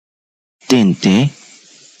Tente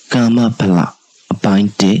Kama Pala a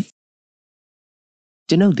pint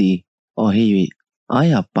Genodi or he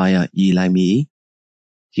Aya Paya ye like me.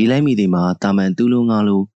 Ye like me the ma taman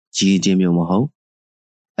tulungalu, G. Jimmy Moho.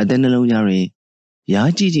 A denalo yare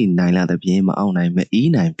Yaji Nila the Pima on I me e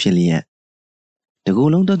nine pillion. The go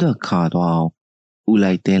long to the card wow.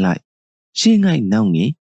 Ulai daylight. She night now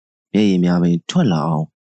me. Ye me having 12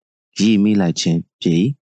 Ye me like chin,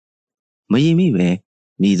 J. May me be,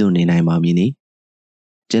 me do nine mamini.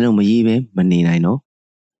 General Mayibe, Manino.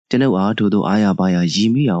 General R to do Aya by a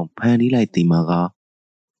Jimmy on Pandy like the Maga.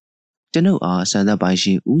 General R sent up by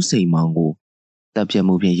she Usay Mango. Tapia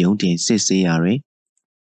moving young tin 6 are.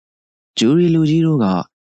 Jury Lugiroga.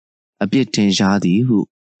 A bit ten shadi who.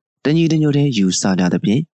 Then you didn't use Sada the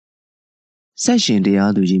pin. Session the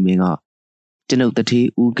other Jimmy. General the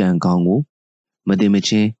tea Ugan Gongo.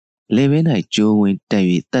 Madimiche, living like Joe went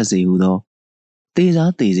David, that's a udo. These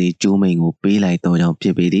are these Joe Mango be like Dojan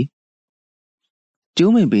Pibidi.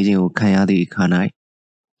 Joe may be in Kayadi Kanai.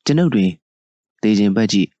 General Dejan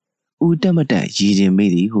Baji, Udamata, Jijin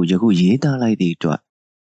Midi, who Yahu Yeda like the drug.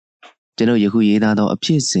 General Yahu Yeda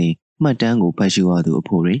appears say, Madango Pashua to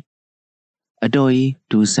Opori. Adoi,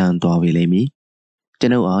 do sound Dwavilemi.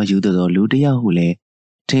 General are you the Ludia Hule,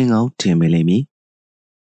 Ting out Timelemi.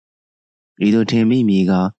 Little Timmy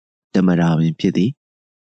Miga, the Maravin Pity.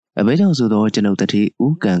 A bit also the original that he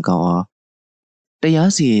Ugan Gawa. The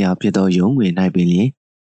Yasi Pido Young when I believe.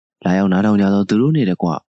 Lion not on Yado Duruni the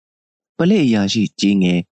Qua. Palay Yashi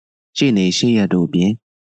Jinge, she nay she adobie.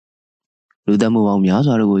 Ludamu on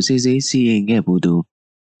Yazaru says seeing a voodoo.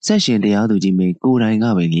 Session the other Jimmy go lying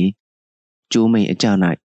away. Joe may a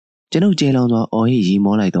janite. General Jelon or he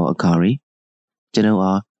more like a curry. General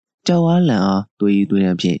R. Jawala do you do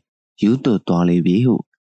them yet? You do Dolly be who.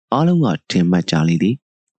 All of what Tim Machalidi.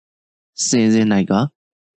 Says in Niga.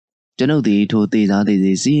 General D told these are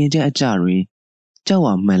the seeing a jarry.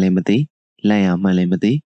 Jawa Malemati, Laya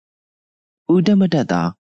Malemati.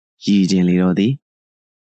 Udamatata, ye gently rodi.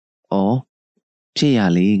 Or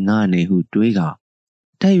Piali Nane who dwiga.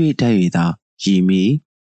 Tavita, ye me.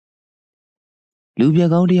 Lubia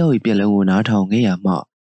Gaudio Pielo not hung a ma.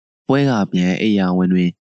 Wake up ye a young when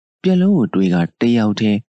we. Pielo dwiga day out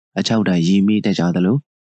here, a child that ye meet each other.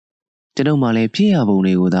 General Male Pia Bone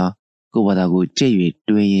Uda, go what I would jay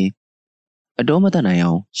doing. A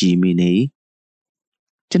domatanao, ye me.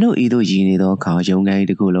 General Edo Genido car young guy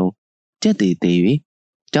the colo. Jetty Davy.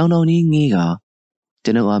 Down on Niga.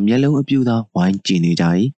 General am yellow abuda wine genie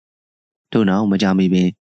jai. To now Majami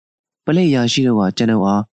be. Palaya Shiroa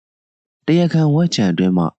General. They can watch and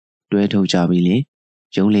drama. Dueto Jabili.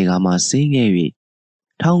 Young Legama sing a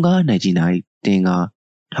Tonga Najinai, Dinga.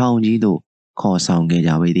 Town Jido. Call sound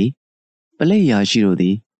Gajavidi. Palaya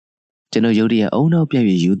Shirodi. General Yodia owner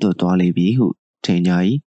baby you do Dolly be who.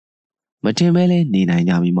 Tenjai. Matemele Nina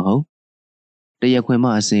Yami Mo. The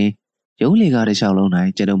Yaquema say. You only got a shallow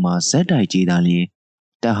night, Jedoma said I jidali.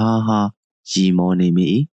 The ha ha, ye morning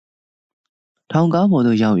me. Tonga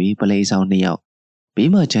modo yawi, place on the out.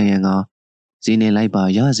 Bima chayanga, zine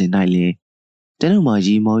laiba yazin nightly. Jedoma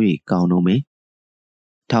ye mori, gauno me.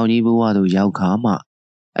 Towny buado yau kama.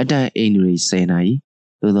 A dan ainry say nai.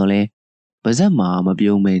 Ludole, Bazama, my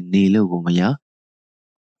bioman, ni logo maya.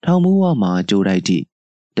 Tomua ma jodaiti.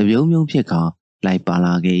 The biomum pica, like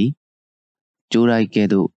balagay. Jodai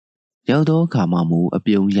gedo. Yaudo Kamamu a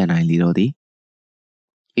bill yanai lirodi.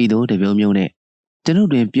 Edo the Vilmune. General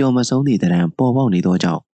Biomas only that I am Boboni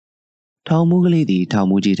dojo. Taumugli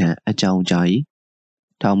Taumujita a Jown Jai.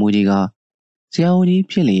 Taumujiga. Siaoni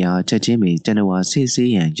Pilia Chachimi Genoa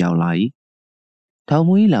Sisi and Jaulai.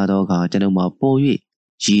 Taumui Ladoga Genoma Boy.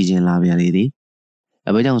 Jijin Lavia lady.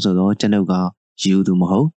 A bit also Genoga. You do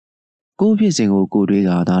moho. Go piercing or good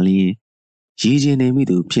riga dali. Jijin name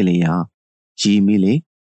to Pilia. Jimmy.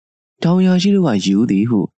 Tauya Shiruga Yudi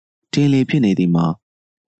who, Tilly Pinedima.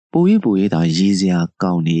 Boy da Yizia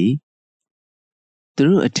Gauni.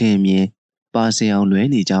 Through a 10 year, Basse on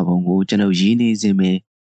Lenny Javongo, General Yini Zime.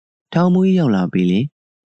 Taumui Yola Billy.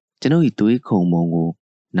 General Itui Komongo,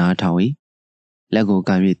 Natawi. Lago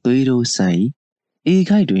Gami Tuido Sai. E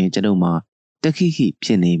Kai doing Genoma, the Kiki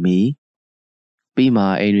Pine me.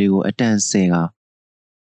 Bima Erigo a dance singer.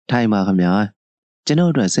 Taima Hamia.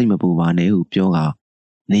 General Dressimabu Wane who Pyoga.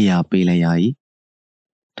 Nia Bilayai.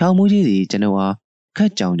 Taumuji Genoa,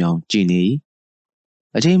 Cat Jown Genie.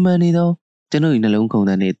 A chamber needle, General in a long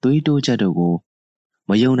condane, Tuito Chadogo.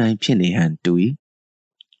 Mayona Penny hand Tui.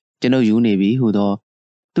 General Univi who do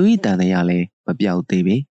Tui Danayale, Babiao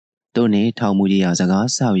Devi. Done Taumuji Azaga,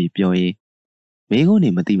 Savi Pioe. Mego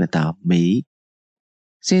Nimatimata, me.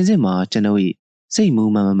 Senzima, General စိတ်မူ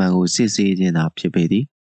မှန်မှန်ကိုစစ်ဆေးခြင်းသာဖြစ်ပေသည်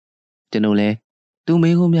ကျွန်ုပ်လည်းသူ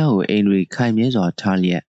မိကုန်းများကိုအိမ်တွေခိုင်မြဲစွာထား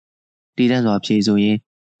လျက်တည်တံ့စွာဖြေဆိုရင်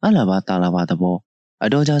အလာဘာတာလာဘာသဘောအ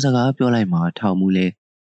တော်ကြာစကားပြောလိုက်မှထောင်မူလဲ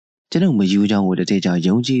ကျွန်ုပ်မယူကြောင်းကိုတတိယ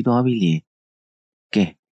ယုံကြည်သွားပြီးလျင်ကဲ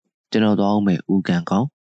ကျွန်တော်သွားအောင်မယ်ဦးကန်ကောင်း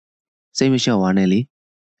စိတ်မလျှော့ပါနဲ့လေ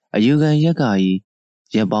အယူခံရက်ကကြီး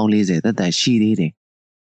ရက်ပေါင်း40သက်သက်ရှိသေးတယ်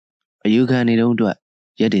အယူခံနေတော့အတွက်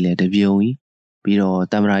ရက်တွေလည်းတပြုံကြီးပြီးတော့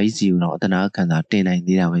တမရာကြီးစီကတော့အတနာခံစာတင်နိုင်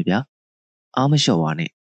သေးတာပဲဗျာအားမလျှော့ပါ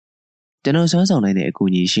နဲ့ကျွန်တော်ဆွမ်းဆောင်နိုင်တဲ့အကူ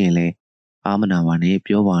အညီရှိရင်လဲအားမနာပါနဲ့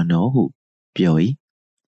ပြောပါနော်ဟုပြော၏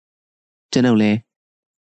ကျွန်ုပ်လည်း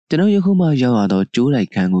ကျွန်တော်ယခုမှရောက်လာတော့ကျိုးတိုက်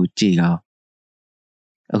ခန်းကိုကြည့်က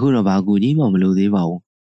အခုတော့ဘာကူကြီးမှမလိုသေးပါဘူး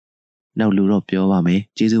နောက်လူတော့ပြောပါမယ်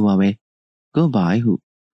ကျေးဇူးပါပဲ Goodbye ဟု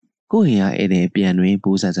ကိုယ့်ရင်ရဧည့်သည်ပြန်တွင်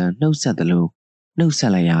ပိုးဆန်ဆန်နှုတ်ဆက်သလိုနှုတ်ဆ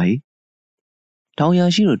က်လိုက်ရ၏ထောင်ရ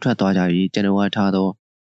ရှိတို့ထွက်သွားကြပြီးကျွန်တော်ကထားသော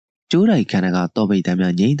ကျိုးတိုက်ခန်းကတော့ပိတ်တမ်း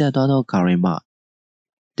များငြိမ်သက်သွားသောကာရင်မှ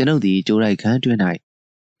ကျွန်ုပ်သည်ကျိုးတိုက်ခန်းတွင်၌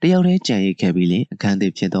တယောက်တည်းကြံရိပ်ခဲ့ပြီးလင်အခန်းသ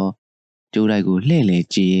စ်ဖြစ်သောကျိုးတိုက်ကိုလှည့်လည်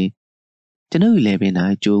ကြည့်ရင်ကျွန်ုပ်၏လည်းပင်၌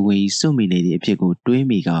ကျိုးဝင်စွန့်မိနေသည့်အဖြစ်ကိုတွေး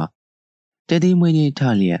မိကတည်တည်မွေးချင်းထ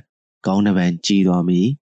လျက်ကောင်းနှပန်ကြီးသွားမိ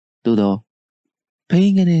သို့သောဖိ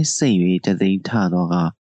ငနဲ့စိတ်၍တသိန်းထသောက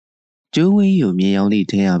ကျိုးဝင်းကိုမြင်ရောက်သည့်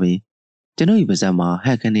ထဲရပင်ကျွန်ုပ်၏ပါးစပ်မှာဟ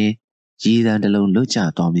က်ခနဲ့ရည်တံတစ်လုံးလွတ်ကျ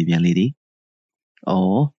သွားမိပြန်လေသည်။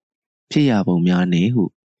အော်ဖြစ်ရပုံများနေဟု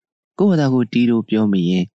ကိုယ့်ဘာသာကိုတီးလို့ပြောမိ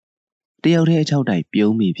ရင်တယောက်တည်းအချောက်တိုက်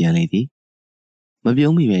ပြုံးမိပြန်လေသည်။မ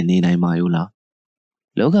ပြုံးမိပဲနေနိုင်မှာရောလား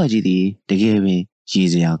။လောကကြီးသည်တကယ်ပင်ရည်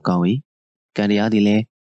စရာကောင်း၏။ကံတရားသည်လည်း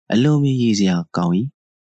အလွန်ပင်ရည်စရာကောင်း၏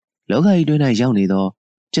။လောကကြီးတွင်၌ရောက်နေသော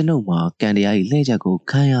ကျွန်ုပ်မှာကံတရား၏လှည့်ချက်ကို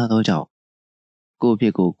ခံရသောကြောင့်ကိုယ့်ဖြ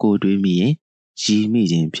စ်ကိုတွေးမိရင်ရည်မိ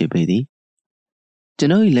ခြင်းဖြစ်ပေသည်ကျွ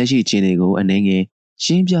န်ုပ်၏လက်ရှိခြင်းတွေကိုအနှဲငယ်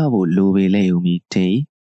ရှင်းပြဖို့လိုပေလဲုံမီထင်၏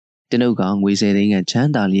ကျွန်ုပ်ကငွေ10သိန်းခန့်ချ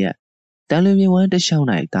မ်းသာလျက်တန်လွင်မြဝန်းတစ်လျှောက်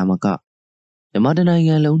၌တာမကဓမ္မတနိုင်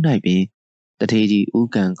ငံလုံး၌ပင်တထေကြီးဦး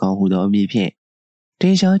ကန်ကောင်းဟုသောအမည်ဖြင့်ထ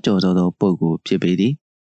င်ရှားကျော်စောသောပုဂ္ဂိုလ်ဖြစ်ပေသည်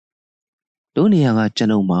တို့နေရာကကျွ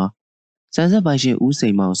န်ုပ်မှာစံဆက်ပိုင်ရှင်ဦးစိ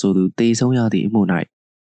န်မောင်ဆိုသူတေဆုံးရသည့်အမှု၌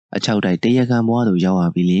အချောက်တိုက်တရခံဘွားသို့ရောက်လာ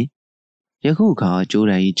ပြီးလျှင်ယခုအခါကျိုး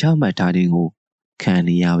တိုင်ချမှတ်ထားခြင်းကိုခံ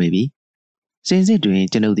နေရပေပြီစင်စစ်တွင်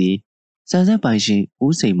ကျွန်ုပ်သည်စံဆက်ပိုင်ရှင်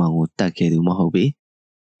ဦးစိန်မောင်ကိုတတ်ခဲ့သူမဟုတ်ပေ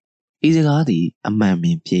ဤစကားသည်အမှန်ပ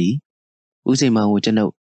င်ဖြစ်၏ဦးစိန်မောင်ကိုကျွန်ု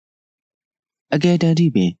ပ်အကယ်တမ်းထိ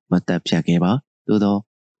ပင်မတတ်ဖြတ်ခဲ့ပါသို့သော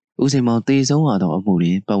ဦးစိန်မောင်တေဆုံးလာသောအမှုတွ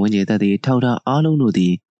င်ပတ်ဝန်းကျင်သက်သည့်ထောက်ထားအားလုံးတို့သ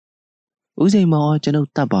ည်ဦးစိန်မောင်အားကျွန်ုပ်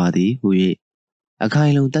တတ်ပါသည်ဟု၍အခို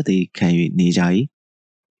င်အလုံတတ်သိခံ၍နေကြ၏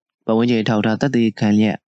ပတ်ဝန်းကျင်ထောက်ထားတတ်သိခံလျ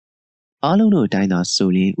က်အားလုံးတို့အတိုင်းသာဆို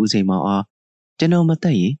လျင်ဦးစိန်မောင်အားကျွန်တော်မတ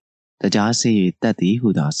တ်ရင်တကြားဆေး၍တတ်သည်ဟု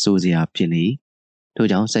သာဆိုစရာဖြစ်နေထို့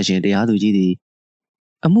ကြောင့်ဆက်ရှင်တရားသူကြီးသည်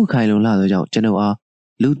အမှုခိုင်လုံလာသောကြောင့်ကျွန်ုပ်အား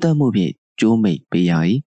လူတက်မှုဖြင့်ကြိုးမိတ်ပေးရ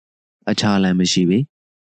၏အခြားလမ်းမရှိပေ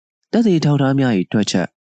တတ်သိထောက်ထားများ၏ထွက်ချက်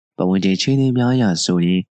ပတ်ဝန်းကျင်ချင်းချင်းများရာဆိုရ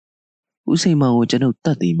င်ဦးစိန်မောင်ကိုကျွန်ုပ်တ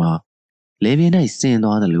တ်သည်မှာလေပြင်း၌ဆင်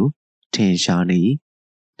သွားသလိုထင်ရှားနေ၏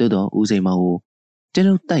သို့သောဦးစိန်မောင်ကိုကျွ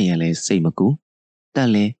န်ုပ်တတ်ရန်လည်းစိတ်မကူတတ်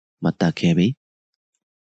လည်းမတတ်ခဲ့ပေ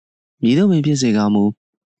မည်သို့ပင်ဖြစ်စေကမူ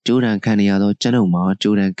ကျိုးတံခံရသောကျွန်ုပ်မှာ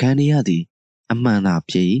ကျိုးတံခံရသည်အမှန်သာ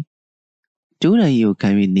ဖြစ်၏ကျိုးတံ၏ကိုခံ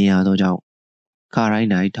၍နေရသောကြောင့်ခါတိုင်း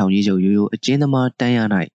၌ထောင်ကြီးချုပ်ရိုးရိုးအကျဉ်းသမားတန်းရ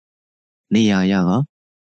၌နေရက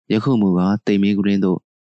ယခုမူကတိမ်မင်းကရင်းသို့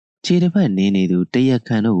ခြေတစ်ဖက်နင်းနေသူတရက်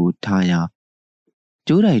ခံတို့ကိုထားရာ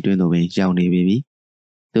ကျိုးတိုင်တွင်သို့ပင်ရောက်နေပြီ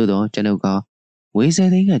သို့သောကျွန်ုပ်ကဝေဆယ်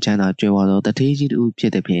သိန်းခန့်ချမ်းသာကျွဲဝါသောတထေးကြီးတူဖြ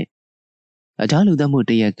စ်သည်ဖြင့်အခြားလူသက်မှု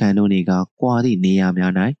တရက်ခံတို့နေကကွာသည့်နေရာ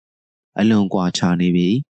များ၌အလွန်ကွာခြားနေပြီ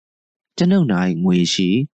ကျွန်ုပ်၌ငွေရှိ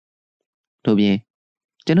ထို့ပြင်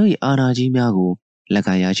ကျွန်ုပ်၏အာဏာကြီးများကိုလက်က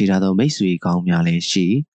ရရှိထားသောမိတ်ဆွေကောင်းများလည်းရှိ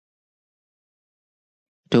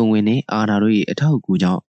ဒုံဝင်နှင့်အာဏာတို့၏အထောက်အကူ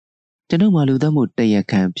ကြောင့်ကျွန်ုပ်မှလူသက်မှုတရက်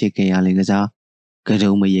ခံဖြစ်ခဲ့ရလင်ကစားက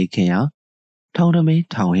တုံမရိတ်ခဲ့ရထောင်ထမင်း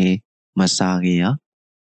ထောင်ဟဲမစားခဲ့ရ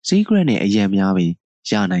စီးကရက်နှင့်အယံများပင်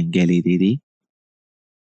ရနိုင်ခဲ့လေသည်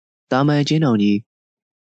တာမန်ချင်းတော်ကြီး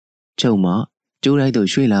ချုပ်မှကျိုးလိုက်သို့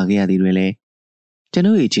ရွှေ့လာခဲ့ရသည်တွင်လည်းကျွ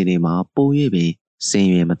န်ုပ်၏အခြေအနေမှာပို၍ပင်ဆင်း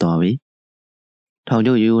ရဲမသွားပေထောင်ကျ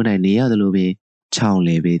ရိုးရိုး၌နေရသလိုပင်ချောင်း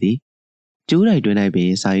လေပေသည်ကျိုးလိုက်တွင်၌ပင်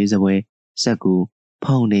စာရေးစပွဲစက်ကူ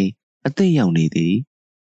ဖောင်းနေအသိရောက်နေသည်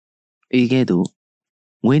ဤကဲ့သို့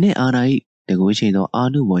ငွေနှင့်အာဏာ၏တကူချိန်သောအာ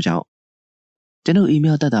နုဘော်ကြောင့်ကျွန်ုပ်ဤ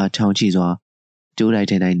မြောက်တတ်တာချောင်းချီစွာကျိုးလိုက်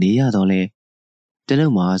ထင်တိုင်းနေရတော့လဲကျွန်ု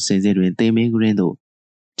ပ်မှာစင်စစ်တွင်သေမင်းကရင်းသို့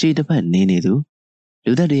ခြေတစ်ဖက်နင်းနေသူ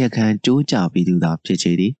လူသက်တရက်ခံကျိုးကြပြီးသူသာဖြစ်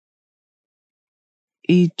ချေသည်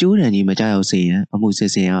ဤကျိုးတံကြီးမကြောက်စေရန်အမှုစ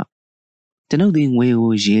စ်စင်ကကျွန်ုပ်သည်ငွေ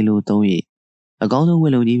ကိုရေလိုသုံး၍အကောင်းဆုံးဝေ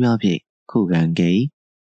လုံကြီးများဖြင့် ခုခံခဲ့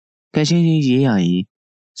ခက်ချင်းချင်းရေးရရင်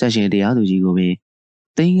ဆက်ရှင်တရားသူကြီးကိုပင်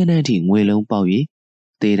သိန်းကနန်းထိငွေလုံးပေါက်၍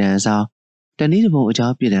တေတံစားတနည်းတစ်ပုံအ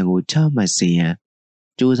ခြားပြည်တံကိုချမှတ်စေရန်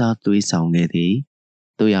စူးစမ်းသွေးဆောင်ခဲ့သည်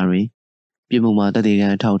တို့ရတွင်ပြည်မှုမှာတည်ခံ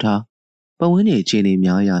ထောက်ထားပတ်ဝန်းကျင်အခြေအနေ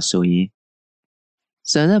များအရဆိုရင်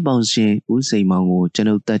စံသက်ပေါင်းရှင်ဦးစိန်မောင်ကိုကျွ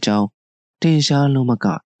န်ုပ်တက်ကြောင်းတင်ရှားလုံးမက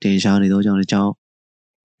တင်ရှားနေသောကြောင့်တစ်ကြောင်း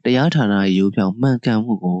တရားဌာနရဲ့ရိုးဖြောင်မှန်ကန်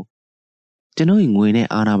မှုကိုကျွန်ုပ်၏ငွေနဲ့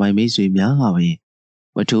အာဏာပိုင်မိတ်ဆွေများကပင်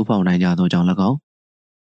မထိုးဖောက်နိုင်ကြသောကြောင့်၎င်း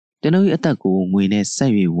ကျွန်ုပ်၏အသက်ကိုငွေနဲ့ဆ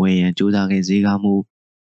က်၍ဝယ်ရန်ကြိုးစားခဲ့စေကားမူ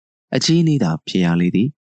အချီးနှီးသာဖြစ်ရလေသည်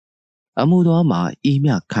အမှုတော်မှာဤ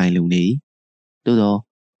မြခိုင်လုံနေသို့သော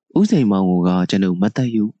ဦးစိန်မောင်ကကျွန်ုပ်မသက်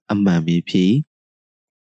ယူအမှန်ပဲဖြစ်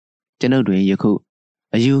ကျွန်ုပ်တွင်ယခု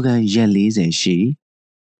အယူခံရက်40ရှိ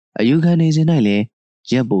အယူခံနေစဉ်၌လည်း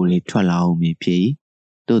ရက်ပိုတွေထွက်လာအောင်မည်ဖြစ်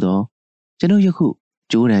သို့သောကျွန်ုပ်ယခု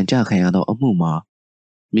ကြိုးတံကြခံရသောအမှုမှာ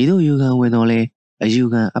မည်သို့အယူခံဝင်တော်လဲအယူ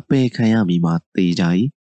ခံအပယ်ခံရမည်မှာသိကြ၏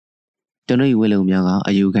ကျွန်ုပ်၏ဝိလုံများက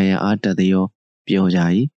အယူခံရအားတက်သည်ရောပြောကြ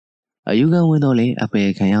၏အယူခံဝင်တော်လဲအပယ်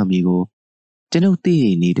ခံရမည်ကိုကျွန်ုပ်သိ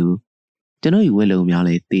နေသူကျွန်ုပ်၏ဝိလုံများလ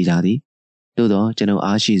ည်းသိကြသည်သို့သောကျွန်ုပ်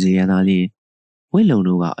အားရှိစေရန်သာလျှင်ဝိလုံ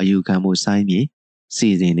တို့ကအယူခံမှုဆိုင်မြေစီ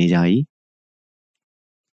စဉ်နေကြ၏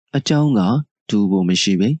အကြောင်းကဒူဖို့မ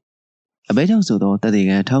ရှိပေအဘဲကြောင့်ဆိုသောတည်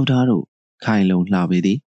ခံထောက်ထားတို့ခိုင်လုံလှပေသ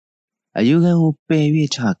ည်အယူခံကိုပယ်၍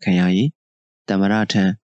ချခံရရင်တမရထံ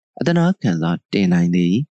အတနာခံစာတင်နိုင်သ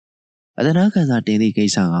ည်အတနာခံစာတင်သည့်ကိ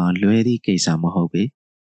စ္စကလွယ်သည့်ကိစ္စမဟုတ်ပေ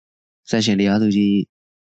ဆက်ရှင်တရားသူကြီး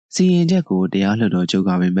စီရင်ချက်ကိုတရားလွှတ်တော်ချုပ်က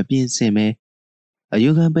ပင်မပြင်ဆင်မဲအယူ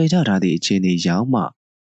ခံပယ်ချထားသည့်အခြေအနေရောက်မှ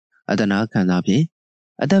အတနာခံစာဖြင့်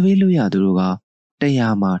အသက်ဘေးလွတ်ရသူတို့က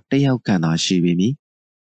100မှာ1ယောက်ခံသာရှိပေမည်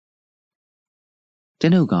ကျွ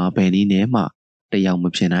န်ုပ်ကဘယ်နည်းနဲ့မှ1ယောက်မ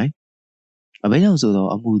ဖြစ်နိုင်အဘဲကြောင့်ဆိုသော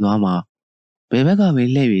အမှုသွားမှာဘယ်ဘက်ကပဲ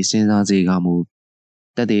လှည့်၍စဉ်းစားစေကမူ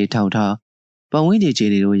တည်ထောက်ထားပတ်ဝန်းကျင်ခြေ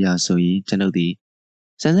တွေတို့ရာဆိုရင်ကျွန်ုပ်သည်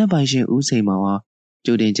စံဆက်ပိုင်ရှင်ဦးစိန်မောင်အား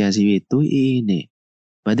ကြိုတင်ကြံစည်၍သွေးအေးနှင့်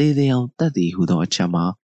မသေးသေးအောင်တတ်သည်ဟုသောအချက်မှာ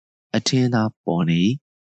အထင်သာပေါ်နေ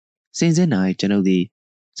စင်စစ်၌ကျွန်ုပ်သည်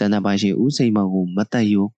စံသက်ပိုင်ရှင်ဦးစိန်မောင်ကိုမတတ်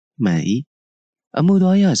ယူမှန်၏အမှု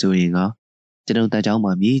သွားရဆိုရင်ကကျွန်ုပ်တက်ကြောင်း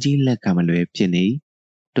မှာမြေကြီးလက်ခံမလွယ်ဖြစ်နေ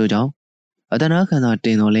တို့ကြောင့်အတနာခံသာတ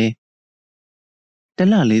င်တော်လဲတ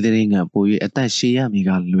လလေးသိန်းကပို၍အသက်ရှည်ရမည်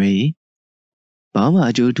ကလွယ်ရင်ဘာမှ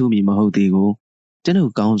အကျိုးထူးမည်မဟုတ်သေးကိုကျွန်ု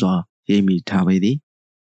ပ်ကောင်းစွာရိပ်မိထားပေသည်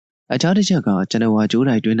အခြားတစ်ချက်ကကျွန်ုပ်ဟာကြိုး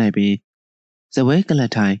တိုင်တွင်း၌ပင်ဇပွဲကလ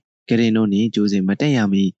တ်ထိုင်ဂရင်တို့နှင့်ကြိုးစင်မတက်ရ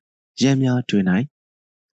မီရက်များတွင်၌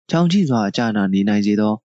ချောင်ကြည့်စွာအကြနာနေနိုင်စေ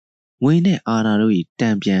သောငွေနှင့်အာဏာတို့၏တံ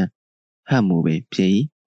ပြန်ဟပ်မှုပဲဖြစ်၏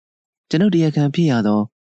ကျွန်ုပ်တရားခံဖြစ်ရသော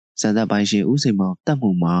စံသက်ပိုင်ရှင်ဦးစိန်မောင်တတ်မှု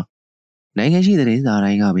မှာနိုင်ငံရှိသတင်းစာ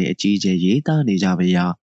တိုင်းကပင်အကြီးအကျယ်ရေးသားနေကြပေရာ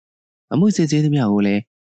အမှုစစ်ဆေးသမျှကိုလည်း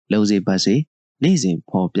လုံစေပတ်စေနေ့စဉ်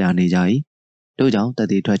ဖော်ပြနေကြ၏တို့ကြောင့်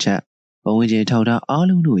တည်ထွက်ချက်ဘဝဝင်ကျင်ထောက်ထားအား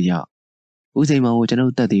လုံးတို့ရဦးစိန်မောင်ကိုကျွန်ု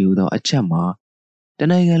ပ်တည်ဟူသောအချက်မှာတ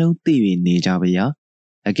နိုင်ငံလုံးသိ၍နေကြပေရာ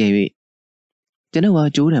အကယ်၍ကျွန်ုပ်ဟာ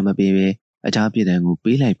ကြိုးတံမပေးပဲအခြားပြည်တံကို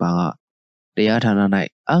ပေးလိုက်ပါကတရားဌာန၌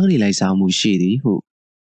အာဂရိလိုက်စားမှုရှိသည်ဟု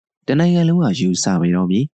တနိုင်ငံလုံးကယူဆပေတော့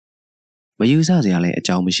မည်မယူဆစရာလည်းအ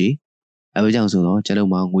ကြောင်းမရှိအဘကြောင့်ဆိုတော့ကျွန်ု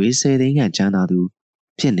ပ်မှာငွေ10သိန်းခန့်ချမ်းသာသူ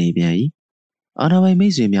ဖြစ်နေပြန်၏အာဏာပိုင်မိ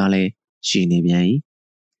တ်ဆွေများလည်းရှိနေပြန်၏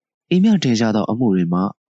အိမ်မြထင်ရှားသောအမှုတွေမှာ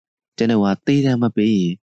ကျွန်ုပ်ဟာသေတံမပေးရ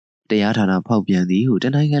င်တရားဌာနဖောက်ပြန်သည်ဟုတ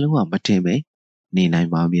နိုင်ငံလုံးကမထင်ပဲနေနိုင်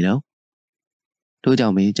ပါမည်တော့ထို့ကြော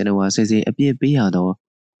င့်ပင်ကျွန်ုပ်ဟာစစ်စစ်အပြစ်ပေးရသော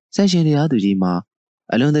ဆက်ရှင်တရားသူကြီးမှာ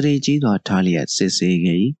အလွန်တရေကြီးစွာထားလျက်စစ်ဆေး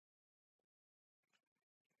ခဲ့၏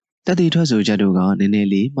တည်ထွက်ဆိုချက်တို့ကနည်းနည်း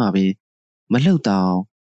လေးမှပင်မလှုပ်တောင်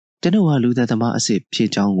ကျွန်ုပ်ဟာလူသက်သမားအစ်စ်ဖြစ်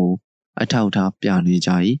ကြောင်းကိုအထောက်အထားပြနေကြ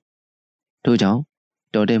၏ထို့ကြောင့်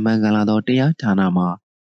တော်တဲ့မှန်ကန်လာသောတရားဌာနမှာ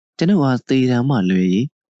ကျွန်ုပ်ဟာသေတံမှလွယ်၍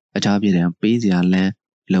အခြားပြည်တံပေးစရာလမ်း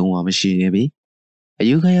လုံးဝမရှိခဲ့ပြီအ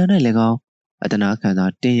ယူခံရ၌၎င်းအတနာခံသာ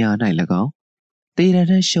တင်ရ၌၎င်းသေတံ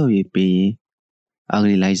ထက်လျှော့၍ပေးရင်အာဂ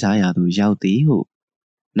ရိလိုက်စားရသူရောက်သည်ဟု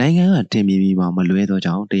နိုင်ငံကထင်မြင်ပြီးမှမလွဲသော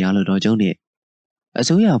ကြောင့်တရားလွှတ်တော်ချုပ်နှင့်အ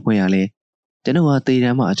စိုးရဖွဲ့ရလဲကျွန်ုပ်ဟာသေတံ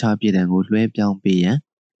မှအခြားပြည်တံကိုလွှဲပြောင်းပေးရန်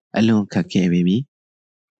အလွန်ခက်ခဲပေမည်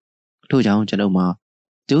ထို့ကြောင့်ကျွန်ုပ်မှာ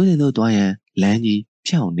ကျိုးစင်သို့သွားရန်လမ်းကြီး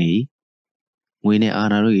ဖြောင့်နေငွေနဲ့အာ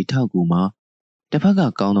ဏာတို့၏ထောက်ကူမှာတစ်ဖက်က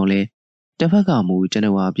ကောင်းတော့လဲတစ်ဖက်ကမူကျွန်ု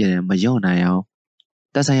ပ်ဟာပြည်တံမလျော့နိုင်အောင်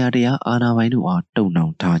သက်ဆိုင်ရာတရားအာဏာပိုင်တို့အားတုံ့နှော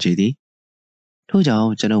င်ထားခြင်းသည်ထို့ကြောင့်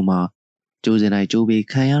ကျွန်ုပ်မှာကျိုးစင်၌ကျိုးပေး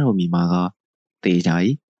ခံရတော်မူမှာကသေချာ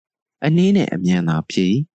၏အနည်းနဲ့အမြန်သာဖြ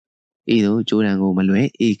စ်ဤသို့ကျိုးတံကိုမလွဲ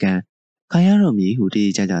ဧကန်ခံရတော်မူဟုတည်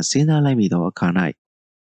ကြကြစဉ်းစားလိုက်မိသောအခါ၌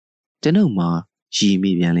ကျွန်ုပ်မှာရည်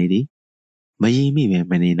မိပြန်လေသည်မရည်မိပဲ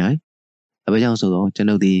မနေနိုင်အဘကြောင့်ဆိုသောကျွ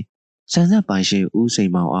န်ုပ်သည် ဆန်ဆက်ပိုင်ရှင်ဦးစိ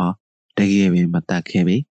န်မောင်အားတကယ်ပင်မတတ်ခဲ့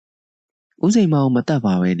ပေဦးစိန်မောင်မတတ်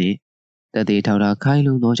ပါပဲနဲ့တသေးထောက်တာခိုင်း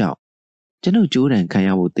လုံးသောကြောင့်ကျွန်ုပ်ကြိုးတံခံရ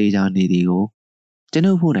ဖို့တေးကြနေသည်ကိုကျွ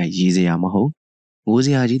န်ုပ်ဖို့၌ရည်စရာမဟုတ်ငိုစ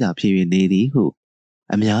ရာကြီးသာဖြစ်၍နေသည်ဟု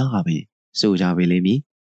အများကပင်ဆိုကြပေလိမ့်မည်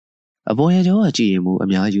အပေါ်ရကျော်ကကြည့်ရင်မူအ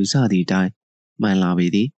များယူဆသည့်အတိုင်းမှန်လာပေ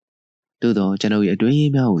သည်သို့သောကျွန်ုပ်၏အတွင်းရ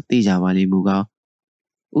င်းများကိုသိကြပါလိမ့်မူကား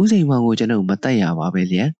ဦးစိန်မောင်ကိုကျွန်ုပ်မတတ်ရပါပဲ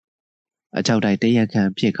လျက်အချောက်တိုက်တရက်ခန့်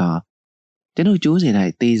ဖြစ်ကာကျွန်ုပ်ကျိုးစင်၌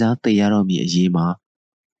တေးစားတေးရတော့မည်အရေးမှာ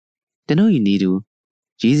ကျွန်ုပ်၏နေသူ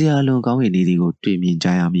ရည်စရာလွန်ကောင်း၏နေသည်ကိုတွေ့မြင်ကြ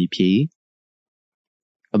ရမည်ဖြစ်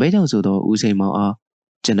အဘဲကြောင့်ဆိုသောဦးစိန်မောင်အား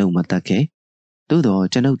ကျွန်ုပ်မတတ်ခဲ့သို့သော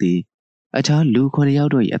ကျွန်ုပ်သည်အခြားလူ9ယော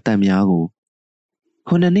က်တို့၏အသက်များကို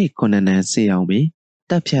9နှစ်9နန်းစေအောင်ပင်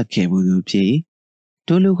တပ်ဖြတ်ခဲ့မှုသူဖြစ်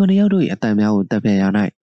ထိုလူ9ယောက်တို့၏အသက်များကိုတပ်ဖြတ်ရ၌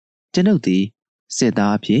ကျွန်ုပ်သည်စစ်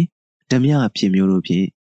သားအဖြစ်ဓမြအဖြစ်မျိုးတို့ဖြင့်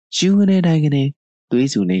ရှူကနေတိုင်းကနေသွေး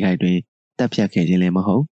ဆူနေခိုက်တွင်တပ်ဖြတ်ခဲ့ခြင်းလည်းမ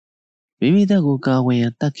ဟုတ်မိမိတပ်ကိုကာဝယ်ရ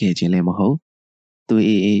န်တတ်ခဲ့ခြင်းလည်းမဟုတ်သွေး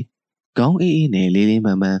အေးခေါင်းအေးနှင့်လေးလေး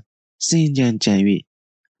မှန်မှန်စင်ကြံကြံ၍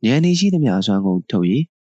ဉာဏ်ရှိသမျှအစွမ်းကုန်ထုတ်၍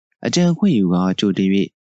အကြံခွင့်ယူကာကြိုတင်၍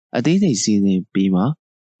အသေးစိတ်စီစဉ်ပြီးမှ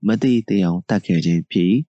မတိသေးအောင်တတ်ခဲ့ခြင်းဖြ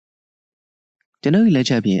စ်ကျွန်ုပ်၏လက်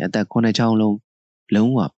ချက်ဖြင့်အသက်9ချောင်းလုံး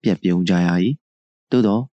လုံးဝပြက်ပြုံးကြရ၏သို့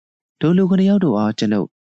သောဒိုလူ9ယောက်တို့အားကျွန်ုပ်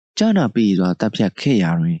ကြားနာပြီးစွာတပ်ဖြတ်ခဲ့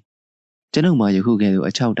ရာတွင်ကျွန်ုပ်မှယခုကဲ့သို့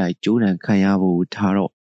အချောက်တိုက်ကျိုးတံခံရဖို့ထား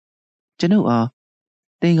တော့ကျွန်ုပ်အား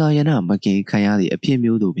သင်္ကာယနာမကင်ခံရသည့်အဖြစ်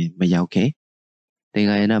မျိုးတို့ပင်မရောက်ခဲ့သင်္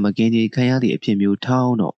ကာယနာမကင်ကြီးခံရသည့်အဖြစ်မျိုးထော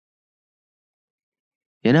င်းတော့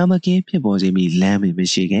ယနာမကင်ဖြစ်ပေါ်စေမည်လမ်းပင်မ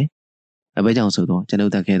ရှိခဲ့အဘဲကြောင့်ဆိုသောကျွန်ု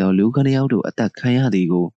ပ်တက်ခဲ့သောလူ9ယောက်တို့အသက်ခံရသည်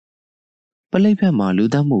ကိုပလိတ်ဖက်မှလူ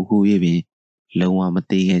သားမှုဟူ၍ပင်လုံးဝမ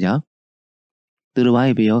သိခဲ့ကြသူတို့ဘာ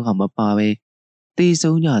၏ဘယောကမပါပဲတေ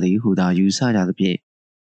ဆုံးကြသည်ဟူသာယူဆကြသဖြင့်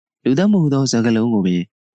လူသားမှုသောစကားလုံးကိုပင်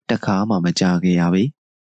တခါမှမကြားခဲ့ရပေ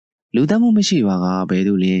လူသားမှုမရှိပါကဘယ်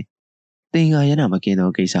သူလင်းသင်္ကာယနာမကင်သော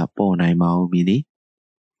ကိစ္စပေါ်နိုင်ပါဦးမည်သည်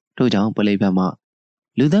ထို့ကြောင့်ပလိတ်ဖက်မှ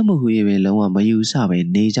လူသားမှုဟူ၍ပင်လုံးဝမယူဆပဲ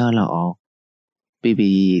နေကြလောက်အောင်ပိပိ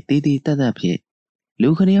တီတီတက်တက်ဖြင့်လူ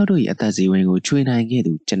9ယောက်တို့၏အသက်ဇီဝင်ကိုချွေနိုင်ခဲ့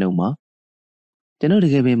သူကျွန်ုပ်တ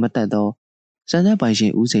ကယ်ပင်မတတ်သောစံသက်ပိုင်ရှ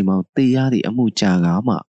င်ဦးစိန်မောင်တေးရသည့်အမှုကြာကား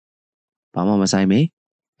မှဘာမှမဆိုင်ပဲ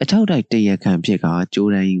အထောက်တိုက်တရက်ခန့်ဖြစ်ကာ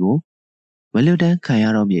ကြိုးတန်းကြီးကိုမလွတ်တမ်းခံရ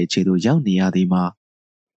တော့မည်အခြေသို့ရောက်နေရသည်မှာ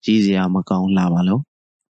ရည်စရာမကောင်းလာပါလို့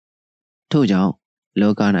ထို့ကြောင့်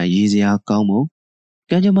လောက၌ရည်စရာကောင်းမှု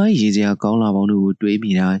ကံကြမ္မာရည်စရာကောင်းလာပေါင်းတို့ကိုတွေး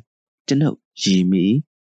မိတိုင်းကျွန်ုပ်ရည်မိ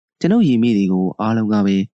သည်ကိုအားလုံးကပ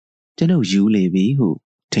င်ကျွန်ုပ်ယူလေပြီဟု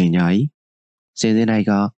ထင်ကြ၏စင်စင်တိုက်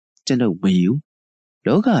ကကျွန်ုပ်မယူ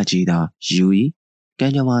လောကကြီးသာယူ၏ကံ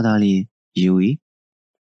ကြမ္မာသာလျှင်ယူ၏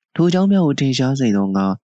ထိုကြောင့်များကိုထင်ရှားစေသောငါ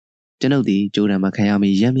ကျွန်ုပ်သည်ကြိုးတံမခံရမီ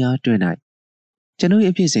ရက်များတွင်၌ကျွန်ုပ်၏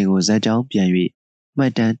အဖြစ်စဉ်ကိုဇက်ကြောင်းပြန်၍မှ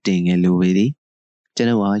တ်တမ်းတင်ခဲ့လိုပေသည်ကျွ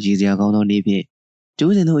န်ုပ်အားရည်စရာကောင်းသောနေ့ဖြင့်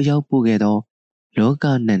ကျိုးစဉ်သို့အရောက်ပို့ခဲ့သောလောက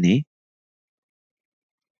နှင့်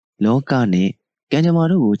ကံကြမ္မာ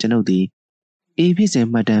တို့ကိုကျွန်ုပ်သည်ဤဖြစ်စဉ်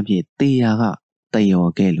မှတ်တမ်းဖြင့်တေရာကတယော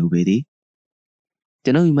ခဲ့လိုပေသည်ကျွ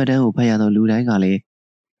န်ုပ်၏မှတ်တမ်းကိုဖတ်ရသောလူတိုင်းကလည်း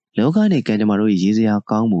လောကနှင့်ကံကြမ္မာတို့၏ရည်စရာ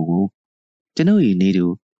ကောင်းမှုကိုကျွန်ုပ်၏နေသူ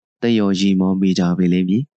တယောရည်မောမိကြပေလိမ့်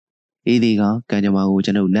မည်ဤသည်ကကံကြမ္မာကို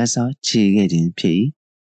ကျွန်ုပ်လက်စားချေခဲ့ခြင်းဖြစ်၏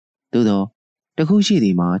သို့သောတခုရှိသ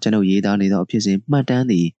ည်မှာကျွန်ုပ်ရေးသားနေသောအဖြစ်စဉ်မှတ်တမ်း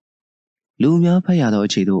သည်လူများဖတ်ရသော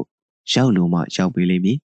အခြေသို့ရောက်လို့မှရောက်ပေလိမ့်မ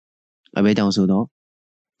ည်အဘဲကြောင့်ဆိုသော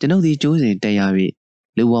ကျွန်ုပ်သည်ကျိုးစဉ်တက်ရ၍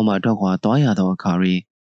လူဘဝမှထွက်ခွာသွားရသောအခါတွင်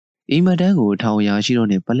ဤမှတ်တမ်းကိုထောင်ရာရှိသော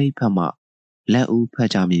နှင့်ပလိတ်ဖက်မှလက်ဦးဖတ်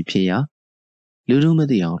ကြမည်ဖြစ်ရာလူတို့မ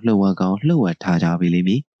သိအောင်လှုပ်ဝက်ကောင်းလှုပ်ဝက်ထားကြပေလိမ့်မ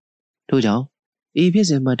ည်ထို့ကြောင့်ဤဖြစ်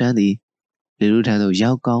စဉ်မှတ်တမ်းသည်လူတို့ထံသို့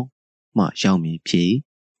ရောက်ကောင်းမှရောက်မည်ဖြစ်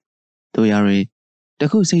တို့ရာတွင်တ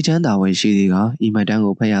ခုစိတ်ချမ်းသာဝယ်ရှိသည်ကဤမှတ်တမ်း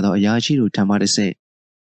ကိုဖတ်ရသောအရာရှိတို့ထံမှတစ်ဆင့်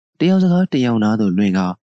တယောက်စကားတယောက်နာသို့လွင်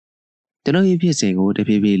ကားကျွန်ုပ်၏ဖြစ်စဉ်ကိုတ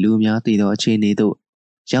ဖြည်းဖြည်းလူများသိသောအခြေအနေသို့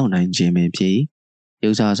ရောက်နိုင်ခြင်းပင်ဖြစ်ရု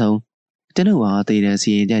ပ်စားဆုံးကျွန်ုပ်အားသေတံစီ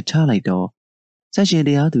ရင်ချက်ချလိုက်တော့ဆက်ရှင်တ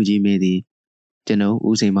ရားသူကြီးမင်းသည်ကျွန်ုပ်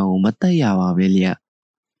ဦးစိန်မောင်ကိုမတက်ရပါပဲလျက်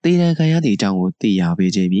သေတံခံရသည့်အကြောင်းကိုသိရပေ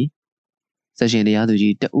ခြင်းမည်ဆက်ရှင်တရားသူ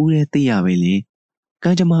ကြီးတဦးတည်းသိရပေလျင်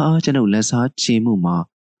ကံကြမ္မာအားကျွန်ုပ်လက်စားချေမှုမှာ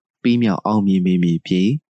ပြီးမြောက်အောင်မြင်မိဖြစ်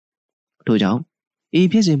ထို့ကြောင့်ဤ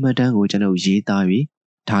ဖြစ်စဉ်မှတ်တမ်းကိုကျွန်ုပ်ရေးသား၍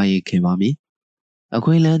ထားရခင်ပါမည်အခွ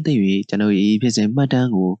င့်အလမ်းသိ၍ကျွန်ုပ်ဤဖြစ်စဉ်မှတ်တမ်း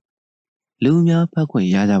ကိုလူများဖတ်ခွင့်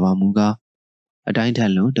ရကြပါမူကားအတိုင်းထ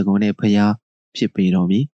က်လွန်တကုံးနှင့်ဖျားဖြစ်ပေတော်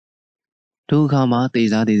မည်ထိုအခါမှာတေ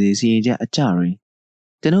စားသေးစီစီရင်ချက်အကြတွင်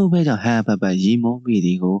ကျွန်ုပ်ဘက်ကြောင့်ဟန်ဖတ်ဖတ်ရီမောမိသ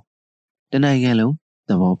ည်ကိုတနိုင်ငံလုံး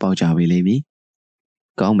သဘောပေါက်ကြပေလိမ့်မည်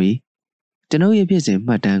ကောင်းပြီကျွန်ုပ်ရဲ့ဖြစ်စဉ်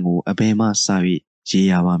မှတ်တမ်းကိုအဘယ်မှစ၍ရေး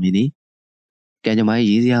ရပါမည်နည်း ကံကြမ္မာ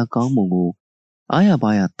ရေးစရာကောင်းမှုကိုအားရ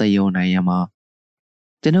ပါးရတယောနိုင်ရမှာ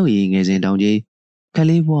ကျွန်ုပ်ရေငယ်စဉ်တောင်ကြီးခ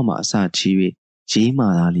လေးဘွားမှာအစချီ၍ရေးမှ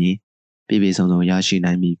သာလျှင်ပြည့်ပြည့်စုံစုံရရှိ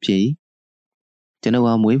နိုင်မည်ဖြစ်၏ကျွန်ုပ်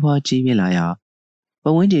ဟာမွေးဖွားကြီးမြင့်လာရာပ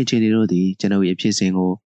ဝန်းကျင်ခြေတွေတို့သည်ကျွန်ုပ်၏ဖြစ်စဉ်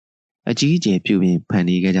ကိုအကြီးအကျယ်ပြုပြင်ဖန်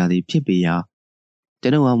တီးခဲ့ကြသည်ဖြစ်ပေရာကျွ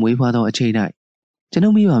န်ုပ်ဟာမွေးဖွားသောအချိန်၌ကျွန်ု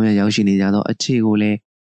ပ်မိဘများရောက်ရှိနေကြသောအခြေကိုလည်း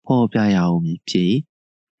ဖော်ပြရအောင်မည်ဖြစ်၏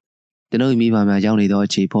ကျွန်ုပ်မိဘများရောက်နေသောအ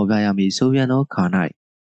ခြေဖော်ပြရမည်ဆိုပြန်သောခါ၌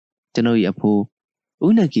ကျွန်ုပ်၏အဖိုး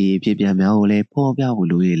ဦးနကီဖြစ်ပြန်များကိုလည်းဖော်ပြဖို့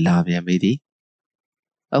လို၍လာပြန်ပေသည်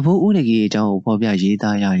အဖိုးဦးနကီအကြောင်းကိုဖော်ပြရေး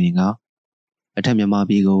သားရရင်ကအထက်မြန်မာ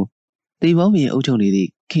ပြည်ကိုတေဘောပင်အုပ်ချုပ်နေသည့်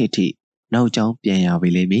ခေတ်ထိနောက်ကျောင်းပြန်ရပေ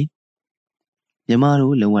လိမ့်မည်မြန်မာ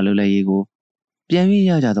တို့လုံဝလွတ်လပ်ရေးကိုပြန်၍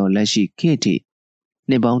ရကြသောလက်ရှိခေတ်ထိ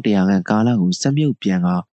နှစ်ပေါင်း100ခန့်ကာလကိုစမြုပ်ပြန်က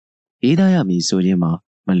ရေးသားရမည်ဆိုခြင်းမှာ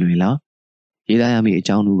မလွယ်လားရေးသားရမည်အ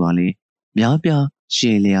ကြောင်းတို့ကလည်းများပြားရှ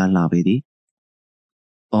ည်လျားလာပေသည်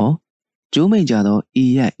။အော်ကျိုးမိန်ကြသောဤ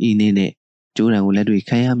ရက်ဤနေ့နှင့်ကျိုးတံကိုလက်တွေ့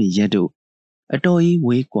ခံရမည်ရက်တို့အတော်ကြီး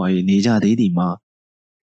ဝေးကွာ၍နေကြသေးသည်မှာ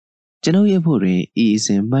ကျွန်ုပ်ရဲ့ဖို့တွင်ဤအစ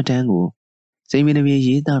ဉ်မှတ်တမ်းကိုစိတ်မနှပြေ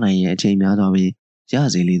ရေးသားနိုင်ရဲ့အချိန်များစွာပင်ရ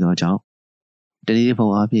စေလေသောကြောင့်တနည်းတစ်ပုံ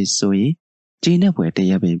အားဖြင့်ဆိုရင်ခြေနဲ့ဖွယ်တ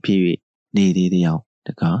ရက်ပင်ဖြစ်၍နေသေးတဲ့အောင်တ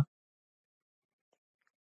ကား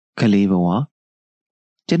ခလေးဘဝ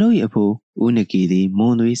ကျွန်ုပ်၏အဖိုးဦးနကီသည်မွ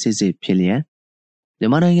န်သွေးစစ်စစ်ဖြစ်လျက်မြ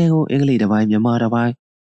န်မာနိုင်ငံကိုအင်္ဂလိပ်တစ်ပိုင်းမြန်မာတစ်ပိုင်း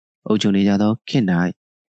အုပ်ချုပ်နေကြသောခေတ်၌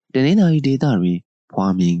တနင်္သာရီဒေသတွင်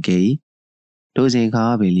ဖွားမြင်ခဲ့၏ထိုစဉ်ခါ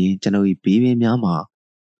ပင်လျှင်ကျွန်ုပ်၏ဘီးပင်များမှာ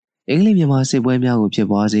အင်္ဂလိပ်မြန်မာစစ်ပွဲများကိုဖြစ်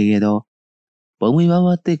ပွားစေခဲ့သောဘုံမီဘာ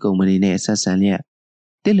ဘာတစ်ကုမ္ပဏီနှင့်ဆက်ဆံလျက်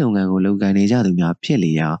တစ်လုပ်ငန်းကိုလုပ်ကိုင်နေကြသူများဖြစ်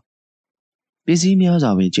လျာပစ္စည်းများ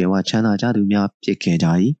စွာပင်ကျေဝချမ်းသာကြသူများဖြစ်ခဲ့ကြ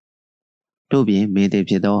၏ထို့ပြင်မင်းသည်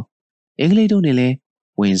ဖြစ်သောအင်္ဂလိပ်တို့နှင့်လည်း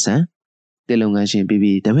ဝင်ဆန်တစ်လုပ်ငန်းရှင်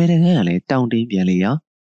ပြီးတပည့်တကန်းကလည်းတောင်းတင်းပြန်လေရာ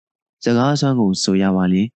စကားအစွမ်းကိုဆိုရပါ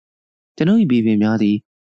လျင်ကျွန်ုပ်၏ဘီပင်များသည်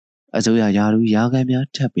အစိုးရယာရုယာကန်များ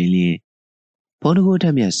ထပ်ပင်လျင်ဘုံတကူထ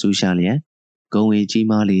က်မြတ်ဆူရှာလျက်ဂုံဝင်ကြီး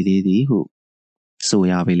မားလေသေးသည်ဟုဆို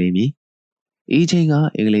ရပေလိမ့်မည်ဤချိန်က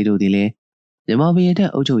အင်္ဂလိပ်တို့သည်လည်းမြန်မာပြည်ထ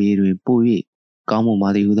က်အုပ်ချုပ်ရေးတွင်ပို၍ကောင်းမွန်ပါ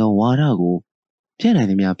သည်ဟုသောဝါဒကိုဖြန့်နိုင်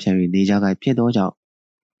သည်များဖြန့်၍နေကြကိုက်ဖြစ်သောကြောင့်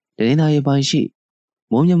တနင်္သာရီပိုင်းရှိ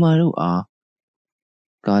မွန်မြန်မာတို့အား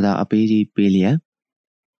ကာသာအပေးကြီးပေးလျက်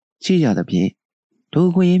ရှိကြသဖြင့်ထို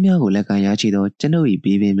ခွင့်ရင်းများကိုလက်ခံရရှိသောကျွန်ုပ်၏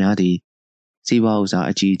ဘီပင်များသည်စီးပွားဥစ္စာ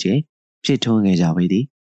အကြီးအကျယ်ဖြစ်ထွန်းခဲ့ကြပေသည်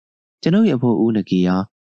ကျွန်ုပ်၏အဖိုးဦးနကီအား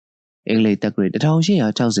အင်္ဂလိပ်တက္ကရာ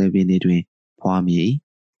1860ပြည့်နှစ်တွင်ဖွားမြင်၏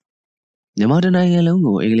မြန်မာတနိုင်ငံလုံး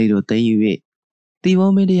ကိုအင်္ဂလိပ်တို့သိမ်းယူ၍တီဘော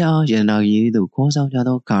မင်းတရားရတနာကြီးသို့ခေါ်ဆောင်ကြ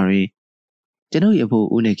သောကာရီကျွန်ုပ်၏အဖိုး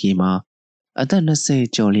ဦးနကီမှာအသက်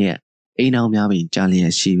20ကျော်လျက်အိမ်အောင်များပင်ကြာလျ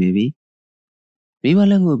က်ရှိပေပြီမိဘ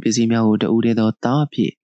လက်ကိုပစ္စည်းများကိုတဦးတည်းသောသားအဖြ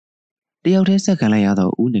စ်တယောက်တည်းဆက်ခံလိုက်ရသော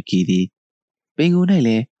ဦးနကီသည်ပင်ကို၌လ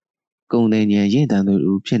ည်းကုံတဲ့ညံရင့်တန်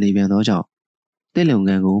သူဖြစ်နေပြန်သောကြောင့်တစ်လုပ်င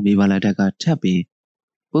န်းကိုမိဘလက်ထက်ကထပ်ပြီး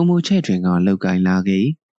ပုံမူချဲ့ထွင်ကလောက်ကင်လာခဲ့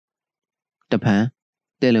၏တဖန်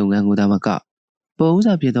တစ်လုပ်ငန်းကိုသာမကပေါ်ဦး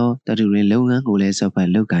စာဖြစ်သောတတူတွင်လုပ်ငန်းကိုလည်းဆက်ဖက်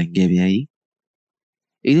လောက်ကင်ခဲ့ပြန်၏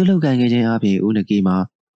ဤသို့လောက်ကင်ခဲ့ခြင်းအပြင်ဦးနကီမှာ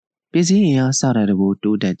ပစ္စည်းအင်အားစတဲ့တဘူ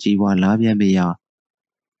တိုးတက်ကြီးပွားလာပြန်ပေရာ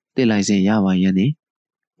တစ်လိုက်စဉ်ရပါရန်နှင့်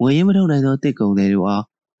ငွေရင်းမထုတ်နိုင်သောတစ်ကုံတွေတို့အား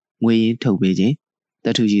ငွေရင်းထုတ်ပေးခြင်းတ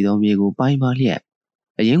ထူကြီးသောမြေကိုပိုင်းပါလျက်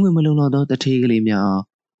အရင်ငွေမလုံလောက်သောတထေးကလေးများအား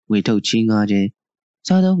ငွေထုတ်ချီးငှားခြင်း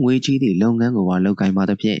စားသောငွေကြီးသည့်လုပ်ငန်းကိုပါလုပ်ကိုင်ပါ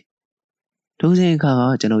သဖြင့်ထိုစဉ်အခါက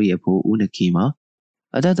ကျွန်ုပ်၏အဖိုးဦးနကီမှာ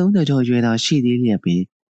အသက်30ကျော်ရွယ်သာရှိသေးလျက်ပင်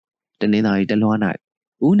တနင်္သာရီတလွှား၌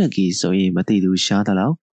ဦးနကီဆိုရင်မသိသူရှားသလော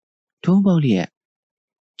က်ထုံးပေါက်လျက်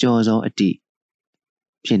ကြော်စောအတိ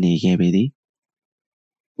ဖြစ်နေခဲ့ပေသည်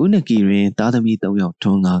ဦးနကီတွင်သားသမီး3ယောက်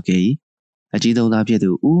ထွန်းကားခဲ့၏အကြီးဆုံးသားဖြစ်သူ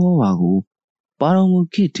ဦးဟောဝါကိုပါတော်မူ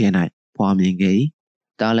ခေတ်ထဲ၌ဖွားမြင်ခဲ့၏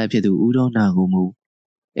သားလည်းဖြစ်သူဦးတော်နာကိုမူ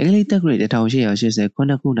အင်္ဂလိပ်တက္ကရာ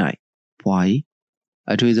1889ခု၌ဖွာ၏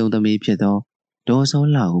အထွေဆုံးသမီးဖြစ်သောဒေါ်စော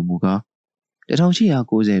လှကိုမူကား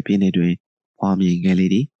1890ပြည့်နှစ်တွင်ဖွားမြင်ခဲ့လေ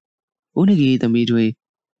သည်ဦးနကီသမီးတွေ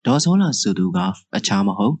ဒေါ်စောလှဆိုသူကအခြားမ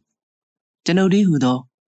ဟုတ်ကျွန်ုပ်တည်းဟူသော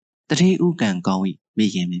တထေးဦးကံကောင်း၏မိ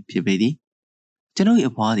ခင်ပင်ဖြစ်ပေသည်ကျွန်ုပ်၏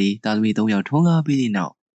အဖွားသည်သားသမီး3ယောက်ထွန်းကားပြီးသည့်နော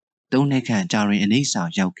က်3နှစ်ခန့်ကြာတွင်အနေဆာ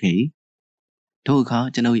ရောက်ခဲ့၏ထို့အခါ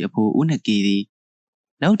ကျွန်ုပ်၏အဖိုးဦးနကီသည်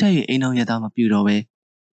နောက်ထပ်၍အိမ်တော်ရသားမပြုတော့ဘဲ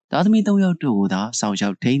သားသမီး3ယောက်တို့ကိုသာဆောင်ရှော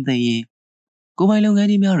က်ထိန်းသိမ်းရင်းကိုပိုင်လုပ်ငန်း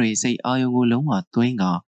ကြီးများတွင်စိတ်အာရုံကိုလုံးဝသွင်း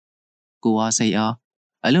ကာကိုအားစိတ်အား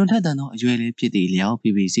အလွန်ထက်သန်သောအရွယ်လေးဖြစ်သည့်လျောက်ဖြ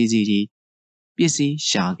စ်ပြီးစီစီကြီးပစ္စည်း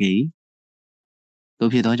ရှာခဲ့၏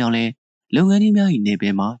တို့ဖြစ်သောကြောင့်လည်းလုပ်ငန်းကြီးများ၏နေပ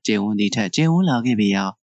င်မှာကျယ်ဝန်းသည့်ထက်ကျယ်ဝန်းလာခဲ့ပေရာ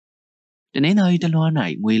တနင်္သာရီတလွှား၌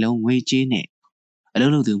ငွေလုံးငွေကြေးနှင့်အလု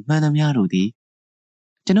ပ်လုပ်သူမှန်သမျှတို့သည်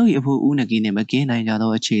ကျွန်ုပ်၏အဖိုးဦးနကီနှင့်မကင်းနိုင်ကြ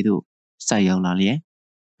သောအခြေသို့ စိုက်ရောက်လာလျက်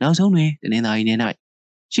နောက်ဆုံးတွင်တနင်္သာရီနယ်၌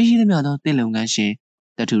ရှိသမျှသောတစ်လုပ်ငန်းရှင်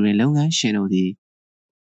တထူတွင်လုပ်ငန်းရှင်တို့သည်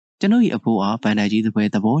ကျွန်ုပ်၏အဖိုးအားဗန်ဒိုင်ကြီးသပွဲ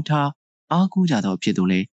သဘောထားအားကိုးကြသောဖြစ်သူ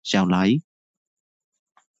လည်းရောက်လာ၏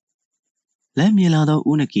လက်မြင်လာသော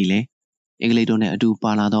ဦးနကီလည်းအင်္ဂလိပ်တို့နှင့်အတူ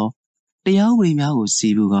ပါလာသောတရားဥပဒေများကိုစီ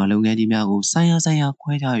ပူကလုပ်ငန်းကြီးများကိုဆိုင်ရာ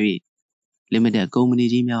ခွဲခြား၍ limited ကုမ္ပဏီ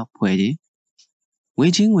ကြီးများဖွဲ့ခြင်းငွေ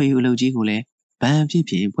ချင်းငွေယူအလုပ်ကြီးကိုလည်းဗန်ဖြစ်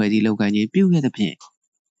ဖြစ်ဖွဲ့စည်းလုပ်ကိုင်ခြင်းပြုခဲ့သဖြင့်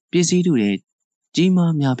ပစ္စည်းတို့ရဲ့ကြီး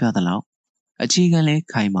မားများပြားသလောက်အခြေခံလည်း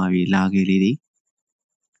ခိုင်မာ၍လာခဲ့လေသည်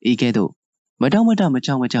ဤကဲ့သို့မတောင့်မတမ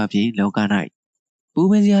ချောင်မချဖြင့်လောက၌ပူ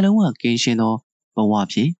ပင်စရာလုံးဝကင်းရှင်းသောဘဝ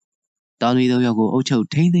ဖြင့်တာသမီတို့ယောက်ကိုအုပ်ချုပ်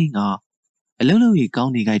ထိန်းသိမ်းကအလုံးလုံး၏ကော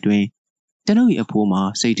င်းနေကြတွင်ကျွန်ုပ်၏အဖိုးမှာ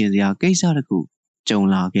စိတ်တင်စရာကိစ္စတစ်ခုကြုံ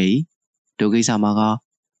လာခဲ့၏ဒုကိစ္စမှာက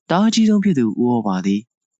တားကြီးဆုံးဖြစ်သူဦးဟောပါသည်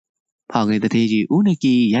ဖခင်တထေးကြီးဦးန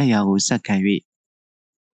ကီရိုက်ရာကိုဆက်ခံ၍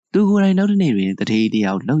သူကိုယ်တိုင်နောက်တစ်နေ့တွင်တထေးတ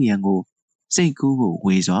ယောက်လှုပ်ရန်ကိုစိတ်ကူးဖို့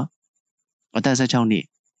ဝေစွာအသက်16နှစ်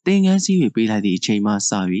သင်ငန်းစည်း၍ပေးလိုက်သည့်အချိန်မှ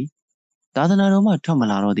စ၍သာသနာတော်မှထွက်မ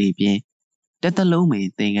လာတော့သည့်အပြင်တစ်သက်လုံးပင်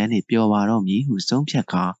သင်ငန်းနှင့်ပျော်ပါတော့မည်ဟုဆုံးဖြတ်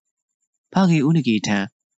ကာဖခင်ဦးနကီထံ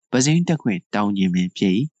ပစင်းတက်ခွင့်တောင်းခြင်းပင်ဖြ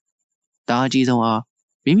စ်၏တားကြီးဆုံးအား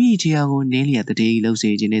မိမိခြေရာကိုနင်းလျက်တထေးလှုပ်စေ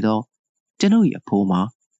ခြင်းနေသောကျွန်ုပ်၏အဖိုးမှာ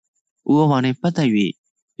ဦးဟောပါနှင့်ပတ်သက်၍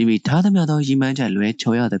မိမိထားသမျှသောရည်မှန်းချက်လွဲ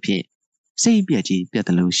ချော်ရသဖြင့်စိတ်ပြက်ကြီးပြတ်တ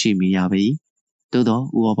လို့ရှိမိရပေ၏သို့သော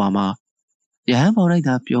ဦးဟောပါမှာရဟန်းပေါလိုက်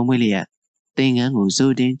သာပျော်မွေ့လျက်သင်ငန်းကို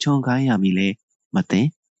ဇိုတင်ချုံခိုင်းရမည်လဲမသိ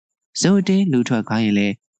ဇိုတင်လူထွက်ခိုင်းရင်လဲ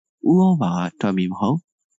ဦးဟောပါထွက်မည်မဟုတ်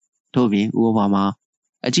ထို့ပြင်ဦးဟောပါမှာ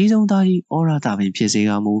အကြီးဆုံးသားကြီးဩရတာပင်ဖြစ်စေ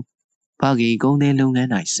ကမူဖခင်ကုန်းတဲ့လုပ်ငန်း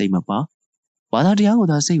၌စိတ်မပါဘာသာတရားကို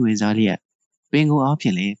သာစိတ်ဝင်စားလျက်ပင်ကိုအားဖြ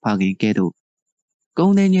င့်လဲဖခင်ကဲ့သို့ကု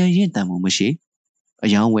န်းတဲ့ဉာဏ်ရင့်တန်မှုမရှိအ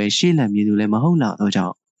ယောင်ဝယ်ရှေ့လက်မြည်သူလည်းမဟုတ်လာတော့ကြော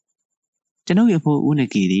င့်ကျွန်ုပ်ရဲ့ဖို့ဦးန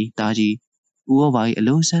ကီသည်တာကြီးဦးဟောပါ၏အ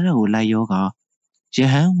လုံးဆန်းကိုလိုက်ရောကရ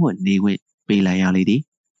ဟန်းဝတ်နေခွင့်ပေးလိုက်ရလေသည်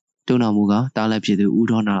တို့တော်မူကားတားလက်ဖြစ်သူဦး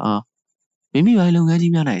တော်နာအားမိမိပိုင်လုပ်ငန်း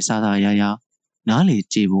ကြီးများ၌စာသာရာရာနားလေ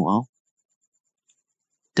ကြည်ပုံအောင်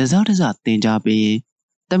တစားတင်ကြပေးရင်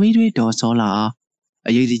သမီးတွေတော်စောလာအား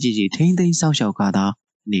အရေးကြီးကြီးထိမ့်သိမ်းစောင့်ရှောက်ကာသာ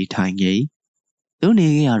နေထိုင်ခဲ့တို့နေ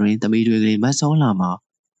ခဲ့ရတွင်သမီးတွေကလေးမစောလာမှာ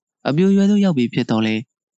အပြိုရွယ်သို့ရောက်ပြီးဖြစ်တော့လဲ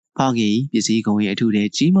ဖခင်ပစ္စည်းကုန်၏အထုထဲ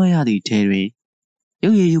ကြီးမားရသည့်ထဲတွင်ရု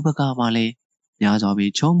ပ်ရည်ယူပကားမှလည်းများစွာ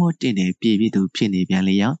ပြီးချုံမောတင့်တယ်ပြည့်ပြည့်သူဖြစ်နေပြန်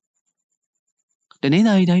လေရာတနင်္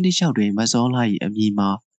သာရီတိုင်းတစ်လျှောက်တွင်မစောလာ၏အမည်မှာ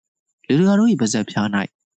လူတကာတို့၏ပါဇက်ဖျား၌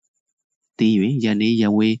တီး၍ရန်နေရ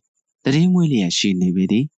ဝေးတည်င်းမွေးလျက်ရှိနေပေ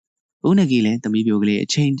သည်ဦးနကီလည်းသမီးပြိုကလေးအ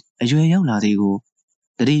ချိန်အရွယ်ရောက်လာသည်ကို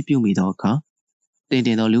တတိပြုမိသောအခါတ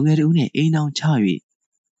င်သောလူငယ်တို့နှင့်အိမ်အောင်ချ၍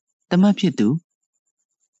တမတ်ဖြစ်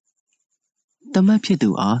သူ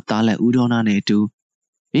အားတားလက်ဦးတော်နာနှင့်အတူ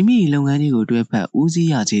မိမိလုပ်ငန်းကြီးကိုတွဲဖက်ဦးစီး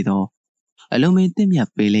ရစေသောအလုံးမင်းတင့်မြတ်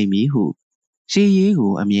ပေးလိမ့်မည်ဟုရှေးရေး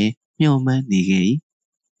ကိုအမြဲမျှော်မှန်းနေခဲ့၏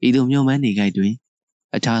ဤသို့မျှော်မှန်းနေကြတွင်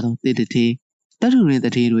အခြားသောတစ်တထေးတထူတွင်တ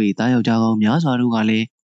ထေးတို့၏တားယောက်ျားကောင်းများစွာတို့ကလည်း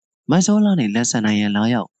မဆောလာနှင့်လက်ဆက်နိုင်ရန်လာ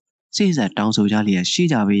ရောက်စိတ်ဆက်တောင်းဆိုကြလျက်ရှိ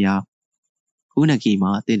ကြပေရာဦးနကီ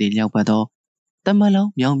မှာတင်လျောက်ပတ်သောတမန်လော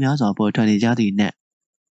င်းမြောင်များစွာပေါ်ထွက်နေကြသည့်နှင့်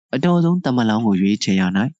အတော်ဆုံးတမန်လောင်းကိုရွေးချယ်ရ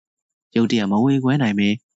၌ရုတ်တရက်မဝေခွဲနိုင်ပေ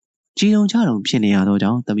ကြီးတုံချတုံဖြစ်နေရသော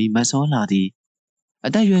ကြောင့်သမီးမဆောလာသည်အ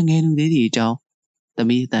သက်ရွယ်ငယ်သူသေးသည့်အကြောင်းသ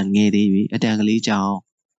မီးအသက်ငယ်သေး၍အတန်ကလေးကြောင့်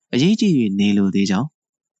အရေးကြီး၍နေလိုသေးကြောင်း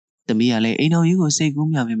သမီးကလည်းအိမ်တော်ကြီးကိုစိတ်ကူး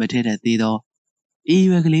မြမထဲတဲ့သေးသောဤ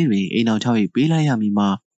ရွယ်ကလေးတွင်အိမ်တော်ချောက်၍ပေးလိုက်ရမည်မှာ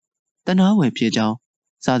တနာဝယ်ဖြစ်ကြောင်း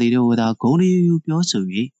စာသည်တို့ကသာဂုံရီယူပြောဆို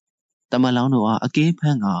၍တမန်လောင်းတို့အားအကဲဖ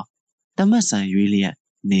မ်းကတမတ်ဆန်ရွေးလျက်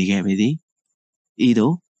နေခဲ့ပေသည်ဤ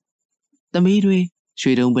သို့သမီးတွေ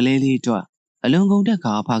ရွှေတုံပလဲလေးအတွက်အလွန်ကုန်တက်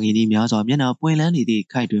ခါဖခင်ကြီးများစွာမျက်နှာပွင့်လန်းနေသည့်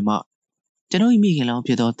ခိုက်တွင်မှကျွန်ုပ်၏မိခင်လောင်း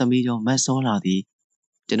ဖြစ်သောသမီးကျော်မတ်စောလာသည်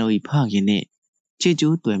ကျွန်ုပ်၏ဖခင်နှင့်ချစ်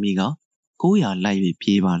ကျိုးတွယ်မိက900လိုက်၍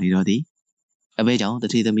ပြေးပါလေတော့သည်အဘဲကြောင့်တ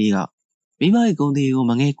တိသမီးကမိဘ၏ဂုံသေးကို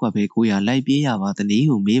မငဲ့ကွက်ပဲ900လိုက်ပြေးရပါသနည်း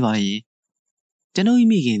ဟုမေးပါရင်ကျွန်ုပ်၏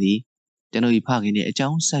မိခင်သည်ကျွန်ုပ်၏ဖခင်နှင့်အကြော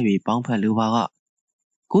င်းဆက်၍ပေါင်းဖက်လိုပါက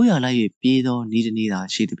900လိုက်၍ပြေးသောဤတနည်းသာ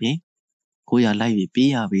ရှိသည်ဖြင့်900လိုက်၍ပြေး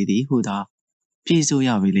ရပေသည်ဟုသာပြေးဆိုရ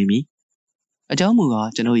ပေလိမ့်မည်အကြောင်းမူကား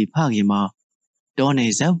ကျွန်ုပ်၏ဖခင်မှာတောန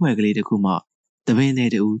ယ်ဇက်ဖွဲ့ကလေးတစ်ခုမှတပင်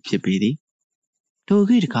သေးတူဖြစ်ပေသည်ထို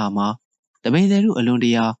ခေတ်တစ်ခါမှာတပင်သေးတို့အလွန်တ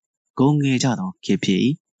ရာဂုံငယ်ကြသောခေတ်ဖြစ်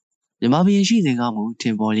၏မြမဘရင်ရှိစဉ်ကမူထ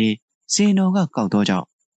င်ပေါ်ရင်စင်တော်ကကောက်သောကြောင့်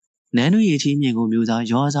နန်းတို့၏အချင်းမြင့်ကိုမျိုးစား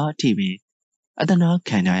ရွာစားအထိပင်အတနာ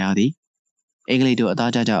ခံကြရသည်အင်္ဂလိပ်တို့အ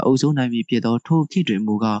သားကြကြအုပ်စိုးနိုင်ပြီဖြစ်သောထိုခေတ်တွင်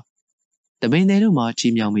မူကားတပင်သေးတို့မှာ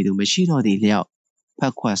ချီးမြှောက်မိသူမရှိတော့သည့်လျောက်ဖ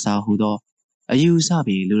က်ခွက်စားဟုသောအယူဆပ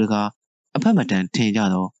င်လူတကာအဖက်မတန်ထင်ကြ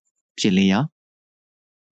သောဖြစ်လေရာ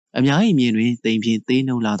အများ၏မြင်တွင်တိမ်ပြင်းသေး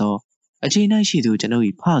နှုံလာသောအခြေ၌ရှိသူကျွန်ုပ်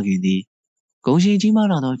၏ဖခင်သည် ဂုံရှင်ကြီးမား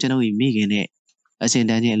လာသောကျွန်ုပ်၏မိခင်နှင့်အစဉ်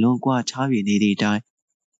တန်းချင်းအလွန်ကွာခြား၍နေသည့်အတိုင်း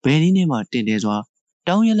ဘယ်နည်းနဲ့မှတင်တယ်စွာ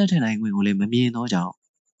တောင်းရလက်ထက်နိုင်ခွင့်ကိုလည်းမမြင်သောကြောင့်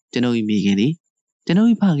ကျွန်ုပ်၏မိခင်သည်ကျွန်ုပ်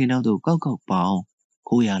၏ဖခင်နောက်သို့ကောက်ကောက်ပေါအောင်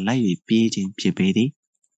ခိုးရလိုက်၍ပြေးခြင်းဖြစ်ပေသည်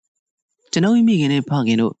ကျွန်ုပ်၏မိခင်နှင့်ဖခ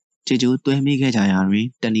င်တို့ချေချိုးသွဲမိခဲ့ကြရာတွင်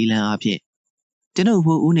တနည်းလမ်းအဖြစ်ကျွန်ုပ်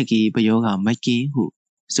ဖို့ဦးနကီပယောကမကင်းဟု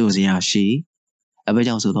ဆိုစရာရှိအဘ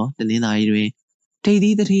ကြောင့်ဆိုသောတနင်္သာရီတွင်ထိပ်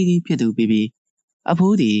သီးတထေးကြီးဖြစ်သူပြီးအ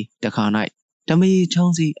ဖိုးသည်တခါ၌ဓမေချော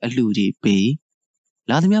င်းစီအလှကြီးပေး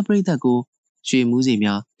လာသမျှပရိသတ်ကိုရွှေမူးစီ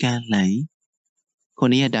များကမ်းလှန်ခု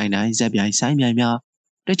နှစ်ရက်တိုင်ဇက်ပြိုင်ဆိုင်ပြိုင်များ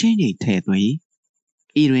တစ်ချိန်ချိန်ထဲ့သွင်း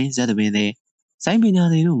ဤတွင်ဇက်တပင်သည်ဆိုင်ပညာ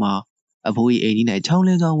သည်တို့မှာအဖိုး၏အိမ်ကြီး၌ချောင်း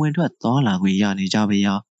လဲစွာဝင်ထွက်သွားလာခွင့်ရနေကြပေ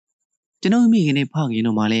ရာကျွန်ုပ်မိခင်နှင့်ဖခင်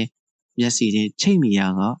တို့မှလည်းမျက်စိချင်းချိတ်မိရာ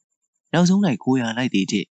ကနောက်ဆုံး၌ခိုးရလိုက်သည်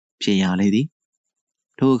ဖြစ်ရလေသည်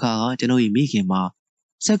ထိုအခါကကျွန်ုပ်၏မိခင်မှာ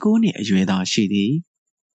19နှစ်အရွယ်သာရှိသည်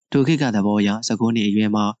ထိုခေတ်ကသဘောအရ19နှစ်အရွ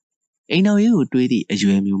ယ်မှာအိမ်တော်ရေးကိုတွေးသည့်အရွ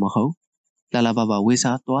ယ်မျိုးမဟုတ်လာလာပပဝေ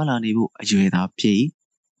စားသွားလာနေဖို့အရွယ်သာဖြစ်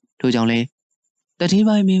ထို့ကြောင့်လဲတတိ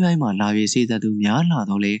ပိုင်းမင်းပိုင်းမှာလာ၍စေသက်သူများလာ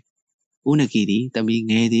တော့လေဦးနကီသည်တမီ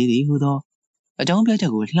ငယ်သေးသည်ဟုသောအကြောင်းပြချ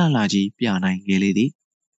က်ကိုလှလှကြီးပြနိုင်ခဲ့လေသည်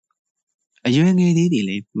အရွယ်ငယ်သေးသည်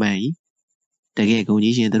လည်းမှန်၏တကယ်ကုန်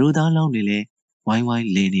ကြီးရှင်သူတို့သားလောင်းနေလဲဝိုင်းဝိုင်း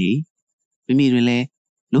လင်းနေမိမိတွင်လည်း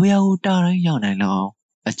လိုရာကိုတာတိုင်းရောက်နိုင်လောက်အောင်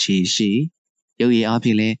အခြေရှိရုပ်ရည်အားဖြ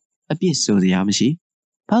င့်လည်းအပြစ်ဆိုစရာမရှိ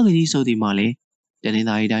ဖခင်ကြီးဆိုသည်မှလည်းတနင်္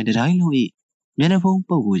သာရီတိုင်းတိုင်းလုံး၏မျက်နှာဖုံး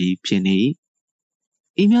ပုပ်ကိုကြီးဖြစ်နေ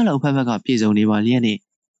ဤများလောက်ဖက်ဖက်ကပြေဆုံးနေပါလျက်နှင့်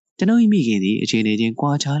ကျွန်ုပ်၏မိခင်သည်အခြေအနေချင်း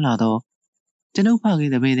ကွာခြားလာသောကျွန်ုပ်ဖခ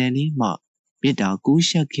င်တပင်တဲ့နည်းမှမေတ္တာကူး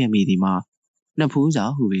ရှက်ခဲ့မိသည်မှာနှစ်ဖူးစာ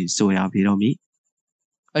ဟုပင်ဆိုရပေတော့မည်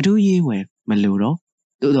အထူးရေးဝယ်မလိုတော့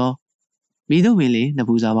သို့သောမိတို့ပင်လေနှစ်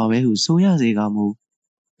ဖူးစာပါပဲဟုဆိုရစေကမူ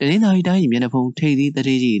တနင်္သာရီတိုင်း၏မျက်နှာဖုံးထိပ်သီးတ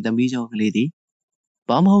ထေးကြီးသမီးကျော်ကလေးသည်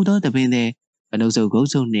ဘာမဟုတ်သောတပင်တဲ့အနှုတ်ဆုပ်ဂုတ်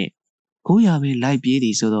ဆုပ်နှင့်ခိုးရပင်လိုက်ပြေးသ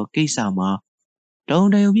ည်ဆိုသောကိစ္စမှာတုံ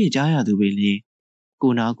တရုံပြည့်ကြားရသူပင်လျှင်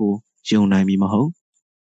ကိုနာကိုယုံနိုင်မည်မဟုတ်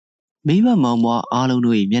မိဘမောင်မွားအားလုံး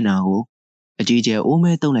တို့၏မျက်နှာကိုအကြီးကျယ်အိုး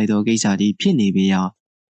မဲတုံးလိုက်သောကိစ္စကြီးဖြစ်နေပေရာ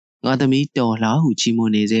ငါသမီးတော်လှဟုချီးမွ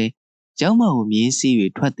မ်းနေစေကျောင်းမကိုမြင်းစည်း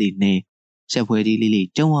၍ထွက်သည်နှင့်ဆက်ဖွဲကြီးလေးလေး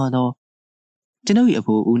ကျုံရသောကျွန်ုပ်၏အ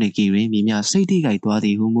ဖိုးဦးနကီတွင်မြင်များစိတ်ထိခိုက်သွားသ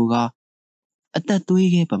ည်ဟုမူကားအသက်သွေး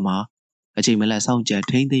ခဲပမာအချိန်မလတ်ဆောင်ကြ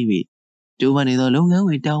ထိမ့်သိမ့်၍ကျိုးပန်းနေသောလုပ်ငန်းဝ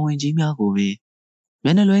င်တာဝန်ကြီးများကိုပင်မျ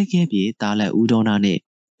က်နှာလွှဲခဲပြေတားလက်ဦးတော်နာနှင့်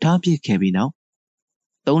ထားပစ်ခဲ့ပြီးနောက်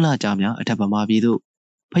3 လကြာများအထက်ပမာပြည်သို့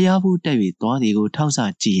ဖျားဖူးတက်၍သွားသည်ကိုထောက်ဆ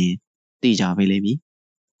ကြည့်ရင်သိကြပေလိမ့်မည်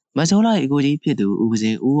မစောလာ၏အကိုကြီးဖြစ်သူဦးပစ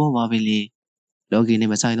င်ဦးဟောပါပင်လေလောကီနှ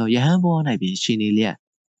င့်မဆိုင်သောယဟန်ဘဝ၌ပင်ရှိနေလျက်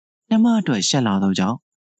နှမအတွက်ရှက်လာသောကြောင့်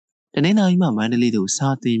တနင်္သာရီမှမန္တလေးသို့စာ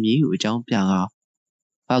သင်မည်ဟုအကြောင်းပြကာ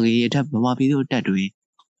ဖခင်၏အထက်ဗမာပြည်သို့တက်တွင်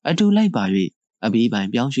အတူလိုက်ပါ၍အဘိပိုင်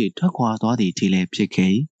ပြောင်းရွှေ့ထွက်ခွာသွားသည့်ထိလည်းဖြစ်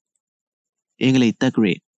ခဲ့၏အင်္ဂလိပ်တက္က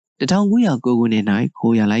ရာ1909ခုနှစ်၌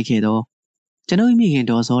ခိုးရလိုက်ခဲ့သောကျွန်ုပ်မိခင်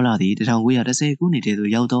တော်စောလာသည်1910ခုနှစ်တည်း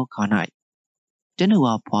သို့ရောက်သောခါ၌ကျွန်ုပ်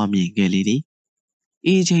အားဖွားမြင်ခဲ့လေသည်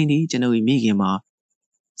ဤအချိန်သည်ကျွန်ုပ်၏မိခင်မှာ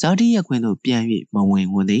ဇာတိရက်ခွင်သို့ပြန်၍မဝင်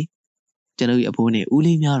ဝင်သည်ကျွန်ုပ်၏အဖိုးနှင့်ဦး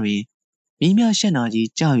လေးများတွင်မိမြရှက်နာကြီး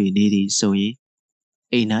ကြာ၍နေသည်ဆိုရင်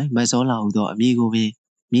အိမ်၌မစောလာဟုသောအမည်ကိုပင်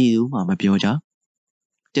မြည်သူမှမပြောကြ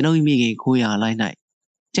ကျွန်ုပ်၏မိခင်ခိုးရလိုက်၌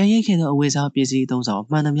ကြံရိတ်ခဲ့သောအဝတ်စားပစ္စည်းသုံးဆောင်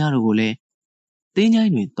မှန်သမျှတို့ကိုလည်းတင်းချို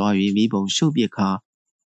င်းတွင်တွား၍မိဘုံရှုပ်ပစ်ခါ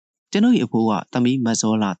ကျွန်ုပ်၏အဖိုးကသမီးမ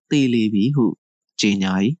စောလာသေလေပြီဟုကြေ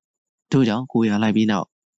ညာ၏ထို့ကြောင့်ခိုးရလိုက်ပြီးနောက်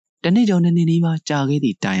တနေ့ကျော်နှစ်နီးပါးကြာခဲ့သ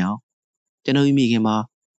ည့်တိုင်အောင်ကျွန်ုပ်၏မိခင်မှာ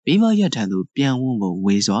မိဘရက်ထံသို့ပြန်ဝန်းဖို့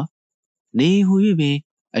ဝေစွာနေဟူ၍ပင်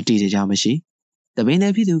အတီတကြမရှိတပင်သ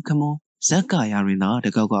ည်ဖြစ်သူခမွန်ဇက်ကရာတွင်သာတ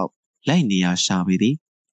ကောက်ကောက်လိုက်နေရရှာပေသည်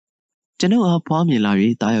ကျွန်ုပ်အားဖွားမြင်လာ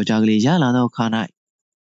၍တားယောက်ျားကလေးရလာသောခါ၌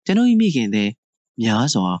ကျွန်ုပ်၏မိခင်သည်များ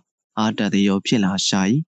စွာအားတသည်ရောဖြစ်လာရှာ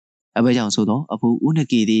၏အဘကြောင့်ဆိုသောအဖိုးဦးန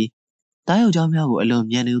ကီသည်တားယောက်ျားများကိုအလွန်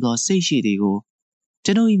မြတ်နိုးသောစိတ်ရှိသည်ကို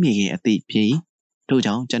ကျွန်ုပ်၏မိခင်အသိဖြစ်၏ထို့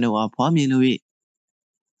ကြောင့်ကျွန်ုပ်အားဖွားမြင်၍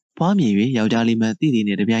ယောက်ျားလေးမှသိသည်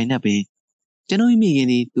နှင့်တပြိုင်နက်ပင်ကျွန်ုပ်၏မိခင်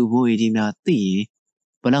သည်သူ့ဘိုး၏ကြီးများသိရင်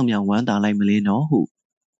ဘလောက်များဝမ်းသာလိုက်မလဲနော်ဟု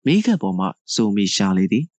မိခက်ပေါ်မှဆိုမိရှာလေ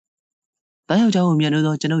သည်တားယောက်ျားကိုမြတ်နိုး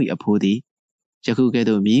သောကျွန်ုပ်၏အဖိုးသည်ယခုကဲ့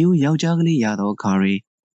သို့မြည်ဦးယောက်ျားကလေးရသောအခါတွင်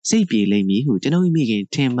စိတ်ပြေလိမ့်မည်ဟုကျွန်ုပ်၏မိခင်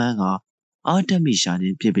ထင်မှန်းကအားတက်မိရှာခြ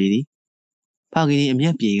င်းဖြစ်ပေသည်ဖခင်၏အမျ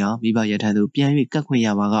က်ပြေကမိဘရထံသို့ပြန်၍ကပ်ခွင့်ရ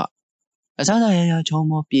ပါကအစားအစာရရချုံ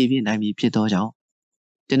မောပြေပြင်းနိုင်မည်ဖြစ်သောကြောင့်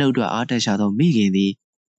ကျွန်ုပ်တို့အားတက်ရှာသောမိခင်သည်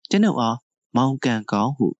ကျွန်ုပ်အားမောင်ကန်ကော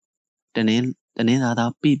င်းဟုတနင်သာ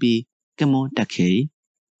ပြကမွန်တက်ခဲ့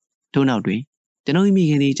ထို့နောက်တွင်ကျွန်ုပ်၏မိ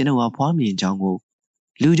ခင်သည်ကျွန်ုပ်အားဖွားမြင်ကြောင်းကို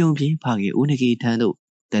လူကြုံဖြင့်ဖခင်ဦးနဂီထံသို့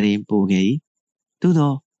တရင်ပို့ခဲ့၏သို့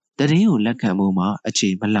သောတရင်ကိုလက်ခံမှုမှာအခြေ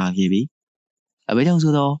မလှခဲ့ပြီ အဘေကြောင့်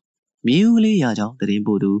ဆိုတော့မြေဦးကလေးရာကြောင့်တရင်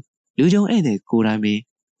ပို့သူလူကြုံဧည့်သည်ကိုတိုင်းပင်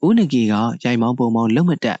ဦးနဂီကရိုင်မောင်းပုံမောင်းလုံ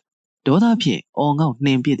မတက်ဒေါသဖြင့်အော်ငေါ့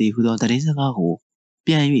နှင်ပစ်သည်ဟုသောတရင်စကားကို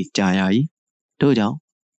ပြန်၍ကြားရ၏ထို့ကြောင့်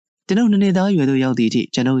ကျွန်ုပ်နှစ်နှစ်သားရွယ်သို့ရောက်သည့်အထိ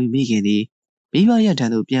ကျွန်ုပ်၏မိခင်သည်မိဘရထံ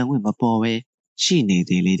သို့ပြန်ခွင့်မပေါ်ဘဲရှိနေ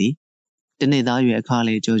သေးလေသည်တနှစ်သားရွယ်အခါ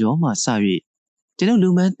လေကြောကြောမှစ၍ကျွန်ုပ်လူ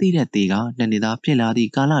မန်းသိတဲ့တေကနှစ်နှစ်သားဖြစ်လာသည့်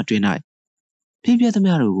ကာလတွင်၌ဖြစ်ပျက်သ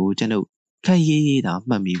မျှတို့ကိုကျွန်ုပ်ခက်ရေးရေးသာ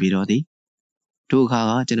မှတ်မိပြီးတော့သည်ထိုအခါ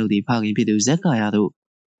ကကျွန်ုပ်သည်ဖခင်ဖြစ်သူဇက်ကာယာသို့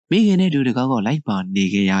မိခင်နှင့်တူတကားကလိုက်ပါနေ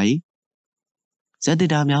ခဲ့ရ၏ဇက်တ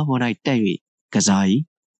တာများပေါ်၌တက်၍ကစား၏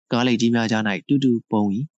ကားလိတ်ကြီးများကြား၌တူတူပုံ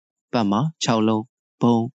၏ပတ်မှာ6လုံး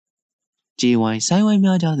ဘုံကြေးဝိုင်းဆိုင်းဝိုင်း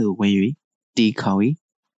များကြားသို့ဝင်၍တီးခေါ၏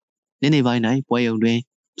နေ့နေ့ပိုင်း၌ပွဲရုံတွင်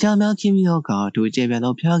ဖျားများခင်းပြီးသောအခါထိုကျေပြန်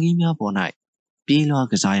သောဖျားခင်းများပေါ်၌ပြေးလွှား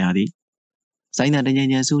ကစားရသည်ဆိုင်းသာတညံ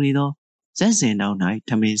ညံဆူနေသောဇက်စင်နောက်၌ထ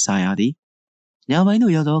မင်းစားရသည်ညပိုင်း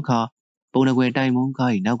သို့ရောက်သောအခါပုံနှကွယ်တိုင်မုံ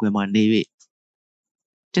ကား၏နောက်ွယ်မှနေ၍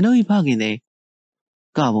ကျွန်ုပ်၏ဖခင်သည်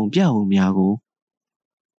ကပုံပြပုံများကို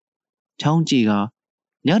ချောင်းကြည့်က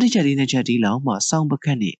ညတစ်ချက်ဒီနှစ်ချက်ဒီလောက်မှစောင်းပက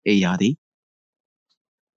တ်နှင့်အိပ်ရသည်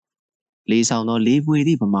လေးဆောင်သောလေးပွေသ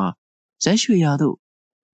ည့်ပမာဇက်ရွှေရာသို့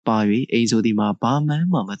ပါ၍အိမ်ဆိုသည်မှာဘာမှန်း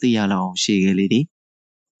မှမသိရလောက်အောင်ရှိခဲ့လေသည်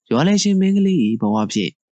ရွာလေရှင်မင်းကလေး၏ဘဝဖြ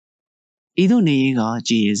င့်ဤသို့နေရင်က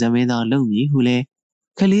ကြည်ရင်ဇမင်းသားလုံမည်ဟုလဲ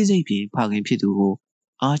ခလေးစိတ်ဖြင့်ဖခင်ဖြစ်သူကို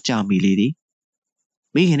အားကြမိလေသည်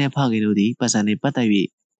မိခင်နှင့်ဖခင်တို့သည်ပတ်စံနှင့်ပတ်သက်၍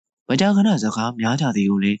မကြာခဏစကားများကြသည်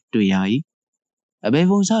ကိုလည်းတွေ့ရ၏အဘေ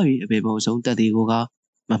ပုံစ၍အဘေပုံဆုံးတက်သည်ကိုက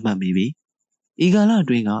မမှတ်မိပြီဤကာလအ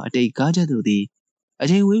တွင်းကအတိတ်ကားချက်တို့သည်အ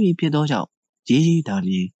ချိန်ဝေးပြီးဖြစ်သောကြောင့်ရေးရေးတာ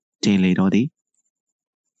လျင်တင်လေတော်သည်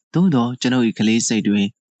သို့သောကျွန်ုပ်၏ကလေးစိတ်တွင်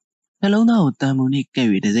နှလုံးသားကိုတန်မှုနှင့်ကဲ့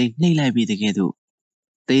၍တစိမ့်နှိမ့်လိုက်ပြီးတကယ်သို့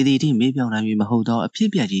သေသည်ထိမေးပြောင်းနိုင်မည်မဟုတ်သောအဖြစ်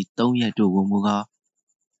ပြက်ကြီး၃ရက်တို့ကိုမူကား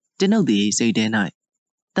ကျွန်ုပ်သည်စိတ်ထဲ၌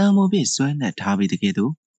တန်မှုဖြင့်ဆွဲနှက်ထားပြီးတကယ်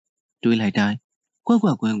သို့တွေးလိုက်တိုင်းကွက်ကွ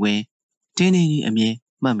က်ကွင်းကွင်းတင်းနေအမြဲ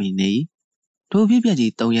မှတ်မိနေ၏ထိုဖြစ်ပြက်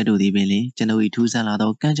ကြီး၃ရက်တို့သည်ပင်လျှင်ကျွန်ုပ်၏ထူးဆန်းလာ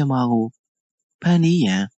သောကံကြမ္မာကိုဖန်တီးရ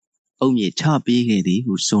န်အုတ်မြစ်ချပေးခဲ့သည်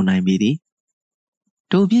ဟုဆိုနိုင်ပေသည်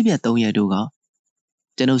ထိုဖြစ်ပြက်၃ရက်တို့က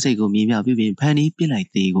ကျွန်ုပ်စိတ်ကိုမြေမြပြုပြင်ဖန်တီးပစ်လိုက်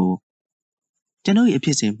သည်ကိုကျွန်ုပ်၏အဖြ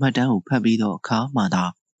စ်စဉ်မှတ်တမ်းကိုဖတ်ပြီးသောအခါမှသာ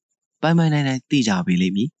ပိုင်ပိုင်နိုင်နိုင်သိကြပေလိ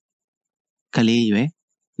မ့်မည်ကလေးရွယ်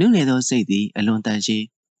နုနယ်သောစိတ်သည်အလွန်တန်ရှင်း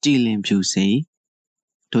ကြည်လင်ဖြူစင်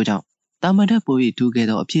ထို့ကြောင့်တာမန်ထက်ပို၍ထူးခဲ့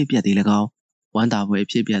သောအဖြစ်ပြက်သည်၎င်းဝမ်းသာပွဲအ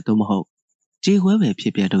ဖြစ်ပြက်သို့မဟုတ်ကြေခွဲပဲဖြ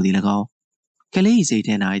စ်ပြက်တို့သည်၎င်းကလေး၏စိတ်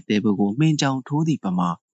ထဲ၌တဲပုကိုမှင်ကြောင်ထိုးသည့်ပမာ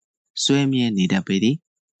ဆွဲမြဲနေတတ်ပေသည်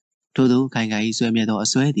ထို့သောခိုင်ခိုင်၏ဆွဲမြဲသောအ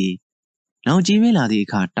စွဲသည်နောင်ကြီးမင်းလာသည့်အ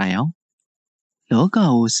ခါတိုင်အောင်လောက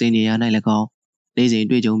ကိုစင်နေရ၌၎င်းနေစဉ်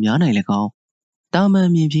တွေ့ကြုံများ၌၎င်းတာမန်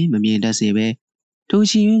မြင်ဖြင့်မမြင်တတ်စေဘဲထို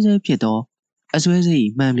ရှိရင်းစဲဖြစ်သောအစွဲစိတ်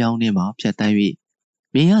မှန်ပြောင်းနှင့်မှဖြတ်တန်း၍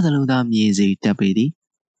မြင်ရသလိုသာမြင်စေတတ်ပေသည်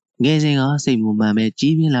ငယ်စဉ်ကစိတ်မူမှန်ပဲ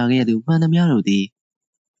ကြီးပြင်းလာခဲ့သူမှန်သမျှတို့သည်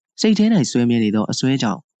စိတ်ထဲ၌ဆွဲမြဲနေသောအစွဲ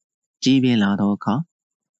ကြောင့်ကြီးပြင်းလာသောအခါ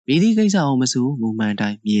မိသည့်ကိစ္စအောင်မဆိုမူမှန်တို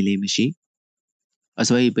င်းမြင်လေမရှိအ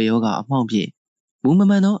စွဲ၏ပယောကအမှောင့်ဖြင့်မူမ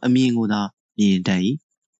မှန်သောအမြင်ကိုသာမြင်တတ်၏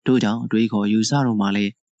ထို့ကြောင့်အတွေးခေါ်ယူဆတို့မှလ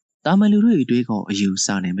ည်းတာမန်လူတို့၏အတွေးခေါ်အယူဆ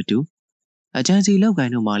နှင့်မတူအကြံစီလောက်ကို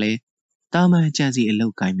င်းတို့မှလည်းတာမန်အကြံစီအလော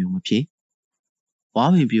က်ကိုင်းမျိုးမဖြစ်ဝါ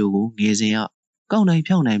ပင်ပြိုကိုငယ်စဉ်ကကောက်နိုင်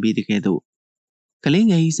ဖြောင်းနိုင်ပြီးတကယ်တော့ကလေး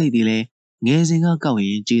ငယ်၏စိတ်သည်လည်းငယ်စဉ်ကကောက်ရ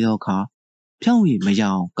င်ကြီးသောအခါဖြောင်း၍မရ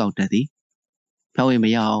အောင်ကောက်တတ်သည်ဖြောင်း၍မ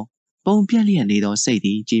ရအောင်ပုံပြက်လျက်နေသောစိတ်သ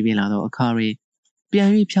ည်ကြီးပြင်းလာသောအခါတွင်ပြန်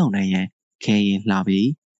၍ဖြောင်းနိုင်ရန်ခဲရင်လှပြီ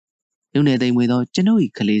လူနယ်သိမ်မွေသောကျွန်ုပ်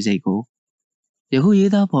၏ကလေးစိတ်ကိုယခု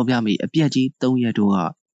ရေးသားဖော်ပြမိအပြက်ကြီး၃ရက်တို့က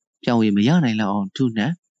ဖြောင်း၍မရနိုင်လောက်အောင်ထုနှံ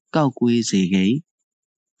ကောက်ကွေးစေခဲ့၏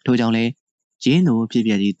ထို့ကြောင့်လည်းရင်းတို့ဖြစ်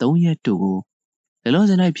ပြက်ကြီး၃ရက်တို့ကိုလလော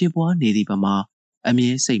စင်၌ဖြစ်ပွားနေသည့်ပမာအမြဲ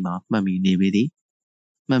စိတ်မှာမှတ်မိနေပေသည်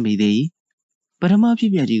မှတ်မိသည်ပထမဖြ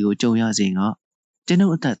စ်ပြက်ကြီးကိုကြုံရစဉ်ကကျွန်ု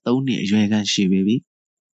ပ်အသက်3နှစ်အရွယ်ခန့်ရှိပေပြီ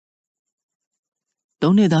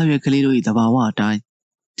3နှစ်သားရွယ်ကလေးတို့၏သဘာဝအတိုင်း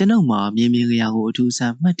ကျွန်ုပ်မှာမြင်မြင်ကြရာကိုအထူးဆ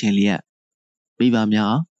န်းမှတ်ထင်လျက်မိဘ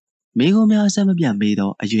များမိကုံများအဆက်မပြတ်မေး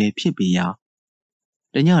သောအရွယ်ဖြစ်ပေရာ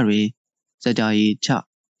တညတွင်စကြရီချ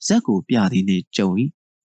ဇက်ကိုပြသည်နှင့်ကြုံ၏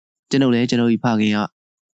ကျွန်ုပ်လည်းကျွန်ုပ်၏ဖခင်က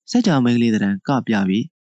စကြမိန်းကလေးတရံကပြပြီး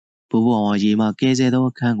ဘိုးဘွားရေမှကဲဆဲသော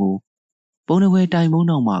အခန်းကိုပုံနှကွယ်တိုင်မုံ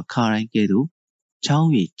နောက်မှခါတိုင်းကဲ့သို့ချောင်း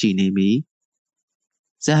၍ကြည်နေမိ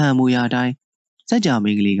ဇဟံမူရာတိုင်းစကြ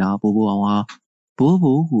မိန်းကလေးကဘိုးဘွားဟာဘိုး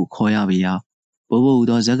ဘိုးဟုခေါ်ရပေရာဘိုးဘိုးဟူ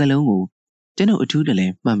သောစကားလုံးကိုကျွန်ုပ်အထူးတလဲ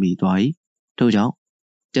မှတ်မိသွား၏ထို့ကြောင့်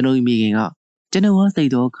ကျွန်ုပ်မိခင်ကကျွန်ုပ်အားသိ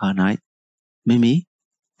သောခါ၌မိမိ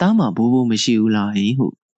တားမှာဘိုးဘိုးမရှိဘူးလားဟင်ဟု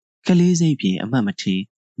ကလေးစိတ်ဖြင့်အမှတ်မထင်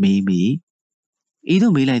မေးမိဤ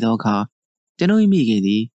သို့မေးလိုက်သောအခါကျွန်ုပ်မိခင်သ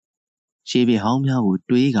ည်ရှေးပြဟောင်းများကို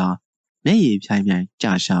တွေးကာ မျက်ရည်ဖြိုင်ဖြိုင်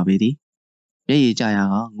ကြာရှာပေသည်မျက်ရည်ကြာရာ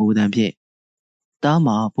ကငိုတံဖြင့်တား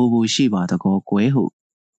မှာဘူဘူရှိပါတကောကွဲဟု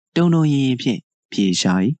တုံတုံရင်ရင်ဖြင့်ဖြေ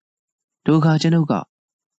ရှာ၏ဒုက္ခကျွန်ုပ်က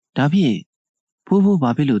ဒါဖြင့်ဖိုးဖိုးဘာ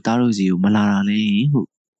ဖြစ်လို့တားတို့စီကိုမလာတာလဲဟု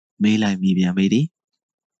မေးလိုက်မိပြန်ပေသည်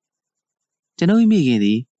ကျွန်ုပ်မိခင်သ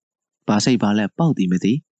ည်ဘာစိတ်ဘာလက်ပေါက်သည်မ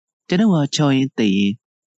သိကျွန်ုပ်ဟာချော်ရင်တိတ်ရင်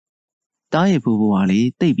တားရဲ့ဖိုးဖိုးဟာလေ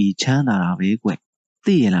တိတ်ပြီးချမ်းသာတာပဲကွ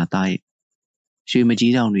သိရလားတားရဲ့ရွှေမ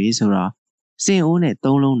ကြီးတောင်တွေဆိုတာစင်အိုးနဲ့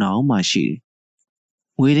သုံးလုံးတောင်မှရှိတယ်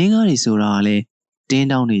ငွေတင်းကားတွေဆိုတာကလည်းတင်း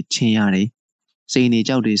တောင်းတွေချင်းရတယ်စိန်နေ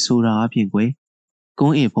ကြောက်တွေဆိုတာအပြင်ကွယ်ကု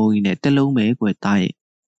န်းအင်ဖုံးကြီးနဲ့တလုံးပဲကွယ်တားရဲ့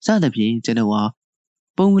စသဖြင့်ကျွန်ုပ်ဟာ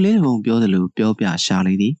ပုံကလေးတစ်ပုံပြောသလိုပြောပြရှာ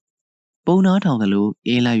လိုက်သည်ပုံနာထောင်သလိုအ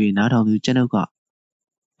င်းလိုက်၍နားထောင်သူကျွန်ုပ်က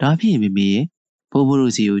ဒါဖြင့်မေမေရဲ့ဖိုးဖိုး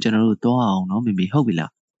တို့စီကိုကျွန်တော်တို့သွားအောင်နော်မေမေဟုတ်ပြီ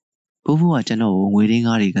လားဖိုးဖိုးကကျွန်တော်ကိုငွေတင်း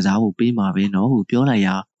ကားတွေကစားဖို့ပေးမှာပဲနော်ဟုပြောလိုက်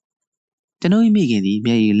ရာကျွန်တော်မိခင်သည်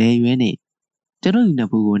မျက်ရည်လဲရွဲနဲ့ကျွန်တော်နှစ်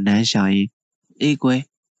ဖူးကိုနမ်းရှာရင်အေးကွယ်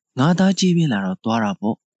ငါသားကြီးပြင်းလာတော့သွားတာ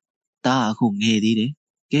ပေါ့ဒါအခုငယ်သေးတယ်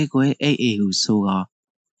ကဲကွယ်အိတ်အိတ်ဟုဆိုက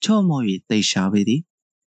ချော့မော့၍တိတ်ရှာပေသည်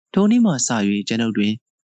ထိုနေ့မှစ၍ကျွန်ုပ်တွင်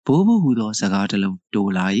ဘိုးဘိုးဟူသောစကားတစ်လုံး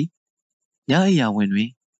တိုးလာ၏ညအိယာဝင်တွင်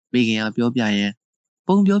မိခင်ကပြောပြရန်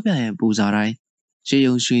ပုံပြောပြရန်ပူစာတိုင်းရွှေ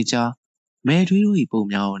ယုံရွှေချာမဲထွေးတို့၏ပုံ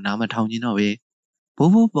များကိုနားမထောင်ခြင်းတော့ပဲ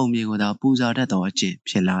ဘိုးဘိုးပုံမြင်ကိုသာပူစာတတ်သောအကျင့်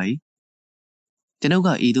ဖြစ်လာ၏ကျွန်ုပ်က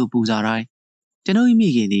ဤသို့ပူစာတိုင်းကျွန်ုပ်၏မိ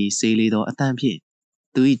ခင်သည်စေးလေးသောအတန်ဖြင့်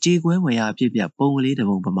သူ၏ကြေကွဲဝယ်ရအဖြစ်ပြပုံကလေးတစ်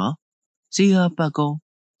ပုံပမာစီကာပတ်ကုန်း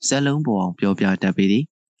ဇက်လုံးပေါ်အောင်ပြောပြတတ်ပေသည်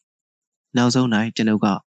နောက်ဆုံး၌ကျွန်ုပ်က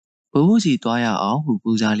ဘိုးဘိုးစီသွားရအောင်ဟု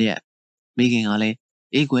ပူစာလျက်မိခင်ကလည်း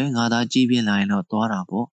အိတ်ကွယ်ငါသာကြီးပြင်းလာရင်တော့သွားတာ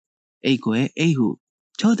ပေါ့အိတ်ကွယ်အိတ်ဟု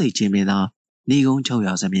ချော့သိတ်ခြင်းပင်သာနေကုန်းချုပ်ရ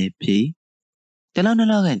စမြဲဖြစ်တလားန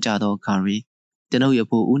လားကန်ကြာသောအခါတွင်ကျွန်ုပ်ရ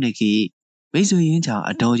ဖို့ဦးနေကြီးမိတ်ဆွေရင်းချာ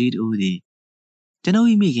အတော်ကြီးတူသည်ကျွန်ုပ်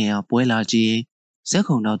၏မိခင်ကပွဲလာကြည့်ရင်ဇက်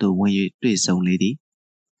ခုံနောက်သို့ဝင်၍တွေ့ဆုံလေသည်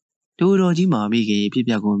ဒူတော်ကြီးမှာမိခင်ဖြစ်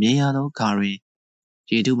ပျက်ကိုမြင်ရသောအခါတွင်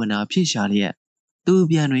ရေထုမနာဖြစ်ရှာလျက်သူ့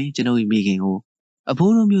ပြန်တွင်ကျွန်ုပ်၏မိခင်ကိုအ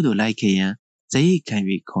ဖိုးတို့မျိုးသို့လိုက်ခဲ့ရန်ဇရိတ်ခံ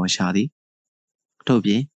၍ခေါ်ရှာသည်ထို့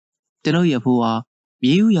ပြင်ကျွန်ုပ်၏အဖိုးအား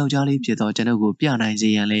မြေဦးယောက်ျားလေးဖြစ်သောကျွန်ုပ်ကိုပြနိုင်စေ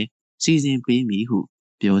ရန်လည်းစီစဉ်ပေးမည်ဟု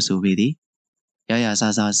ပြောဆိုပေသည်ရရဆာ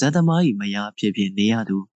ဆာဇက်သမား၏မယားဖြစ်ဖြစ်နေရ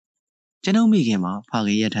သူကျွန်ုပ်မိခင်မှာဖခ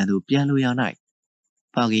င်ရထံသို့ပြန်လိုရ၌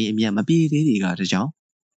ဖခင်အမျက်မပြေသေးသေးကတကြောင်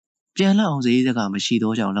ပြန်လောက်အောင်စည်းစကားမရှိ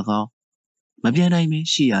သောကြောင့်၎င်းမပြန်နိုင်မင်း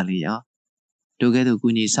ရှိရလေရာတို့ကဲ့သို့ကု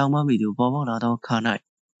ညီဆောင်မမိသူပေါ်ပေါက်လာသောခါ၌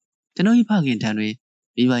ကျွန်ုပ်၏ဖခင်ထံတွင်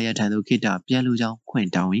မိဘရထံသို့ခိတ္တပြန်လိုကြောင်းခွင့်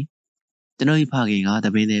တောင်း၏ကျွန်ုပ်၏ဖခင်ကတ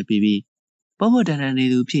ပင်းသေးပြီးပေါ်ပေါ်တန်တန်နေ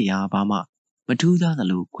သူဖြစ်ရာဘာမှမထူးသားသ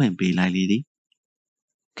လိုခွင့်ပေးလိုက်လေသည်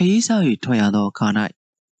ခရီးစား၍ထွက်ရသောအခါ၌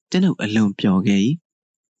ကျွန်ုပ်အလွန်ပျော်ခဲ့၏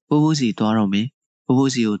ဘိုးဘိုးစီသွားတော့မယ်ဘိုး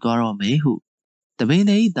ဘိုးစီကိုသွားတော့မယ်ဟုတပင်း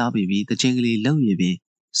သေး၏သားပြီးတချင်းကလေးလုံရပင်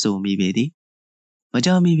ဆိုမိပေသည်မကြ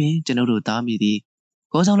မီပင်ကျွန်ုပ်တို့သားမိသည်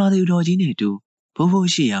ခေါ်ဆောင်လာသူတော်ကြီးနှင့်အတူဘိုးဘိုး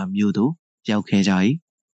ရှိရာမြို့သို့ရောက်ခဲ့ကြ၏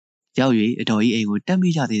ရောက်၍အတော်ကြီးအိမ်ကိုတက်မိ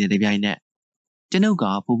ကြသေးတဲ့တပြိုင်နက်ကျွန်ုပ်က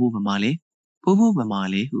ဘိုးဘိုးမမလေးဘိုးဘိုးမမ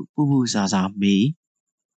လေးဟုပူပူဆာဆာမေး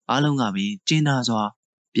အားလုံးကပင်ကျင်းသားစွာ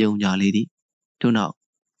ပြုံးကြလေသည်ထို့နောက်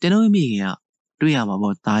ကျွန်ုပ်မိခင်ကတွေ့ရမှာ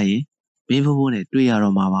ပေါ့သားရင်မင်းဘိုးဘိုးနဲ့တွေ့ရ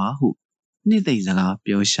တော့မှာပါဟုနှစ်သိမ့်စကား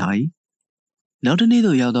ပြောရှာ၏နောက်တစ်နေ့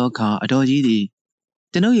သို့ရောက်သောအခါအတော်ကြီးသည်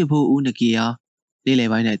ကျွန်ုပ်၏ဖိုးဦးနကီအားနေ့လယ်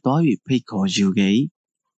ပိုင်း၌သွား၍ဖိတ်ခေါ်ယူခဲ့၏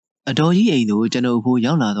အတော်ကြီးအိမ်သို့ကျွန်ုပ်အဖိုး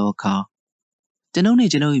ရောက်လာသောအခါကျွန်ုပ်နှ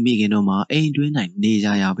င့်ကျွန်ုပ်၏မိခင်တို့မှာအိမ်တွင်း၌နေကြ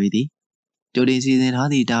ရပေသည်ကြိုတင်စီစဉ်ထား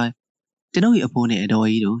သည့်အတိုင်းကျွန်ုပ်၏အဖိုးနှင့်အတော်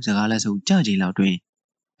ကြီးတို့စကားလက်ဆုံကြကြလောက်တွင်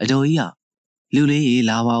အတော်ကြီးကလူလေးရေ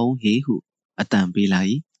လာပါဦးဟေဟုအတန်ပေးလိုက်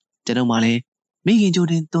၏ကျွန်ုပ်မှလည်းမိခင်ကြို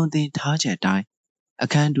တင်သွန်သင်ထားချက်အတိုင်းအ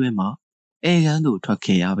ခန်းတွင်းမှာအေကန်းသို့ထွက်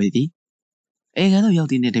ခဲ့ရပေသည်အေကန်းသို့ရောက်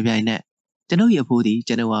သည့်နေ့တစ်ပြိုင်နက်ကျွန်ုပ်၏အဖိုးသည်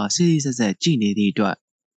ကျွန်ုပ်အားစစ်စစ်ဆက်ဆက်ကြည့်နေသည့်အတွက်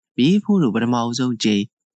မိဖိုးတို့ပထမအဆုံးကြိမ်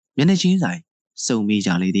မျက်နှာချင်းဆိုင်စုံမိကြ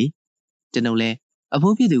လေသည်ကျွန်ုပ်လည်းအ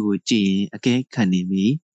ဖိုးဖြစ်သူကိုကြည့်ရင်အကဲခံနေမိ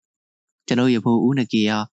ကျွန်ုပ်၏အဖိုးဦးနကီ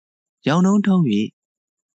အားရောင်နှုံးထုံး၍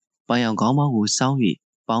ပိုင်အောင်ခေါင်းပေါင်းကိုစောင်း၍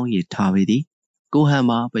ပေါင်းရည်ထားပေသည်ကိုဟန်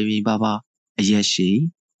မှာပင်ပါပါအရက်ရှိ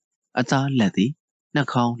အသားလက်သည်နှာ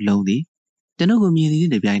ခေါင်းလုံးသည်ကျွန်ုပ်ကိုမြင်သည့်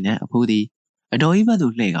တစ်ပြိုင်နက်အဖိုးသည်အတော်ကြီးဘက်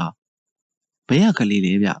သို့လှည့်ကာဘယ်ရကလေး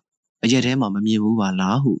လဲဗျအရက်ထဲမှာမမြင်ဘူးပါ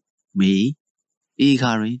လားဟုမေးဤ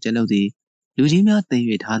ခါတွင်ကျွန်ုပ်သည်လူကြီးများတင်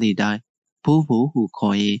၍ထားသည့်အတိုင်းဖိုးဖိုးဟု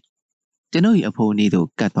ခေါ်ရင်ကျွန်ုပ်၏အဖိုးနေသို့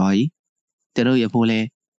ကတ်သွား၏ကျွန်ုပ်၏အဖိုးလည်း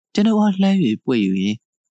ကျွန်ုပ်အားလှမ်း၍ပွေယူရင်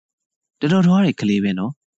တော်တော်ထွားတဲ့ကလေးပဲ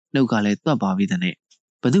နော်နှုတ်ကလည်းသွက်ပါပြီတဲ့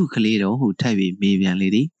ဘသူကလေးတော်ဟုထပ်၍မေးပြန်လေ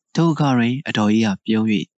သည်ထိုအခါတွင်အတော်ကြီးကပြုံး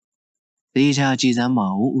၍သေချာကြည်စမ်းပါ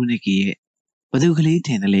ဦးနကီရဲ့ဘသူကလေးထ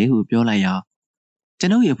င်တယ်လေဟုပြောလိုက်ရာကျွ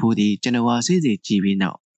န်ုပ်၏အဖိုးသည်ကျွန်ုပ်အားစေးစေးကြည့်ပြီး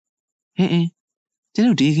နောက် ကျွန်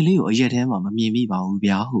တော်ဒီကလေးကိုအရက်ထဲမှာမမြင်မိပါဘူး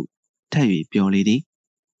ဗျာဟုထပ်၍ပြောလေသည်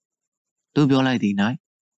သူပြောလိုက်သည်၌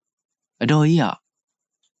အတော်ကြီးဟာ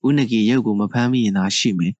ဦးနဂီရုပ်ကိုမဖမ်းမိရင်သာရှိ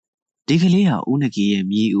မယ်ဒီကလေးဟာဦးနဂီရဲ့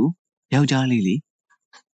မြည်ဦးယောက်ျားလေးလေ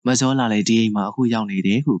မစောလာလေဒီအိမ်မှာအခုရောက်နေတ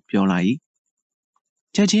ယ်ဟုပြောလိုက်၏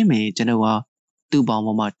ချက်ချင်းပင်ကျွန်တော်ဟာသူ့ပေါင်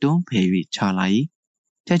ပေါ်မှာတွန်းဖယ်၍ချလိုက်၏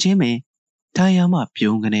ချက်ချင်းပင်ထိုင်ရမှ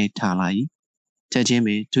ပြုံးကနေထားလိုက်၏ချက်ချင်းပ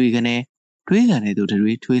င်ထွေကနေထွေးကန်တဲ့သူ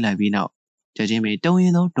တွေထွေးလိုက်ပြီးနောက်ချက်ချင်းပင်တုံရ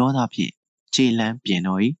င်သောဒေါသဖြင့်ခြေလန်းပြင်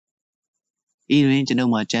တော်၏ဤတွင်ကျွန်ု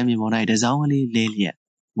ပ်မှကျမ်းမြေပေါ်၌တစောင်းကလေးလဲလျက်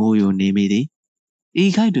ငိုယိုနေမိသည်ဤ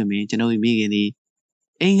ခိုက်တွင်ပင်ကျွန်ုပ်၏မိခင်သည်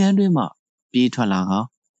အိမ်ခန်းတွင်မှပြေးထွက်လာက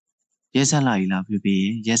ရက်ဆက်လာ၏လားဖေဖေ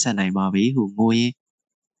ရက်ဆက်နိုင်ပါပြီဟုငိုရင်း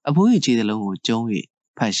အဖိုး၏ခြေသလုံးကိုကျုံး၍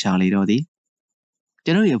ဖတ်ရှာလေတော့သည်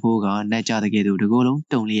ကျွန်ုပ်၏အဖိုးကနတ်ကြတဲ့ကဲ့သို့တကိုယ်လုံး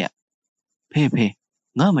တုန်လျက်ဖေ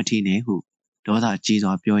ငါမထီနဲ့ဟုဒေါသကြီး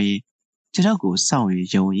စွာပြောရင်းခြေထောက်ကိုစောင့်၍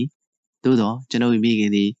ယုံ၏သို့သောကျွန်ုပ်၏မိခ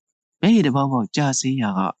င်သည်မျက်ရည်တစ်ပေါက်ပေါက်ကျဆင်းရာ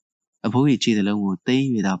ကအဖိုး၏ခြေသလုံးကိုသိမ်း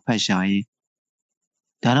၍သာဖတ်ရှာရင်း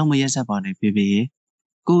ဒါတော့မရက်ဆက်ပါနဲ့ဖေဖေရဲ့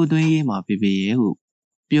ကိုယ်သွေးရေးမှာဖေဖေရဲ့ဟု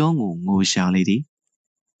ပြောငိုရှာလေသည်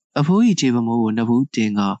အဖိုး၏ခြေပမိုးကိုနှစ်ဘူးတ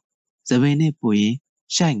င်ကသပင်နှင့်ပူရင်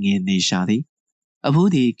ရှိုက်ငင်းနေရှာသည်အဖိုး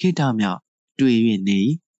သည်ခိတ္တမြတွေ့၍နေ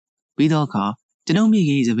၏ပြီးတော့အခါကျွန်ုပ်မိခ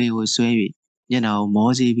င်၏သပင်ကိုဆွဲ၍မျက်နှာကိုမော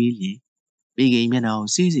စေပြီးလျင်မိခင်မျက်နှာကို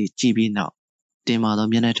စီးစီကြည့်ပြီးနောက်တင်မာသော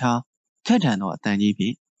မျက်နှာထားခက်ထန်သောအတန်ကြီးဖြ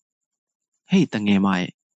င့်ဟေ့တငယ်မ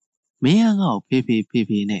ရဲ့မင်းကငါ့ကို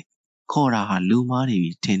ဖေနဲ့ခေါ်တာဟာလူမားနေ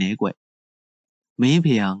ပြီထင်တယ်ကွမင်း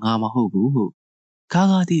ဖေဟာငါမဟုတ်ဘူးဟုခါ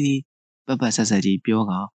တီပတ်ဆက်ဆက်ကြီးပြော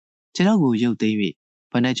ကခြေထောက်ကိုရုပ်သိမ်း၍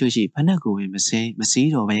ဖနက်ချွတ်ရှိဖနက်ကိုဝင်မစ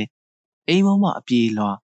ည်းတော့ပဲအိမ်ပေါ်မှအပြေး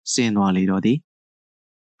လွှာဆင်းသွားလေတော့သည်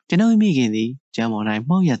ကျွန်ုပ်မိခင်သည်ကျမ်းပေါ်၌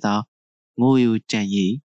မှောက်ရသာငိုယိုကြံ့ရ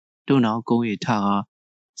ည်တို့နောက်ကုန်း၍ထက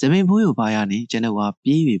သပင်ဖိုးကိုပါရနှင့်ကျွန်ုပ်က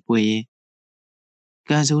ပြေး၍ပွေရင်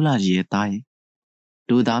ကန်ဆိုးလာကြီးရဲ့သားရဲ့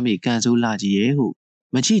တို့သားမိကန်ဆိုးလာကြီးရဲ့ဟု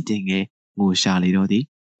မချိတင်ငယ်ငိုရှာလေတော့သည်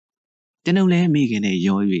ကျွန်ုပ်လည်းမိခင်နဲ့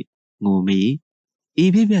ရော၍ငိုမိဤ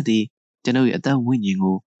ဖြစ်ပျက်သည်ကျွန်ုပ်၏အသက်ဝိညာဉ်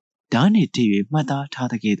ကိုဓာတ်နှင့်ထိ၍မှတ်သားထား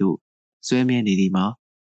တဲ့ကဲ့သို့ဆွဲမြဲနေသည်မှာ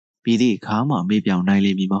ပြီးသည့်အခါမှမေ့ပြောင်နိုင်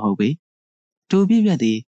လိမ့်မည်မဟုတ်ပေထိုဖြစ်ပျက်သ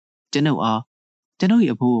ည်ကျွန်ုပ်အားကျွန်ုပ်၏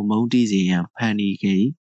အဖိုးကိုမုန်းတီးစေရန်ဖန်တီးခဲ့၏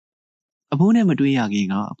အဖိုးနဲ့မတွေ့ရခင်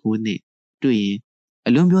ကအဖိုးနှင့်တွေ့ရင်အ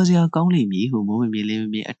လွန်ပြောစရာကောင်းလိမ့်မည်ဟုမိုးမမြင်လေးမ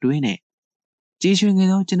မြင်အတွင်းနဲ့ကြည်ရွှင်ငယ်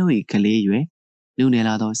သောကျွန်ုပ်၏ကလေးရွယ်နုနယ်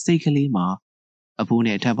လာသောစိတ်ကလေးမှာအဖိုးနှ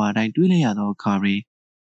င့်အထက်ပါတိုင်းတွေးလိုက်ရသောအခါတွင်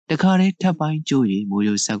တခါတည်းထပ်ပိုင်းကျိုး၍မိုး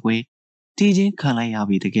ရိုးဆက်ကွင်းတီးချင်းခံလိုက်ရ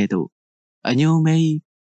ပြီတကဲ့သို့အညုံမဲ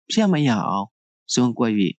ဖြတ်မရအောင်စွန့်ကွ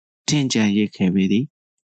က်၍ထင်ကြံရစ်ခဲ့ပေသည်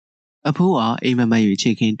အဖိုးအားအိမ်မက်မက်၍ချ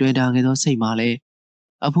စ်ခင်တွေ့တာခဲ့သောစိတ်မှလည်း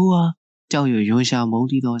အဖိုးအားကြောက်ရွံ့ရွံရှာမုန်း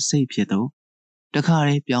တီးသောစိတ်ဖြစ်သောတခါတ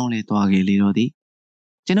ည်းပြောင်းလဲသွားခဲ့လေတော့သည်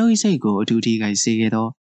ကျွန်ုပ်၏စိတ်ကိုအထူးထိခိုက်စေခဲ့သော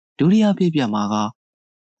ဒုတိယဖြစ်ပြမှာက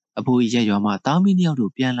အဖိုး၏ရက်ရွာမှသားမီးနှစ်ယောက်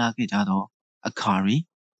တို့ပြန်လာခဲ့ကြသောအခါတွင်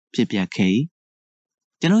ဖြစ်ပျက်ခဲ့၏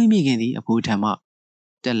ကျွန်ုပ်၏မိခင်သည်အဖိုးထံမှ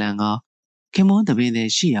တက်လန်ကခင်မွန်းတပင်သည်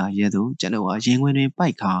ရှိရာရဲသို့ကျွန်ုပ်အားရင်ခွင်တွင်ပို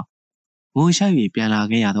က်ခါငိုရှိုက်၍ပြန်လာ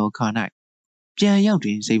ခဲ့ရသောအခါ၌ပြန်ရောက်တွ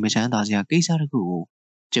င်စိတ်မချမ်းသာစရာကိစ္စတစ်ခုကို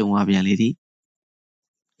ကြုံရပြန်လေသည်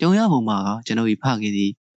ကြုံရပုံမှာကကျွန်ုပ်၏ဖခင်သ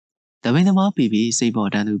ည်တပင်သမားပြီးစိတ်ပေါ်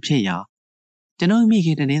တန်းသူဖြစ်ရာကျွန်ုပ်မိခ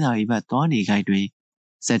င်တနင်္သာရီဘက်သွားနေခိုက်တွင်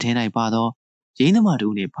ဇက်ထဲ၌ပါသောရင်းသမား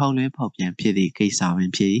တို့နှင့်ဖောက်လွဲဖောက်ပြန်ဖြစ်သည့်ကိစ္စပ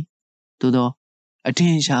င်ဖြစ်၏သို့သောအထ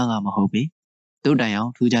င်ရှားကမဟုတ်ပေတို့တိုင်အော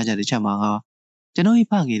င်ထူးခြားချက်တစ်ချက်မှာကကျွန်ုပ်၏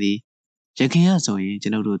ဖခင်သည်ရခင်ရဆိုရင်ကျွ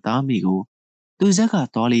န်ုပ်တို့သားမိကိုသူဇက်က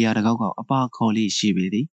တော်လီယာတကောက်ကောက်အပါခေါ်လိရှိပေ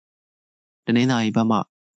သည်တနင်္သာရီဘက်မှ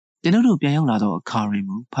ကျွန်ုပ်တို့ပြန်ရောက်လာသောအခါတွင်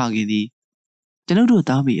မူဖခင်သည်ကျွန်ုပ်တို့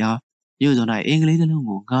သားမိအားမြို့စွန်၌အင်္ဂလိပ်သလုံး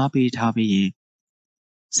ကိုငားပေးထားပြီးရင်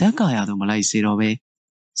ဇက်ကာရသို့မလိုက်စေတော့ပဲ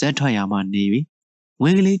ဇက်ထွက်ရမှနေ၍ငွေ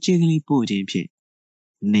ကလေးကြေးကလေးပို့ခြင်းဖြင့်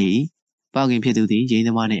နေဖခင်ဖြစ်သူသည်ရင်းသ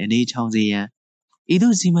မားနှင့်အနေချောင်းစေရန်ဤ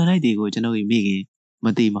သို့စီမံလိုက်သည်ကိုကျွန်ုပ်၏မိခင်မ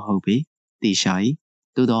သိမဟုတ်ပေသိရှာ၏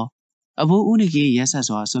သို့သောအဖိုးဦးနေကြီးရက်ဆက်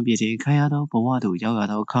စွာဆွန့်ပစ်ခြင်းခံရသောဘဝသို့ရောက်ရ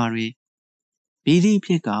သောအခါတွင်ပြီးသည့်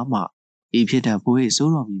ဖြစ်ကမှဤဖြစ်တဲ့ဘိုး၏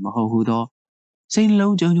စိုးတော်မူမဟုတ်ဟုသောစိတ်နှ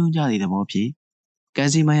လုံးကြုံကြသည့်သဘောဖြင့်ကန်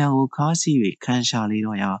စီမယာကိုခါးစီ၍ခံရှာလေ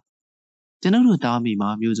တော့ရာကျွန်ုပ်တို့သားမိမှာ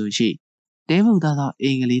မျိုးစုံရှိတဲမုတ်သားသားအ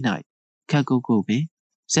င်္ဂလိပ်၌ခက်ကုတ်ကုတ်ပင်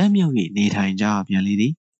ဇက်မြုပ်၍နေထိုင်ကြပြန်လေသ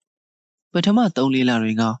ည်ပထမ3-4လတွ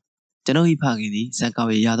င်ကကျွန်ုပ်၏ဖခင်သည်ဇက်ကော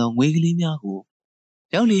က်ရသောငွေကလေးများကို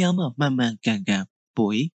ရောက်လျာမှမှန်ကန်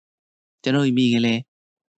ပို့၏ကျွန်ုပ်၏မိခင်လည်း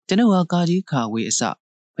ကျွန်ုပ်ဟာကာကြီးခါဝေးအစ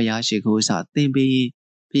ဖျားရှိခိုးအစသင်ပေးရင်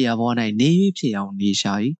ဖြစ်ရပေါ်၌နေ၍ဖြစ်အောင်နေ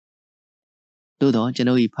ရှာ၏သို့သောကျွ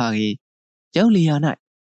န်ုပ်၏ဖခင်ရောက်လျာ၌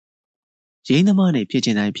ရင်းသမားနှင့်ဖြစ်ခြ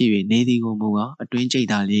င်းတိုင်းဖြစ်၍နေသည်ကိုမူကားအတွင်းကျိတ်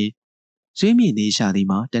သာလျင် ဆွေးမြေ့နေရှာသည်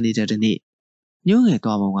မှာတနေ့တစ်နေ့ညိုးငယ်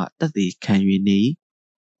သွားပုံကတက်သေးခံ၍နေ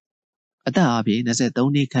အသက်အပြည့်23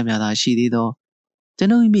နှစ်ခန့်များသာရှိသေးသောကျွ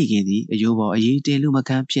န်ုပ်မိခင်သည်အယိုးပေါ်အရေးတင်လူမက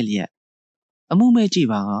န်းဖြစ်လျက်အမှုမဲ့ကြည့်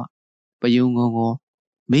ပါကပယုံငုံကို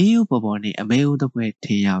မေးယိုးပေါ်ပေါ်နှင့်အမဲအိုးတစ်ပွဲထ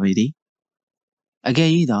င်ရပေသည်အကယ်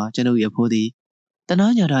၍သာကျွန်ုပ်၏အဖိုးသည်တနာ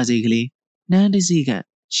ညာထားစီကလေးနှမ်းတစည်းက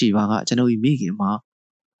ရှိပါကကျွန်ုပ်၏မိခင်မှာ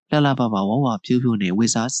လှလှပပဝဝဖြူးဖြူးနှင့်ဝ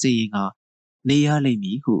စ်စားစေရင်ကနေရလိမ့်မ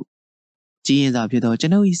ည်ဟုကြည်ရင်သာဖြစ်သောကျွ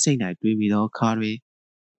န်ုပ်၏စိတ်၌တွေးမိသောခါတွင်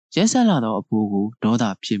ရက်ဆက်လာသောအဖိုးကိုဒေါသ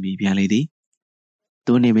ဖြစ်မိပြန်လေသည်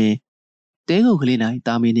သူနှင့်ပင်တဲကုတ်ကလေး၌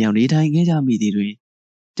တာမီနှစ်ယောက်နေထိုင်ခဲ့ကြမိသည်တွင်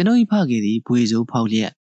ကျွန်ုပ်၏ဖခင်သည်ဘွေစိုးဖောက်လျ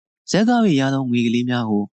က်ဇက်ကား၍ရသောငွေကလေးများ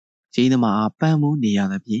ကိုရင်းသမားအားပန်းမိုးနေရ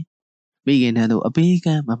သဖြင့်မိခင်ထံသို့အပေးက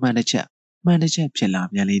မ်းမမှန်တစ်ချက်မှန်တစ်ချက်ဖြစ်လာ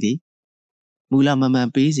ပြန်လေသည်မူလမမှန်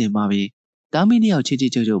ပေးစဉ်မှာပင်တာမီနှစ်ယောက်ချစ်ချ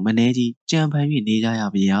စ်ချုပ်ချုပ်မနှဲကြီးကြံဖန်၍နေကြရ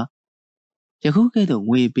ပြီဟာယခုကဲ့သို့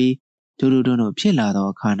ငွေပေးဒူဒူတွန်းတို့ဖြစ်လာသော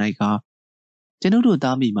အခါ၌ကကျွန်ုပ်တို့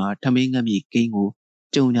သားမိမှာထမင်းငတ်မိကိန်းကို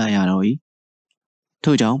ကြုံကြရတော့၏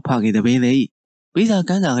ထို့ကြောင့်ဖခင်သပင်သည်ပိစာက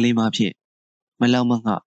န်းစာကလေးမှဖြင့်မလောက်မ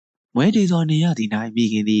ငှမွဲတေစွာနေရသည်၌မိ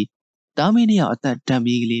ခင်သည်သားမီးနှစ်ယောက်အသက်ဓာတ်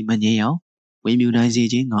မီးကလေးမငြိမ်အောင်ဝင်းမြူနိုင်စေ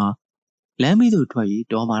ခြင်းကလမ်းမီးသို့ထွက်၍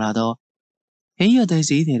တော်မာလာသောဟင်းရတဲ့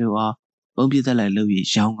စည်းတွေတို့အားဘုံပြစ်သက်လိုက်လို့၍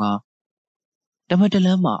ရောင်းကားတမတ်တလ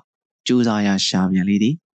န်းမှကြိုးစားရရှာပြန်လေသ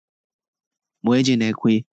ည်မွဲခြင်းနဲ့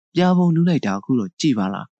ခွေးပြာပုံနူးလိုက်တာအခုတော့ကြည်ပါ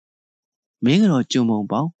လားမင်းကတော့ကျုံမုံ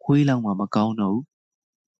ပေါင်းခွေးလောက်မှမကောင်းတော့ဘူး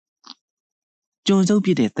ကျုံစုပ်ပြ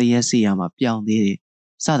စ်တဲ့တရက်စီရမှာပြောင်းသေးတယ်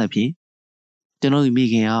စသဖြင့်ကျွန်တော်မိ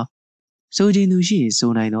ခင်အားစိုးခြင်းသူရှိရင်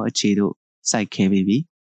စိုးနိုင်သောအခြေတို့စိုက်ခဲပေပြီ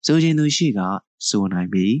စိုးခြင်းသူရှိကစိုးနိုင်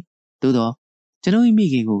ပြီသို့တော့ကျွန်တော်မိ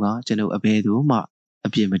ခင်ကကျွန်တော်အဘယ်သူမှအ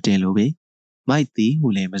ပြစ်မတင်လို့ပဲမိုက်သည်ဟု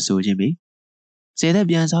လည်းမဆိုခြင်းပဲဆယ်သက်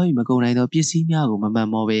ပြန်စား၍မကုန်နိုင်သောပစ္စည်းများကိုမမှန်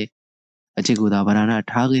မောပဲအချစ်ကိုသာဗရဏ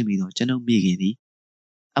ထားခဲ့မိသောကျွန်တော်မိခင်သည်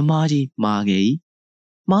အမားကြီးမှားခဲ့၏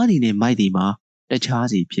မှားသည်နှင့်မိုက်သည်မှာတခြား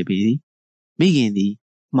စီဖြစ်ပေသည်မိခင်သည်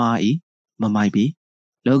မှား၏မမိုက်ပြီ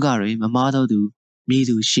လောကတွင်မမားသောသူမည်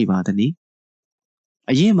သူရှိပါသနည်း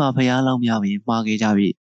အရင်မှာဖျားလောင်းများပင်မှားခဲ့ကြပြီ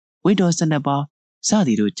ဝိတော်12ပါးစသ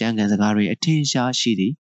ည်တို့ကြံကန်စကားတွေအထင်ရှားရှိသ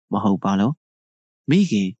ည်မဟုတ်ပါလောမိ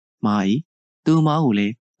ခင်မှား၏သူမားကိုလ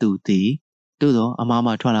ည်းသူသိသို့သောအမား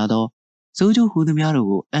မှထွက်လာသောစိုးကျိုးဟူသည်များတို့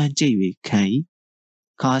ကိုအံ့ကျိတ်၍ခံ၏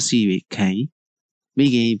ခါးစီ၍ခံ၏မိ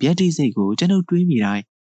ခင်ဗျက်တိစိတ်ကိုကျွန်ုပ်တွေးမိတိုင်း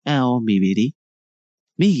အံ့ဩမိပေသည်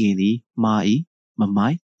မိခင်သည်မှား၏မမို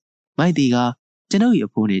က်မိုက်သည်ကကျွန်ုပ်၏အ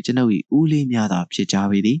ဖိုးနှင့်ကျွန်ုပ်၏ဦးလေးများသာဖြစ်ကြ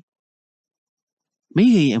ပေသည်မိ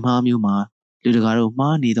ခင်အမားမျိုးမှာလူတကာတို့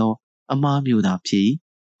မှားနေသောအမားမျိုးသာဖြစ်၏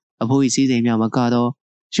အဖိုး၏စည်းစိမ်များမကတော့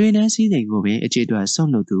ရွှေနှန်းစည်းစိမ်ကိုပင်အကျင့်အတွက်ဆွ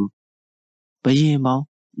န့်လွတ်သူဘယင်ပေါင်း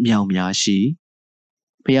မြောင်များရှိ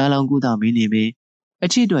ဖျားလောင်ကုသမင်းနေပင်အ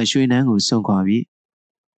ချစ်အတွက်ရွှေနှန်းကိုစွန့်ခွာပြီး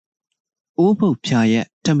အိုးဖုတ်ဖြာရက်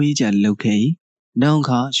ထမင်းချက်လုပ်ခဲ့၏နောင်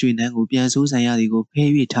ခါရွှေနှန်းကိုပြန်ဆိုးဆိုင်ရသည်ကိုဖဲ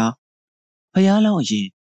၍ထားဖျားလောင်အရင်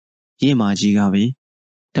ရင့်မာကြီးကပင်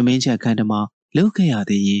ထမင်းချက်ခန်းတမလုပ်ခဲ့ရ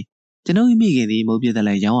သည်ရင်ကျွန်ုပ်မိခင်သည်မုတ်ပြသက်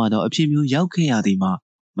လိုက်ရောင်းရသောအဖြစ်မျိုးရောက်ခဲ့ရသည်မှာ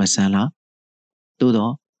မဆန်းလားသို့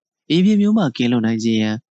တော့ဤဖြစ်မျိုးမှကင်းလွတ်နိုင်ခြင်းရ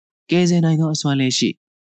န်ကယ်ဆယ်နိုင်သောအစွမ်းလည်းရှိ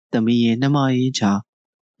သမီးရဲ့နှမရင်ချာ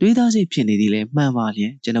တွေးသားစိတ်ဖြစ်နေသည်လည်းမှန်ပါလျ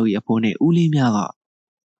က်ကျွန်ုပ်၏အဖိုးနှင့်ဦးလေးများ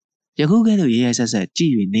ကယခုကဲ့သို့ရဲရဲဆက်ဆက်ကြ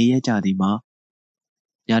ည့်၍နေရကြသည်မှာ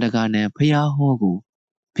ညာတကာနံဖျားဟောကို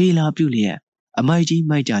ဖေးလာပြုလျက်အမိုက်ကြီး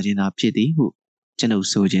မိုက်ကြခြင်းသာဖြစ်သည်ဟုကျွန်ုပ်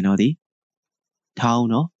ဆိုခြင်းတော်သည်ထောင်း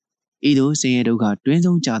တော့ဤသို့ဆင်းရဲဒုက္ခတွင်း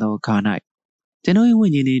ဆုံးကြသောအခါ၌ကျွန်ုပ်၏ဝိ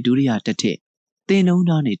ညာဉ်သည်ဒုတိယတစ်ထစ်တင်နှုံး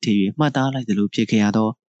သားနှင့်ထည့်၍မှတ်သားလိုက်သလိုဖြစ်ခဲ့ရသော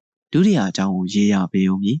ဒုတိယအကြောင်းကိုရေးရပေ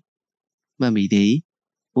ဦးမည်မှတ်မိသည်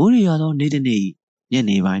မိုးရရသောနေ့တစ်နေ့ည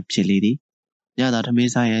နေပိုင်းဖြစ်လေသည်ညသာထမ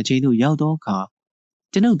င်းဆိုင်ရန်အချိန်သို့ရောက်သောအခါ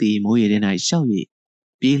ကျွန်ုပ်သည်မိုးရတဲ့၌ရှောက်၍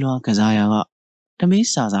ပြေးလွှားကစားရာကထမင်း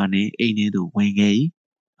စာစာနှင့်အိမ်ထဲသို့ဝင်ခဲ့၏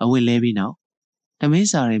အဝတ်လဲပြီးနောက်ထမင်း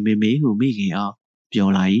စာရဲ့မေမေဟုမိခင်အားပြော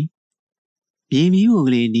လာ၏မြေမီးကိုက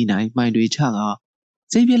လေးနီး၌မှိုင်တွေချကာ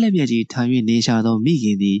စိတ်ပြက်လက်ပြက်ကြီးထိုင်၍နေရှာသောမိခ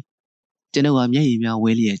င်သည်ကျွန်ုပ်ကမျက်ရည်များ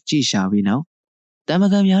ဝဲလျက်ကြည့်ရှာပြီးနောက်တမ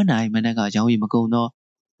ကန်များ၌မနက်ကရောင်းရည်မကုန်သော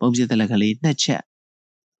ပုံပြသက်လက်ကလေးနှစ်ချက်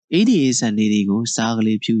အေးဒီအေးဆန်နေသည်ကိုစားက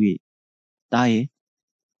လေးဖြူ၍တားရဲ့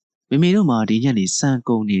မေမေတို့မှဒီညနေစံ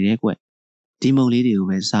ကုန်နေတဲ့ကွဒီမုံလေးတွေကို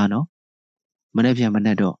ပဲစားနော်မနေ့ပြန်မ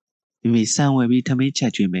နေ့တော့မေမေစံဝယ်ပြီးထမင်းချ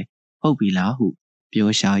က်ကျွေးမယ်ဟုတ်ပြီလားဟုပြော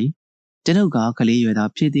ရှာ၏ကျွန်ုပ်ကကလေးရွယ်သား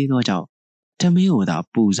ဖြစ်သေးသောကြောင့်ထမင်းကိုသာ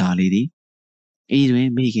ပူစားလေသည်ဤတွင်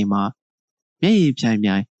မိခင်မှာမျက်ရည်ဖြိုင်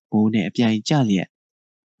မိုးနှင့်အပြိုင်ကျလျက်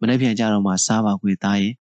မနေ့ပြန်ကြတော့မှစားပါခွေသား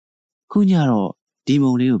ရဲ့ခုညတော့ဒီ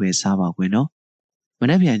မုံလေးကိုပဲစားပါခွေနော်မ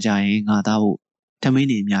နေ့ပြန်ကြရင်ငါသားဖို့ထမင်း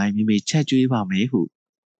တွေအများကြီးမိမိချက်ကျွေးပါမယ်ဟု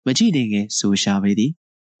မကြည့်တင်ငယ်ဆိုရှာပေသည်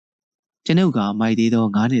ကျွန်ုပ်ကမိုက်သေးသော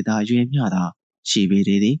9နှစ်သားအရွယ်မျှသာရှိပေ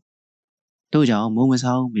သေးသည်တို့ကြောင့်မုံမ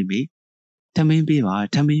ဆောင်မိမိထမင်းပေး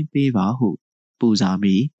ပါဟုပူဇာ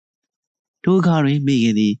မိထိုအခါတွင်မိခ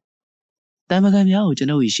င်သည်တမကန်များကိုကျွ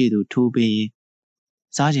န်ုပ်၏ရှေ့သို့ထိုးပေးရင်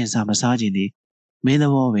စားခြင်းစားမစားခြင်းသည်မင်းသ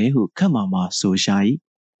ဘောပဲဟုခက်မာမာဆိုရှာ၏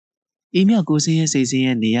ဤမြကိုစင်းရဲ့စိတ်စင်း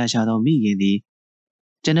ရဲ့နေရရှာသောမိခင်သည်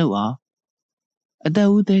ကျွန်ုပ်အားအသက်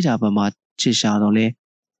ဦးသေးကြပါမှချစ်ရှာတော့လဲ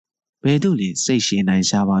ဘယ်သို့လင်စိတ်ရှင်နိုင်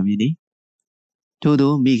ရှာပါမည်နည်းထို့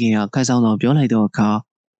သောမိခင်ကခက်ဆောင်သောပြောလိုက်သောအခါ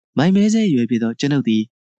မိုင်မဲဆဲရွယ်ဖြစ်သောကျွန်ုပ်သည်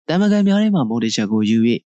တမကန်များထဲမှမုတ်တစ်ချက်ကိုယူ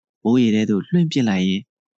၍မိုးရည်ထဲသို့လွှင့်ပစ်လိုက်ရင်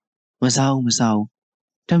မစားဘူး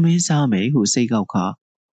ထမင်းစားမယ်ဟုစိတ်ကောက်ခါ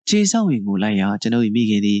ခြေဆောက်ရင်ကိုလိုက်ရာကျွန်ုပ်၏မိ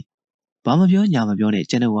ခင်သည်ဘာမပြောညာမပြောနဲ့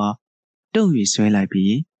ကျွန်ုပ်အားတုံ့၍ဆွဲလိုက်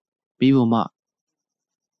ပြီးပြီးပေါ်မှ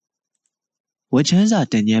ဝချမ်းစာ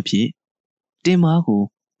တန်ညက်ဖြင့်တင်မားကို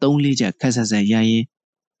3-4ချက်ခက်ဆက်ဆက်ရိုင်းရင်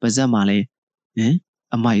ပါဇက်မှလည်း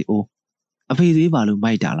အမိုက်အိုးအဖေသေးပါလို့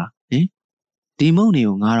မိုက်တာလားဒီမုံတွေ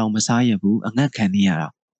ကိုငါတော့မစားရဘူးအငတ်ခံနေရတာ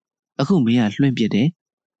အခုမင်းကလွှင့်ပစ်တယ်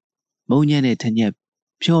မုံညက်နဲ့ထညက်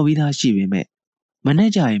ဖြော်ပြီးသားရှိပေမဲ့မ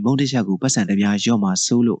နဲ့ကြရင်မုံတစ်ချက်ကိုပတ်စံတပြားရော့မှ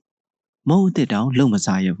ဆိုးလို့မုံအစ်စ်တောင်လုံမ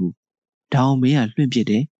စားရဘူးဒါအောင်မင်းကလွှင့်ပစ်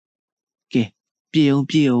တယ်ကဲပြေအောင်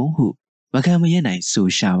ဟုမခံမရက်နိုင်ဆို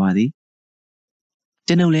ရှာပါသည်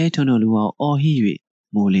ကျွန်ုပ်လည်းထုံထုံလူအောင်အော်ဟစ်၍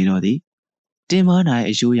မိုးလေတော့သည်တင်မား၌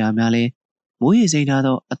အယိုးရာများလဲမိုးရေစိမ့်ထား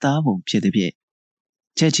သောအသားပုံဖြစ်သည်ဖြင့်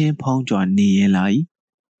ချက်ချင်းဖောင်းကြွနေရလာ၏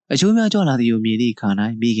အချိုးများကြွလာသည်ကိုမြင်သည့်အခါ၌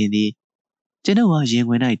မိခင်သည်ကျွန်ုပ်အားရင်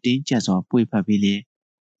ခွင်၌တင်းကျပ်စွာပွေဖက်ပြီးလျင်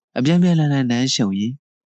အပြန်ပြန်လန်လန်နမ်းရှုံရင်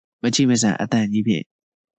မချိမဆန်အတန်ကြီးဖြင့်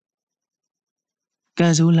က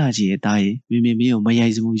န်ဆိုးလာကြီးရဲ့သားရဲ့မိမိမင်းကိုမရို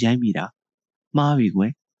က်စမှုရိုက်မိတာမှားပြီကွ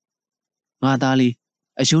ယ်ငါသားလေး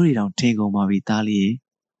အချိုးတွေတောင်ထင်ကုန်ပါပြီသားလေးရဲ့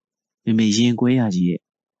မိမိရင်ကွဲရကြီးရဲ့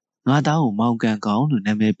ငါသားကိုမောင်ကန်ကောင်လို့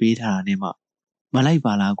နာမည်ပေးထားတာနဲ့မှမလိုက်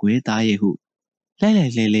ပါလားကွယ်သားရဲ့ဟုလိုက်လဲ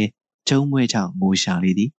ကျုံးမွဲချငိုရှာ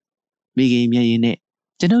လေသည်မိခင်မျက်ရည်နှင့်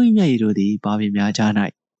ကျွန်ုပ်၏မျက်ရည်တို့သည်ဘာပင်များကြား၌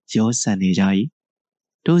ရောဆန်နေကြ၏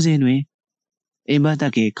ထိုစဉ်တွင်အိမ်မတ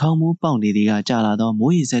က်ကခေါင်းမိုးပေါက်နေသည်ကကြာလာသော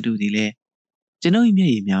မိုးရေစက်တို့သည်လည်းကျွန်ုပ်၏မျ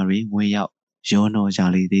က်ရည်များတွင်ဝင်ရောက်ရောနှောကြ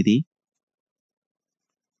လေသည်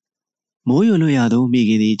မိုးရွလွတ်ရသောမိခ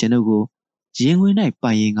င်သည်ကျွန်ုပ်ကိုရင်ခွင်၌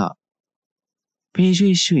ပိုင်ရင်ကဖေး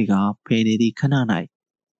ရွှေကဖယ်နေသည့်ခဏ၌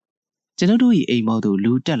ကျွန်ုပ်တို့၏အိမ်မောက်သို့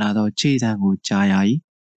လူတက်လာသောခြေသံကိုကြားရ၏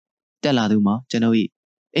တက်လာသူမှာကျွန်ုပ်၏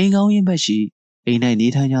အိမ်ကောင်းရင်ဘက်ရှိအိမ်၌နေ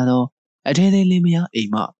ထိုင်ကြသောအထဲသေးလင်းမယားအိ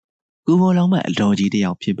မ်မကူပေါ်လောင်မဲ့အတော်ကြီးတစ်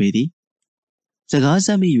ယောက်ဖြစ်ပေသည်စကားဆ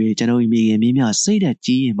က်မိ၍ကျွန်ုပ်၏မိခင်မြင်းမြစိတ်သက်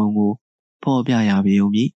ကြီးရင်မုံကိုဖော်ပြရပေုံ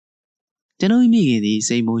မည်ကျွန်ုပ်၏မိခင်သည်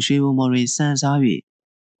စိတ်မုံရွှေဘုံပေါ်တွင်ဆန်စား၍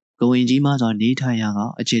ကိုဝင်ကြီးမှစွာနေထိုင်ရာက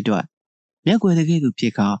အချစ်တွက်မျက်ကွယ်တကယ်သူဖြ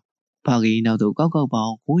စ်ကာဖခင်နောက်သို့ကောက်ပေါ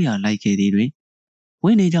င်း900လိုက်ခဲ့သည်တွင်ဝ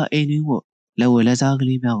င်းနေကြအိမ်တွင်ကိုလက်ဝဲလက်စားက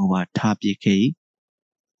လေးများကိုပါထားပစ်ခဲ့၏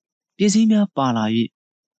ပစ္စည်းများပါ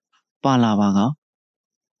လာပါက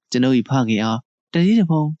ကျွန်ုပ်၏ဖခင်အားတတိတ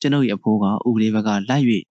ဖုံကျွန်ုပ်၏အဖိုးကဥပဒေဘက်ကလိုက်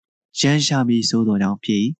၍ရန်ရှာပြီးစိုးတော်ကြောင့်ဖြ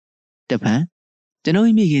စ်၏တဖန်ကျွန်ုပ်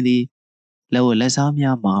၏မိခင်သည်လက်ဝဲလက်စား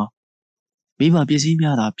များမှာမိဘပစ္စည်း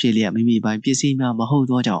များသာဖြစ်လျက်မိမိပိုင်ပစ္စည်းများမဟုတ်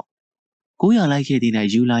သောကြောင့်900လိုက်ခဲ့သည်၌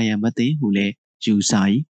ယူလာရန်မသိဟုလည်းယူဆ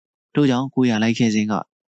၏ထို့ကြောင့်900လိုက်ခဲ့စဉ်က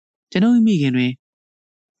ကျွန်ုပ်၏မိခင်တွင်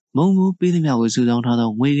မုံမိုးပေးသည်များကိုစုဆောင်းထားသော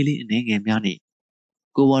ငွေကလေးအနှဲငယ်များနှင့်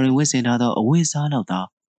ကိုပေါ်တွင်ဝတ်ဆင်ထားသောအဝတ်စားလောက်သာ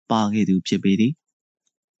ပါခဲ့သူဖြစ်ပေသည်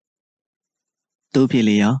တို့ဖြစ်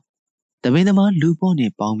လျက်တပင်းသမားလူပေါ့နှ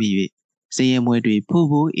င့်ပေါင်းမိ၍စည်ရဲမွဲတွေဖိုး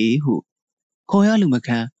ဖိုးအေးဟုခေါ်ရလူမ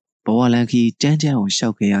ခံဘဝလန်ခီကြမ်းအောင်လျှော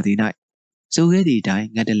က်ခဲ့ရသည်၌စိုးခဲ့သည့်အတိုင်း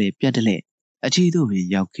ငတ်တလဲပြတ်တလဲအချီတို့ပင်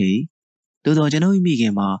ရောက်ခဲ့သို့သောကျွန်ုပ်၏မိခ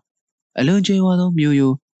င်မှာအလွန်ကျွဲဝါသောမျိုး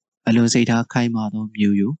ရိုးအလွန်စိတ်ထားခိုင်မာသော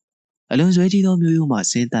မျိုးရိုးအလွန်ဆွဲကြီးသောမျိုးရိုးမှ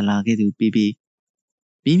ဆင်းသက်လာခဲ့သူပြီး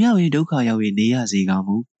မိမြောက်ရင်ဒုက္ခရောက်၍နေရစေက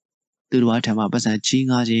မူသူတော်ထံမှပတ်စံချီး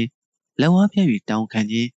ငါခြင်းလက်ဝါးဖြတ်၍တောင်းခံ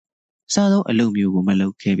ခြင်းစသောအလုပ်မျိုးကိုမလု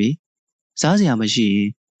ပ်ခဲ့ပေစားစရာမရှိရင်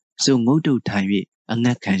စုံငုတ်တုတ်ထိုင်၍အင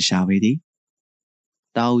တ်ခံရှာပေသည်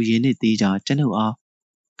တာဦးရင်နှင့်သေးကြကျွန်ုပ်အား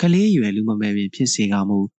ကလေးရွယ်လူမမယ်ပင်ဖြစ်စေက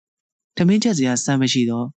မူထမင်းချက်စရာစံမရှိ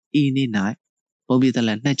သောဤနေ့၌ပုံပြတလ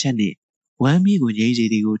က်2ချက်နှင့်ဝမ်းမီကိုငြိမ်းစေ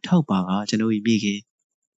သည်ကိုထောက်ပါကကျွန်ုပ်၏မိခင်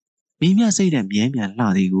မိမြစိတ်ဓာတ်မြဲမြံလှ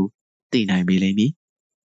သည်ကိုသိနိုင်ပေလိမ့်မည်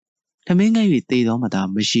ထမင်းငယ်၍သေသောမသာ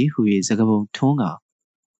မရှိဟု၍စကပုံထွန်းက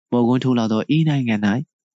မော်ကွန်းထိုးလာသောဤနိုင်ငံ၌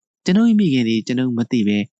ကျွန်ုပ်၏မိခင်သည်ကျွန်ုပ်မသိ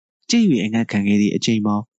ပဲကြည့်၍အငတ်ခံခဲ့သည့်အချိန်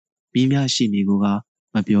ပေါင်းမိမြရှိမည်ကိုက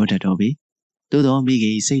မပြောတတ်တော့ပေသို့သောမိခ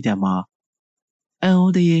င်၏စိတ်ဓာတ်မှာအံ့ဩ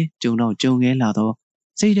သည်ကြုံတော့ကြုံခဲလာသော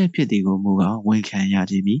စိတ်ဓာတ်ဖြစ်သည်ကိုမူကဝန်ခံရ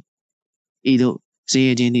ခြင်းမည်ဤသို့စေရ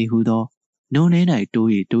ခြင်းသည်ဟူသောနုံနေ၌တိုး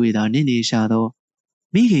၍သာနေရှာသော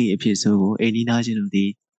မိခင်၏အဖြစ်ဆိုးကိုအိမ်နီးနားချင်းတို့သည်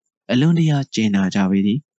အလွန်တရာကျင်နာကြပေသ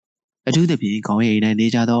ည် အထူးသဖြင့်ခေါင်းရည်၌နေ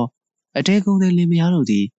ကြသောအထဲကုန်သည်လင်မယားတို့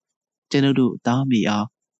သည်ကျွန်ုပ်တို့သားမိအား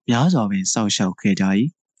များစွာပင်စောင့်ရှောက်ခဲ့ကြ၏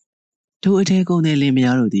ထိုအထဲကုန်သည်လင်မ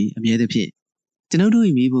ယားတို့သည်အမြဲတဖြင့်ကျွန်ုပ်တို့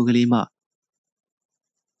၏မိဘကလေးမှ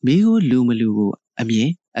မိကိုလူမလူကိုအမြင်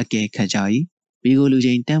အကဲခတ်ကြ၏မိကိုလူချ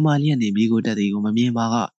င်းတန်မာလျက်နှင့်မိကိုတက်သည်ကိုမမြင်ပါ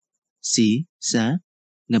ကစီစံ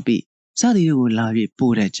ငပိစသည်တို့ကိုလာ၍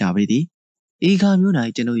ပို့တတ်ကြပေသည်ဤခါမျိုး၌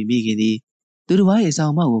ကျွန်ုပ်၏မိခင်သည်သူတစ်ပါး၏အဆော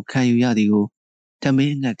င်အမကိုခံယူရသည်ကိုထမ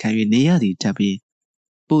င်းအငတ်ခံ၍နေရသည်ထပ်ပြီး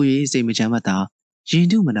ပို့၍စိတ်မချမ်းမသာရင်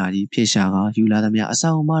တုမနာကြီးဖြစ်ရှာကယူလာသမျှအ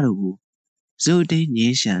ဆောင်အမတို့ကိုဇိုတိန်င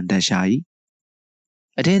င်းရှံတတ်ရှာ၏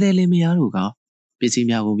အထဲသေးလင်မယားတို့ကပစ္စည်း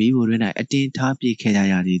များကိုမိဖို့တွင်၌အတင်းထားပစ်ခဲ့ကြ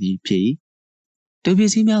ရသည်ဖြစ်၏သူပ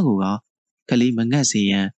စ္စည်းများကိုကလေးမငတ်စေ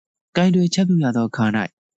ရန်ကိုင်တွယ်ချက်ပြုရသောခါ၌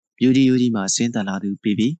ယူကြီးမှဆင်းသက်လာသူ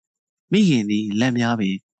ပြီးပြီးမိခင်သည်လက်များပ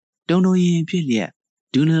င်တုံတုံရင်ဖြစ်လျက်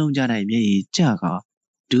ဒူးနှလုံးကြ၌မျက်ရည်ကျကာ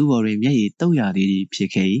ဒူးပေါ်တွင်မျက်ရည်တုပ်ရသည်ဖြစ်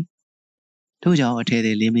ခဲ့၏ထို့ကြောင့်အထဲ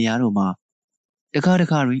သေးလင်မယားတို့မှတခါ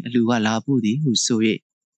တွင်အလူကလာပို့သည်ဟုဆို၍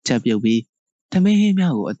ချက်ပြုတ်ပြီးထမင်းဟင်း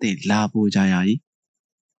များကိုအသင့်လာပို့ကြရ၏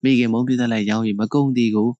မိခင်မုံပြသက်လိုက်ရောင်း၍မကုန်သ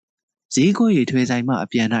ည်ကိုဈေးကွက်၍ထွေဆိုင်မှအ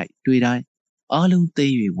ပြန်၌တွေ့တိုင်းအားလုံးသိ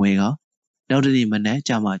မ်း၍ဝယ်ကနောက်တစ်နေ့မနက်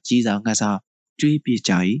ကြမှကြီးစာငှက်စာကျွေးပြ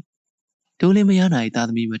ကြ၏ထိုလင်မယား၌သားသ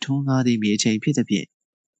မီးမထွန်းကားသည်မီအချိန်ဖြစ်သည်ဖြင့်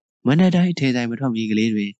မနက်တိုင်းထဲဆိုင်မထွက်မီက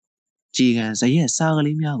လေးတွင်ကြည်ကန်ဇရက်စားက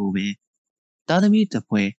လေးများကိုပင်သားသမီးတစ်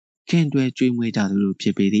ဖွဲခင်တွဲကျွေးမွေးကြသူတို့ဖြ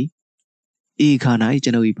စ်ပေသည်ဤခါ၌ကျွ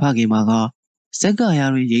န်ုပ်၏ဖခင်မကဇက်ကရာ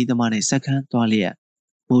တွင်ရိမ့်သမားနှင့်စက္ကန့်သွားလျက်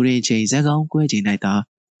မိုးရင်ချိန်ဇက်ကောင်းကွဲချိန်၌သာ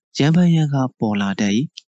ရံဖန်ရံခါပေါ်လာတတ်၏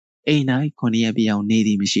အိမ်၌9 ရက်ပြောင်နေသ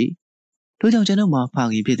ည်မရှိထို့ကြောင့်ကျွန်ုပ်မှာဖ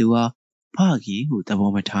ခင်ဖြစ်သူဟာဖခင်ဟုသဘော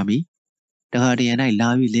မထားမိတခါတရံ၌လာ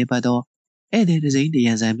၍လဲပတ်သောဧည့်သည်တစ်စိမ်းတ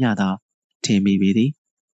ရံစံမျှသာထင်မိပေသည်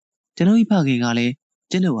ကျွန်ုပ်၏ဖခင်ကလည်း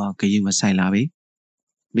ကျွန်ုပ်အားဂယုမဆိုင်လာပေ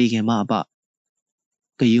မိခင်မအပ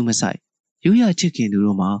ဂယုမဆိုင်ယူရချစ်ခင်သူ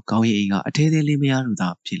တို့မှာခေါင်းရည်အိမ်ကအထဲသေးလေးမယားတို့သာ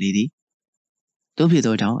ဖြစ်လေသည်တို့ဖြစ်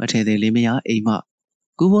သောကြောင့်အထဲသေးလေးမယားအိမ်မှ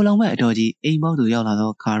ကူဘိုလောင်မဲ့အတော်ကြီးအိမ်ပေါက်သို့ရောက်လာ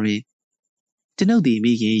သောခါတွင်ကျွန်ုပ်သည်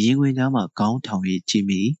မိခင်ရင်ခွင်ကြားမှခေါင်းထောင်၍ကြည့်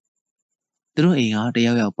မိသူတို့အိမ်ကတ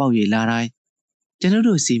ယောက်ယောက်ပေါက်၍လာတိုင်းကျွန်ုပ်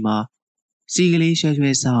တို့စီမှာစီကလေး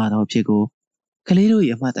ရွှဲစားရသောဖြစ်ကိုကလေးတို့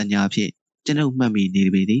၏အမှတ်တညာဖြင့်ကျွန်ုပ်မှတ်မိနေ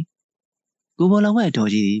ပေသည်ကူဘိုလောင်မဲ့အတော်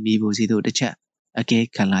ကြီးသည်မိဖို့စီတို့တစ်ချက်အကဲ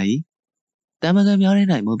ခံလိုက်၏တမကန်များထဲ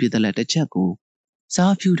၌မုံပြစ်သက်လက်တစ်ချက်ကို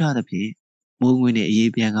စားဖြူထားသဖြင့်မိုးငွေနှင့်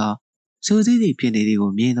အေးပြန်ကစိုးစည်းသည့်ဖြစ်နေသည်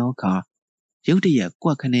ကိုမြင်သောအခါရုတ်တရက်ကွ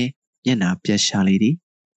က်ခနဲမျက်နှာပြက်ရှာလေသည်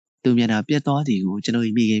သူမျက်နှာပြက်သွားသည်ကိုကျွန်ုပ်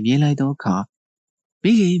၏မိခင်မြင်လိုက်သောအခါ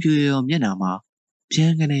မိခင်ဖြူရောမျက်နှာမှာပြ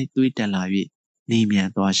န်ခနဲသွေးတက်လာ၍နေမြန်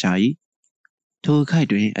သွားရှာ၏ထိုခိုက်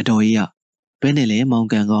တွင်အတော်ကြီးကဘယ်နဲ့လဲမောင်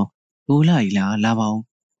ကန်ကောင်းငိုလာ၏လားလာပါအောင်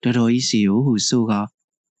တော်တော်ကြီးစီကိုဟုဆိုကာ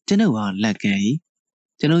ကျွန်ုပ်ဟာလက်ကန်၏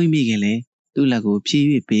ကျွန်ုပ်၏မိခင်လည်းသူ့လက်ကိုဖြည့်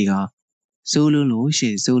၍ပေးကာစိုးလုံးလို့ရှ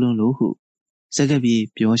င်စိုးလုံးလို့ဟုစကားပြေ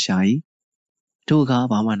ပြောရှာ၏ထိုအခါ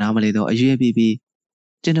ဘာမှနားမလဲသောအရွယ်ပြီး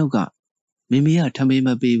ကျွန်ုပ်ကမိမိကထမင်းမ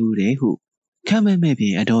ပေးဘူးတဲ့ဟုခမ်းမဲ့ဖြ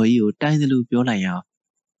င့်အတော်ကြီးကိုတိုင်းသလိုပြောလိုက်ရာ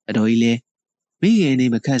အတော်ကြီးလည်းမိခင်နေ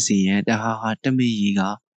မခတ်စီရန်တဟာတမင်းကြီးက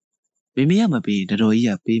မိမိကမပေးတတော်ကြီး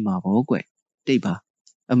ကပေးမှာပေါ့ကွတိတ်ပါ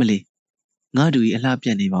အမလီငါတူကြီးအလှပြ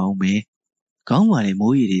တ်နေပါဦးမယ်ခေါင်းပါလေ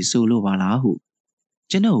မိုးရီတွေစိုးလို့ပါလားဟု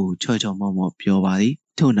ကျွန်ုပ်ကိုချော်မော့ပြောပါသည်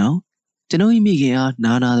ထို့နောက်ကျွန်ုပ်၏မိခင်အား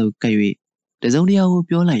နာသို့ကပ်၍တစုံတရာကို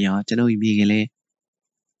ပြောလိုက်ရာကျွန်ုပ်၏မိခင်လည်း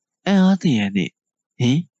အံ့အားသင့်ရနှင့်ဟ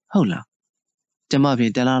င်ဟုတ်လားကျမဖြ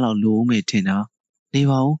င့်တလားလောက်လိုဦးမယ်ထင်တာနေ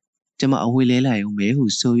ပါဦးကျမအဝေးလဲလိုက်ဦးမယ်ဟု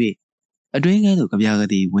ဆို၍အတွင်းထဲသို့ကြပြားက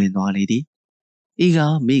တိဝင်သွားလေသည်ဤက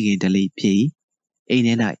မိခင်တလိဖြစ်၏အိမ်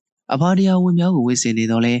ထဲ၌အဖာတရားဝင်များကိုဝစ်စင်နေ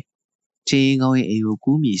တော့လဲချင်းကောင်း၏အိမ်ကို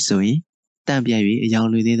ကူးမိဆိုရင်တန့်ပြတ်၍အယောင်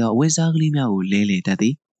လွေသေးသောအဝတ်စားကလေးများကိုလဲတတ်သ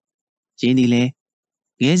ည်ရင်းသည်လဲ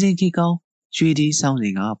ငယ်စဉ်ခေတ်ကောင်းရွှေဒီဆောင်းစ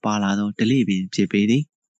ဉ်ကပါလာသောဒလိပင်ဖြစ်ပေသည်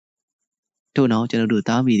ထို့နောက်ကျွန်ုပ်တို့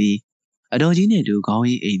သားမိသည်အတော်ကြီးနှင့်တူခေါင်း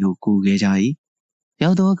၏အိမ်သို့ကူခဲ့ကြ၏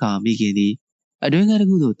ရောက်သောအခါမိခင်သည်အတွင်းကတစ်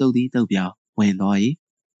ခုသို့တုတ်သည်တုတ်ပြဝင်သွား၏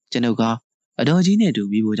ကျွန်ုပ်ကအတော်ကြီးနှင့်တူ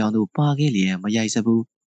မိဖို့ကြောင့်သို့ပါခဲ့လျက်မရိုက်စဘူး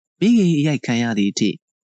မိခင်၏ရိုက်ခံရသည့်အထိ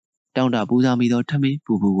တောင်းတပူဇော်မိသောထမင်း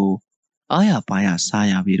ပူကိုအားရပါရစား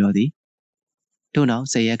ရပြီတော့သည်ထို့နောက်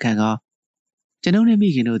10 ရက်ခန့်ကကျွန်ုပ်နှင့်မိ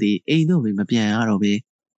ခင်တို့သည်အိမ်သို့မပြန်ရတော့ပေ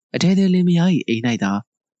အထဲထဲလင်းမယား၏အိမ်၌သာ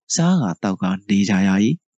စားကတောက်ကနေကြရ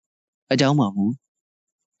၏အကြောင်းမှမူ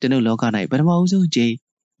ကျွန်ုပ်လောက၌ပထမဦးဆုံးချိန်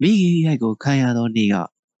မိခင်ရိုက်ကိုခံရသောနေ့က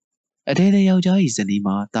အထဲထဲယောက်ျား၏ဇနီး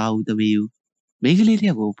မှာတာဦးသမီးဦးမိန်းကလေးတစ်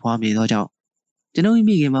ယောက်ကိုဖွားမြင်သောကြောင့်ကျွန်ုပ်၏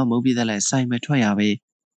မိခင်မှာမုံပြသက်လက်ဆိုင်မထွက်ရပေ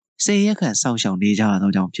10 ရက်ခန့်စောင့်ရှောက်နေကြရ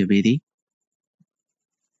သောကြောင့်ဖြစ်ပေသည်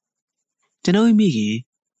ကျွန်ုပ်၏မိခင်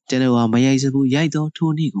ကျွန်ုပ်ဟာမရိုက်စဘူးရိုက်သောထို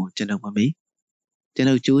နေ့ကိုကျွန်ုပ်မမေ့ကျွ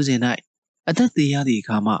န်ုပ်ကျိုးစင်၌အသက်သေးရသည့်အ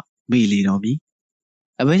ခါမှ မိလေတော်မီ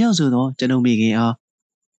အဘဲကြောင့်ဆိုတော့ကျွန်ုပ်မိခင်အား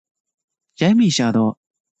ရိုက်မိရှာတော့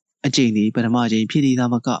အကျင့်သည်ပထမချိန်ဖြစ်သည်သာ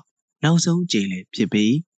မကနောက်ဆုံးချိန်လည်းဖြစ်ပေ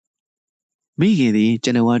မိခင်သည်ကျွ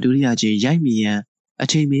န်ုပ်ကဒုတိယချိန်ရိုက်မိရန်အ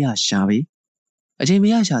ချိန်မရရှာပေအချိန်မ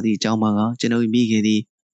ရရှာသည့်အကြောင်းမှာကကျွန်ုပ်မိခင်သည်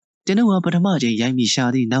ကျွန်ုပ်ကပထမချိန်ရိုက်မိရှာ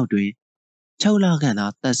သည့်နောက်တွင်6 လခန့်သာ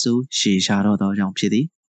သက်ဆိုးရှည်ရှာတော့သောကြောင့်ဖြစ်သည်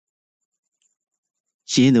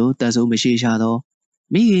ရင်းတို့သက်ဆိုးမရှိရှာသော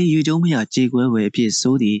မိခင်ယူကျုံးမရကြေကွဲဝယ်အဖြစ်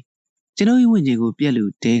ဆိုသည်ကျွန်ုပ်၏ဝိညာဉ်ကိုပြက်လူ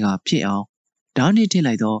တဲကဖြစ်အောင်ဓာတ်နှင့်ထည့်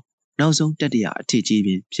လိုက်သောနောက်ဆုံးတတိယအထစ်ကြီးပ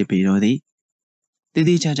င်ဖြစ်ပေတော့သည်တည်တ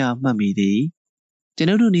ည်ချာချာမှတ်မိသည်ကျွ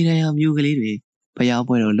န်ုပ်တို့နေထိုင်ရာမြို့ကလေးတွင်ဖျား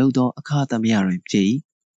ပွဲတော်လှုပ်သောအခါသမယတွင်ဖြစ်၏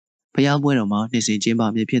ဖျားပွဲတော်မှာနှစ်စဉ်ကျင်းပ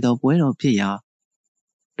မည်ဖြစ်သောပွဲတော်ဖြစ်ရာ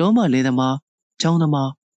တောမှလေသမားချောင်းသ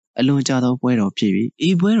မားအလွန်ကြသောပွဲတော်ဖြစ်၍ဤ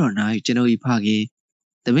ပွဲတော်၌ကျွန်ုပ်၏ဖခင်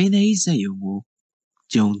တပင်သည်၏စက်ယုံကို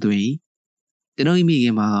ဂျုံသွင်းကျွန်ုပ်၏မိခ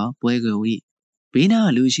င်မှာပွဲကို၏ဘေး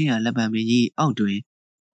နားလူရှိရာလက်ပံမင်းကြီးအောက်တွင်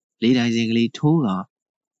လေးတိုင်းစင်ကလေးထိုးက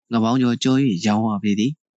ငပေါင်းကျော်ကြော၍ရောင်းဝပေသ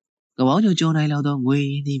ည်ငပေါင်းကျော်ကြောနိုင်လောက်သောငွေ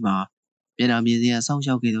ရင်းသည်မှာမျက်နှာမြင်စရာစောင့်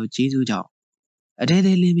ရှောက်ခဲ့သောကျေးဇူးကြောင့်အထဲ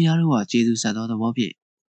ထဲလင်းများတို့ကကျေးဇူးဆက်သောသဘောဖြင့်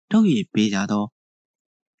ထုတ်ရပေးကြသော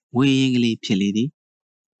ငွေရင်းကလေးဖြစ်လေသည်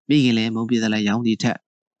မိခင်လည်းမုံပြသလိုက်ရောင်းသည့်ထက်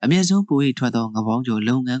အမျက်ဆုံးပူ၏ထွက်သောငပေါင်းကျော်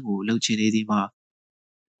လုပ်ငန်းကိုလုပ်ချင်နေသည်မှာ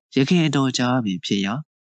ရခင်အတော်ကြားပင်ဖြစ်ရာ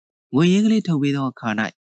ငွေရင်းကလေးထုတ်ပေးသောအခါ၌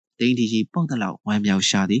ဒိန်တီကြီးပေါက်တလောက်ဝမ်းမြောက်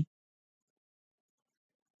ရှာသည်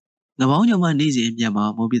ငပေါင်းကျော်မှနေ့စဉ်မြတ်မှာ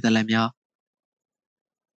မုံပြသလိုက်များ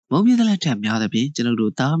မုံပြသလိုက်ထက်များသဖြင့်ကျွန်ုပ်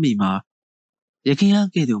တို့သားမိမှာရခင်အား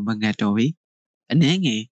ကဲ့သို့မငတ်တော်၏အနှဲင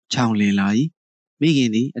ယ်ချောင်းလည်လာ၏မိခင်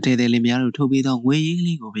သည်အထဲထဲလင်းများတို့ထုတ်ပေးသောငွေရင်းက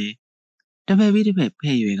လေးကိုပင်တစ်ဖက်ပြီးတစ်ဖက်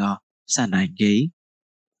ဖဲ့၍ကဆက်နိုင်ခဲ့၏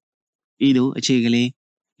ဤသို့အခြေကလေး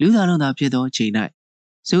လူသားလုံးသာဖြစ်သောချိန်၌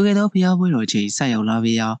ဆိုခဲ့သောဖျားပွဲတော်ချိန်ဆက်ရောက်လာ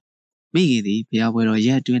ပေရာမိခင်သည်ဖျားပွဲတော်ရ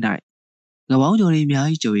က်တွင်း၌ငပေါင်းကျော်တွေအများ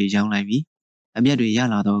ကြီးကြုံရရောင်းလိုက်ပြီးအမျက်တွေရ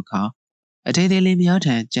လာသောအခါအထဲထဲလင်းများ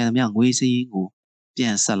ထံကြံသမျှငွေစည်းရင်းကိုပြ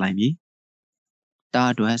န်ဆက်လိုက်မည်တား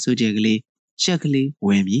အတွက်စုကြဲကလေးရှက်ကလေးဝ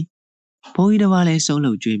ယ်မည်ဘုန်းကြီးတစ်ပါးလည်းစုံး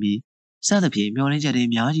လုံကျွေးပြီးစသဖြင့်မျောလင်းချက်တွေ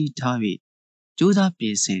အများကြီးထား၍ကြိုးစားပြ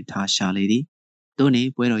င်ဆင်ထားရှာလေသည်သို့နေ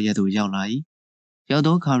ပွဲတော်ရက်သို့ရောက်လာ၏ရောက်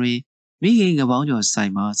သောအခါတွင်မိခင်ငပေါင်းကျော်ဆို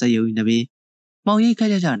င်မှာစက်ရုံနှပင်မောင်ရိပ်ခက်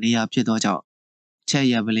ကြနေရာဖြစ်သောကြောင့်ချက်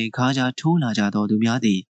ရပလင်ခါးကြားထိုးလာကြသောသူများသ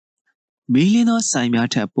ည်မီးလင်းသောဆိုင်များ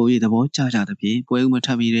ထပ်ပို၍သဘောကျကြသဖြင့်ပွဲဥမထ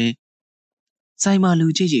မီတွင်ဆိုင်မှာလူ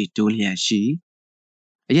ကြီးကြီးတိုးလျက်ရှိ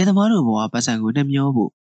အရေသမားတို့ဘဝပတ်စံကိုနှမျော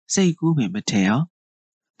ဖို့စိတ်ကူးပင်မထဲအောင်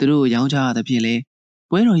သူတို့ရောင်းချရသဖြင့်လဲ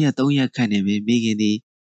ပွဲတော်ရက်3 ရက်ခန့်နေပင်မိခင်သည်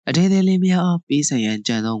အထဲထဲလေးများအားပေးဆက်ရန်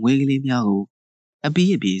ကြံသောငွေကလေးများကိုအ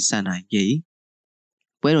ပီးအပီးဆက်နိုင်ခဲ့၏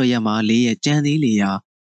ပွဲတော်ရက်မှာ4 ရက်ကြံသေးလေရာ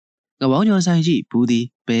ငပေါင်းကျော်ဆိုင်ရှိဘူးသည်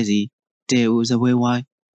ပဲစီတဲဦးစပွဲဝိုင်း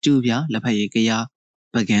ကျူပြလက်ဖက်ရည်ကရ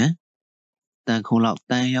ပကံတန်ခုံလောက်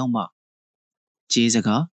တန်ရောက်မှကျေးစ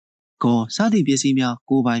ကားဂေါ်စသည့်ပစ္စည်းများ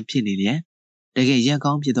ကိုပိုင်ဖြစ်နေလျက်တကယ်ရက်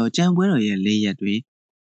ကောင်းဖြစ်သောကြံပွဲတော်ရဲ့4 ရက်တွင်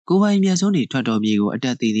ကိုပိုင်မြတ်ဆုံးတွေထွက်တော်မြေကိုအတ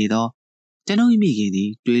က်သေးသေးသောကျွန်ုပ်မိခင်သည်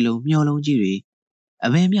တွေးလုံးမျောလုံးကြီးတွေအ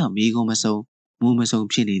ဘယ်မျှမိကုန်မဆုံးမူမဆုံး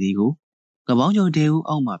ဖြစ်နေသည်ကိုကပောင်းကျော်တဲဦး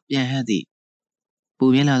အောက်မှပြန်ဟပ်သည့်ပူ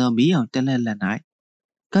ပြင်းလာသောမီးအောင်တက်လက်၌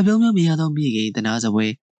ကပြုံးမျိုးမရသောမိခင်တနာစပွဲ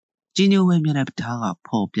ကြီးညိုဝဲမျက်နှာပထားက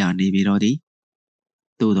ဖော်ပြနေပြီတော့သည်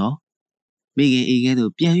သို့သောမိခင်ဤကဲ့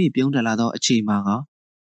သို့ပြန်၍ပြုံးတက်လာသောအခြေမှာက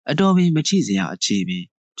အတော်ပင်မချိစရာအခြေပင်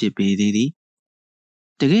ဖြစ်ပေသေးသည်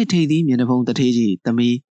တကယ်ထိတ်သည်မျက်နှာဖုံးတထေးကြီးသ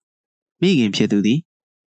မီးမိခင်ဖြစ်သူသည်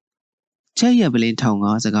ချက်ရပလင်းထောင်က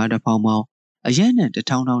စကားတစ်ဖောင်းပေါင်းအရက်နဲ့တစ်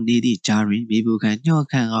ထောင်ထောင်နေသည့်ကြားတွင်မိဘူးခံညှော့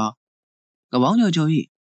ခန့်ကပောင်းကျော်၏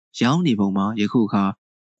ရောင်းနေပုံမှာယခုခါ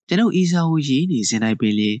ကျွန်ုပ်ဤစာကိုရေးနေစဉ်တိုင်းပ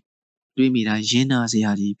င်လေတွေးမိတိုင်းရင်းနာစ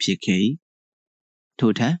ရာကြီးဖြစ်ခဲ့၏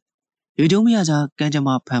ထို့ထက်ယူကျုံမရစားကံကြမ္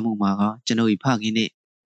မာဖမ်းမှုမှာကကျွန်ုပ်၏ဖခင်နှင့်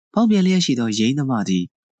ပေါက်ပြန်လျက်ရှိသောရင်းသမားသည်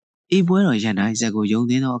ဤပွဲတော်ရန်တိုင်းဇက်ကိုယုံ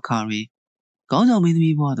သွင်းသောအခါတွင်ကောင်းဆောင်မင်းသ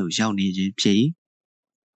မီးဘဝသို့ရောက်နေခြင်းဖြစ်၏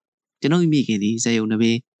ကျွန်ုပ်၏မိခင်သည်ဇက်ယုံနှပ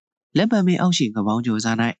င်လက်ပံမင်းအောက်ရှိငပေါင်းကျော်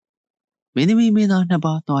စား၌မင်းသမီးမင်းသား2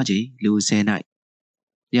 ပါးသွားချိန်လူဆဲ၌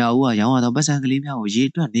ရာဦးကရောင်းရသောပတ်စံကလေးများကိုရေ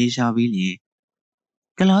တွက်နေရှာပြီးလျင်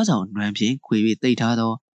ကလားဆောင်နှွမ်းဖြင့်ခွေ၍တိတ်ထား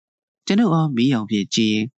သောကျွန်ုပ်အားမီးအောင်ဖြင့်ကြည်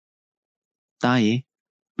ရင်သားရဲ့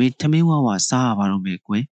မင်းထမင်းဝဝစားရပါတော့မယ်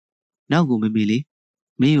ကွယ်နောက်ကိုမမေလေး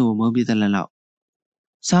မင်းကိုမုန်းပြသက်လက်လောက်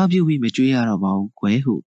စားပြုပြီးမကြွေးရတော့ပါဘူးကွယ်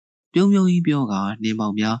ဟုပြုံးပြုံးကြီးပြောကနေမော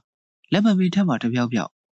င်များလက်ပံမင်းထက်မှတစ်ပြောက်ပြော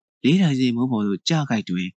က်လေးတိုင်းစီမိုးပေါ်သို့ကြားကြိုက်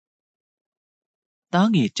တွင်သား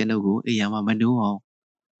ငယ်ကျွန်ုပ်ကိုအိယာမှမနှိုးအောင်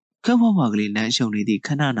ခက်ဖွားဖွားကလေးလမ်းရှုံနေသည့်ခ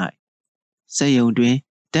ဏ၌စက်ယုံတွင်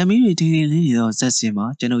တံမီးတွေထင်းထင်းလင်းနေသောဇက်စင်မှာ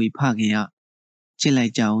ကျွန်ုပ်၏ဖခင်ကချစ်လို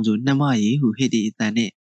က်ကြအောင်ဆိုနှမရည်ဟုဟစ်သည့်အတန်နှ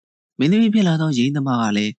င့်မင်းသမီးဖြစ်လာသောရင်းသမားက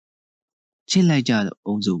လည်းချစ်လိုက်ကြ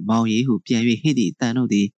အောင်ဆိုမောင်ရည်ဟုပြန်၍ဟစ်သည့်အတန်တို့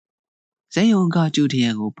သည် ဇယုံကကျူထရ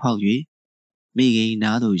န်ကိုဖောက်၍မိခင်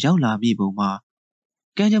နားသို့ရောက်လာမိပုံမှာ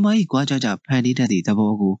ကံကြမ္မာ၏ကွာကြကြဖန်တီးတတ်သည့်သ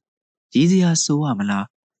ဘောကိုရည်စရာဆိုရမလား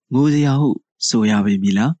ငိုစရာဟုဆိုရပေမ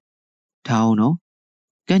ည်လားထားအောင်နော်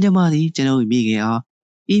ကံကြမ္မာသည်ကျွန်ုပ်မိခင်အား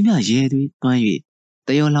ဤမြရဲသွေးတွန်း၍တ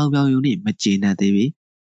ယောလောင်ပြောင်ယုံနှင့်မကျေနပ်သေးပေ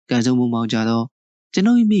ကံစုံမှုမောင်ကြသောကျွ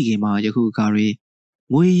န်ုပ်မိခင်မှာယခုအခါတွင်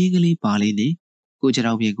ငွေရင်းကလေးပါလေးနှင့်ကိုခြေ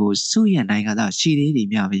ထောက်ဖြင့်ကိုစုရနိုင်ငံသာရှိသေးသည်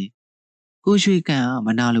များပေကိုရွှေကံအားမ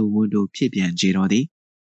နာလိုဝန်တို့ဖြစ်ပြန်ကြတော်သည်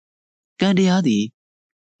ကံတရားသည်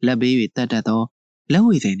လက်ပေး၍တတ်တတ်သောလက်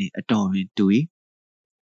ဝှေသိန်းနှင့်အတော်တွင်တူ၏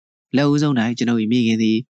လက်ဦးဆုံး၌ကျွန်ုပ်၏မိခင်သ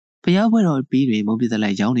ည်ဖျားပွဲတော်ပြီးတွင်မုံပြသက်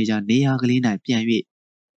လိုက်ရောင်းနေကြနေရာကလေး၌ပြန်၍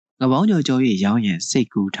ငပေါင်းကျော်ကျော်၍ရောင်းရန်စိတ်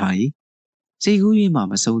ကူးထား၏စိတ်ကူး၍မှ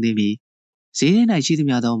မဆုံးသေးမီဈေးထဲ၌ရှိသ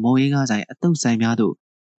မျှသောမုံရင်းကားဆိုင်အတုပ်ဆိုင်များသို့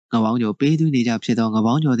ငပေါင်းကျော်ပေးသွင်းနေကြဖြစ်သောင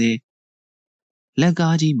ပေါင်းကျော်သည်လက်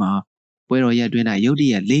ကားကြီးမှာပွဲတော်ရက်တွင်၌ရုတ်တ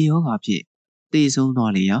ရက်လေယောဂါဖြင့်သေဆုံး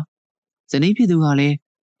သွားလေရာဇနီးဖြစ်သူကလည်း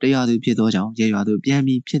တရားသူဖြစ်သောကြောင့်ရေရွာသို့ပြန်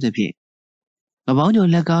ပြီးဖြစ်သည်ဖြင့်ငပေါင်းကျော်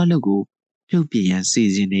လက်ကားလုပ်ကိုပြုတ်ပြရန်စီ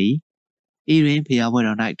စဉ်နေ၏ဤတွင်ဖျားပွဲ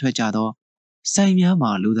တော်၌ထွက်ကြသောဆိုင်များ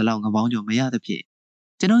မှာလူသလောက်ငပေါင်းကျော်မရသဖြင့်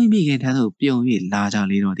ကျွန်ုပ်၏မိခင်ထံသို့ပြုံ၍လာကြ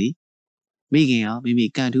လေတော့သည်မိခင်အားမိမိ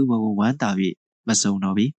ကံထူးဘုံကိုဝမ်းသာ၍မစုံ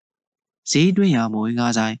တော့ပြီဈေးတွင်ရာမဝင်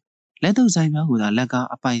ကားဆိုင်လက်တုပ်ဆိုင်များကိုသာလက်ကား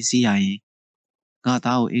အပိုင်စီးရရင်ငါ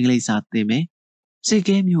သားကိုအင်္ဂလိပ်စာသင်မယ်စစ်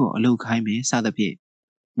ကဲမျိုးကိုအလုပ်ခိုင်းမယ်စသဖြင့်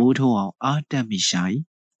မိုးထိုးအောင်အားတက်မိရှာ၏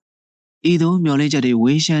ဤသို့မျောလင်းချက်တွေ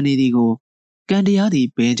ဝေးရှမ်းနေသည်ကိုကံတရားသည်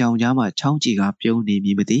ဘယ်ကြောင်ကြားမှချောင်းကြည့်ကပြုံးနေမ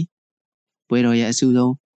ည်မသိပွဲတော်ရဲ့အစီ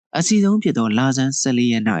ဆုံးဖြစ်သောလာဇန်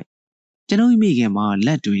14ရက်၌ကျွန်ုပ်မိခင်မှာလ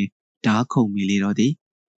က်တွင်ဓာခုံမိလေတော့သည်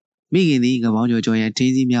မိခင်သည်ငပေါင်းကျော်ကျော်ရန်ထ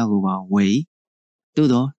င်းစည်းများကိုပါဝယ်သို့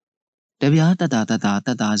သောတပြားတ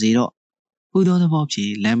တစေတော့ဟူသောသဘောဖြ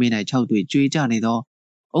င့်လမ်းမေး၌6တွေ့ကြွေကြနေသော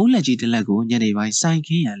အုံးလက်ကြီးတစ်လက်ကိုညနေပိုင်းဆိုင်ခ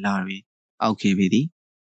င်းရန်လာတွင်အောက်ခဲ့ပေသည်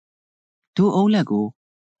ထိုအုံးလက်ကို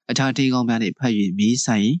အခြားထင်းကောင်းများနှင့်ဖက်၍မီး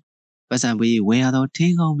ဆိုင်ရင်ပတ်စံပွေးဝယ်ရသောထ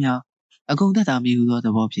င်းကောင်းများအကုန်သက်သာမည်ဟုသောသ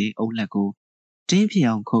ဘောဖြင့်အုံးလက်ကိုတင်းဖြစ်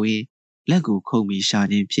အောင်ခုံ၍လက်ကိုခုံပြီးရှာ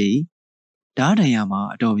ခြင်းဖြစ်၏ဓားတံရမှာ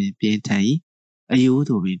အတော်ပင်ပြင်းထန်၏အယိုး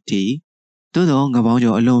သို့ပင်တည်သို့သောငပေါင်း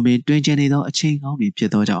ကျော်အလွန်ပင်တွင်ကျနေသောအချိန်ကောင်းတွေဖြ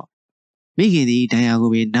စ်သောကြောင့်မိခင်သည်ဒဏ်ရာကို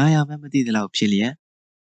ပင်နာရမှမသိသလောက်ဖြစ်လျက်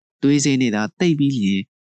သွေးစိမ်းနှင့်သာတိတ်ပြီးလျင်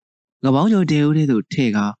ငပေါင်းကျော်တဲဦးထဲသို့ထ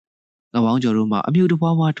ည့်ကာငပေါင်းကျော်တို့မှအမြုပ်တ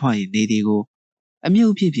ပွားပွားထွား၍နေသည်ကိုအမြု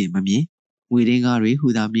ပ်ဖြစ်မမြင်ငွေရင်းကားတွေဟူ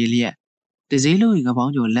သာမြင်လျက်တစည်းလုံးငပေါ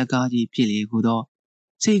င်းကျော်လက်ကားကြီးဖြစ်လျက်ဟူသော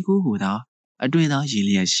စိတ်ကူးကိုသာအတွင်သားရည်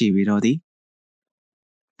လျက်ရှိပေတော့သည်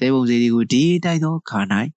တဲပုံစီတွေကိုဒီတိုက်သောခါ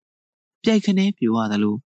၌ပြိုက်ခနဲပြူရသ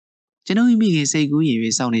လိုကျွန်ုပ်မိခင်စိတ်ကူးရင်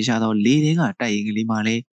၍စောင့်နေရှာသောလေထဲကတိုက်ရင်ကလေးမှလ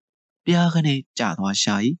ည်းပြားခနဲကျသွား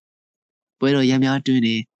ရှာ၏ပွဲတော်ရံများတွင်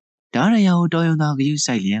နေဓာရရကိုတော်ယုံသာဂယု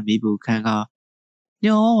ဆိုင်လျက်မိဘူးခံကာ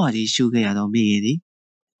ညောဝါကြီးရှုခဲ့ရသောမိခင်သည်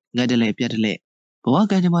ငတ်တလဲပြတ်တလဲဘဝ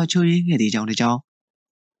ကံကြမ္မာချိုရင်းခဲ့သည့်ကြောင့်တကြောင်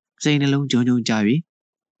စိတ်နှလုံးကြုံကြ၍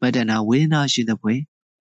မတ္တနာဝေဒနာရှိသဖွယ်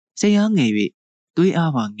စိတ်အားငယ်၍သွေး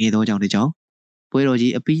အားပါငယ်သောကြောင့်တကြောင်ပွဲတော်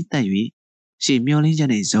ကြီးအပီးတက်၍ရှေ့မျောလင်းချက်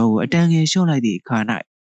နှင့်ဇောကိုအတန်ငယ်လျှော့လိုက်သည့်အခါ၌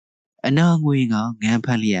အနာငွေကငန်းဖ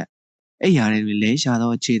က်လျက်အိယာထဲတွင်လဲရှာ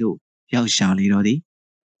သောအခြေသို့ရောက်ရှာလေတော့သည်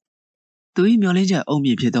သူ၏မျောလင်းချက်အုံမြ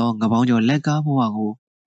င့်ဖြစ်သောငပေါင်းကျော်လက်ကားဘဝကို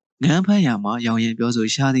ငန်းဖက်ရာမှရောင်ရင်ပြောဆို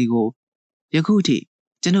ရှာသည်ကိုယခုထိ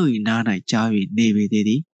ကျွန်ုပ်၏နား၌ကြား၍နေပေသေးသ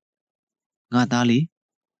ည်ငါသားလေး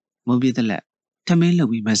မုံပြစ်သက်လက်ထမင်းလုပ်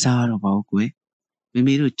ပြီးမစားတော့ပါဘူးကွယ်မိ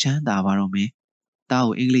မိတို့ချမ်းသာပါတော့မယ်တား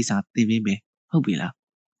ကိုအင်္ဂလိပ်စာသင်ပေးမယ်ဟုတ်ပြီလား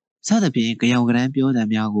စသဖြင့်ကြောင်ကရန်ပြောသံ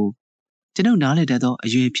များကိုကျွန်ုပ်နားလည်တတ်သောအ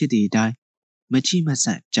ရွယ်ဖြစ်သည့်အတိုင်းမချိမဆ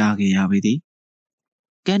န့်ကြားခဲ့ရပေသည်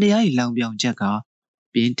ကံတရား၏လောင်ပြောင်ချက်က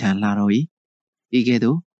ပြင်းထန်လာတော့၏ဤကဲ့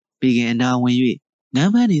သို့မိခင်အနာဝင်၍င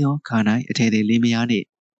မ်းဖမ်းနေသောခါ၌အထဲသေးလေးမယားနှင့်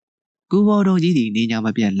ကူဘော်တော်ကြီးသည်နေညာမ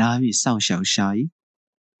ပြတ်လာ၍စောင့်ရှောက်ရှာ၏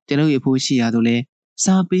ကျွန်ုပ်၏အဖိုးရှိရာသို့လည်း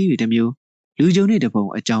စားပေး၍တမျိုးလူကြုံနှင့်တပုံ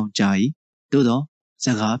အကြောင်းကြား၏သို့သောစ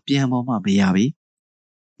ကားပြန်ပေါ်မှမရပေ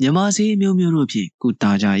မြမစီအမျိုးမျိုးတို့ဖြင့်ကု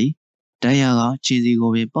တာကြ၏တရားကချင်းစီ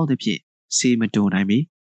ကိုပင်ပေါက်သည်ဖြင့်ဆေးမတုံနိုင်ပေ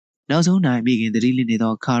နောက်ဆုံး၌မိခင်တတိလင်းနေ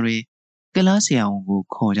သောခါတွင်ကလားဆရာဝန်ကို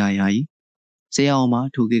ခေါ်ကြရ၏ဆရာဝန်မှာ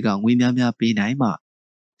ထိုကိကငွေများများပေးနိုင်မှ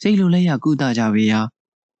စိတ်လိုလဲရကုသကြပေရာ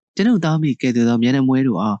ကျွန်ုပ်သားမိကဲ့သို့သောမျက်နှာမွဲ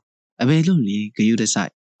တို့အားအဘယ်လိုလျင်ဂယုတဆို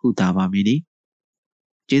င်ကုသပါမည်နည်း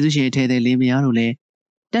ကျေးဇူးရှင်ထဲတဲ့လင်းမယားတို့လည်း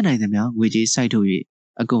တက်နိုင်သမျှငွေကြေးစိုက်ထုတ်၍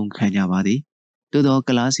အကုန်ခံကြပါသည်သို့သောက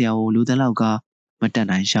လားဆရာဝန်လူသလောက်ကမတက်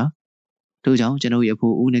နိုင်ရှာထို့ကြောင့်ကျွန်ုပ်၏အ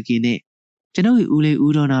ဖိုးဦးနကီနှင့်ကျွန်ုပ်၏ဦးလေး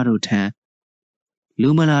ဦးတော်နာတို့ထံလူ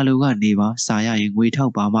မလာလူကနေပါစာရရင်ငွေထော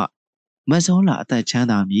က်ပါမှမစောလာအသက်ချမ်း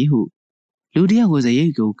သာမည်ဟုလူတယောက်ကိုစရိ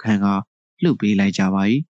တ်ကိုခံကာလှုပ်ပေးလိုက်ကြပါ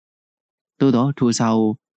၏သို့သောထိုစာ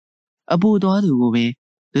ကိုအပိုသွားသူကိုပင်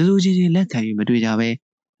လူချင်းချင်းလက်ခံ၍မတွေ့ကြဘဲ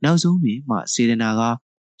နောက်ဆုံးတွင်မှစေတနာက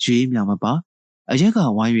ရွေးမြမပါအရက်က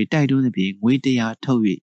ဝိုင်း၍တိုက်တွန်းသဖြင့်ငွေ100ထုတ်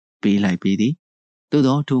၍ပေးလိုက်ပေသည်သို့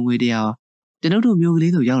သောထိုငွေ100ကျွန်ုပ်တို့မျိုးက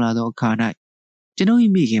လေးသို့ရောက်လာသောအခါ၌ကျွန်ုပ်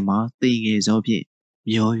၏မိခင်မှာတင်ငယ်စောဖြင့်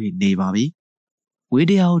မျော၍နေပါပြီငွေ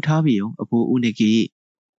100ကိုထားပြီးအောင်အဖိုးဦးနဂီ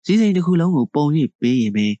စည်းစိမ်တစ်ခုလုံးကိုပုံ၍ပေးရ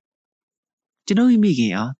င်ပင်ကျွန်ုပ်၏မိခ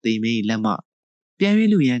င်အားတင်မင်းလက်မှပြန်၍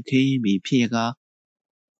လူရန်ခင်းရင်ပြီးဖြစ်ရကား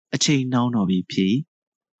အချိန်နှောင်းတော်ပြီးဖြစ်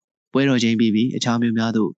ပွဲတော်ချင်းပြီးအခြားမျိုး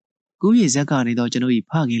များသို့ကူးရည်ဇက်ကနေသောကျွန်ုပ်၏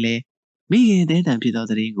ဖခင်လည်းမိခင်တဲတံဖြစ်သော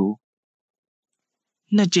တရင်ကို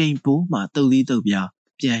နှစ်ကြိမ်ပိုးမှတုတ်သီးတုတ်ပြ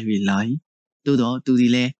ပြန်၍လာ၏သို့သောသူသ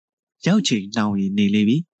ည်လည်းရောက်ချိန်နှောင်း၍နေလေ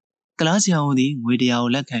ပြီကလားဆရာဝန်သည်ငွေ100ကို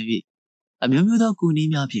လက်ခံ၍အမျိုးမျိုးသောကူနီး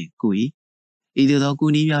များဖြင့်ကူ၏ဤသို့သောကူ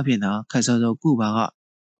နီးများဖြင့်သာခက်စောစောကူပါက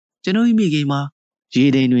ကျွန်ုပ်၏မိခင်မှာရေ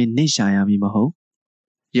တိမ်တွင်နှိပ်ရှာရမည်မဟုတ်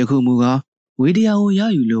ယခုမူကားငွေ100ကိုရ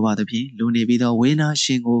ယူလိုပါသဖြင့်လူနေပြီးသောဝေနာရှ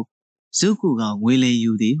င်ကိုစုကူကငွေလိမ်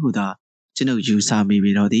ယူသည်ဟုသာကျွန်ုပ်ယူဆမိ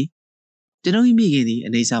ပေတော့သည်ကျွန်ုပ်၏မိခင်သည်အ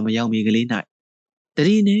နေစာမရောက်မီကလေး၌တ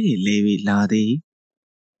တိနေလေ၍လာသည်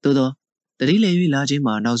သို့သောတတိလေ၍လာခြင်း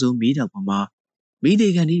မှာနောက်ဆုံးမိတော့ပေါ်မှာမိ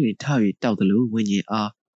သေးကန်သည်တွင်ထ၍တောက်သလိုဝိညာဉ်အား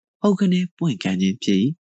ဟုတ်ခနဲ့ပွင့်ခံခြင်းဖြစ်၏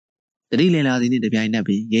တတိလေလာသည်နှင့်တပြိုင်နက်ပ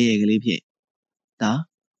င်ရဲရဲကလေးဖြင့်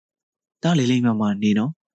ဒါလေးလေးမနေ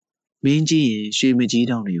နော်မင်းကြီးရင်ရွှေမကြီး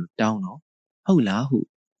တောင်းတွေကိုတောင်းတော့ဟုတ်လားဟု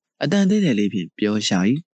အတန်သေးတယ်လေးဖြင့်ပြောရှာ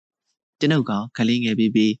၏ကျွန်ုပ်ကခလေးငယ်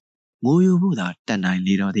ပြီးငိုယူဖို့သာတတ်နိုင်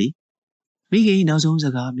လေတော့သည်မိခင်နောက်ဆုံးစ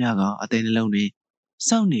ကားများကအသေးနှလုံးတွင်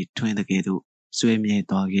စောင့်နေထွင်းတဲ့ကဲ့သို့ဆွဲမြဲ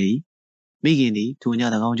သွားခဲ့၏မိခင်သည်ထိုည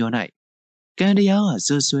သကောင်ကျော်၌ကံတရားက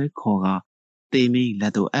ဆွဆွဲခေါ်ကတေမင်းလ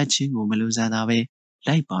က်သို့အချင်းကိုမလွန်ဆန်းသာပဲ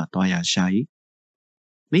လိုက်ပါသွားရရှာ၏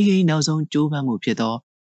မိခင်နောက်ဆုံးကြိုးပမ်းမှုဖြစ်သော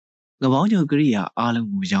ငပေါင်းကျော်ကရိယာအားလုံး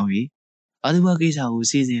ကိုရောက်၍အသုဘကိစ္စကို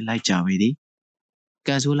စီစဉ်လိုက်ကြပေသည်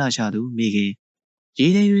ကံဆိုးလာရှာသူမိခင်ရေ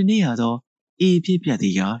တိမ်တွင်နေရသောဤဖြစ်ပြသ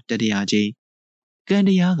ည်ကတတရာချင်းကံတ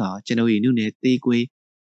ရားကကျွန်ုပ်၏နုနယ်သေးကွေး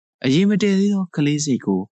အရင်မတည်သေးသောကလေးစိတ်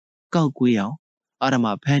ကိုကောက်ကွေးအောင်အာရမ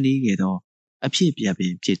ဖန်တီးခဲ့သောအဖြစ်ပြပ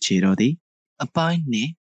င်ဖြစ်ချေတော်သည်အပိုင်းနှ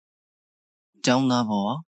င့်ကျောင်းသားဘော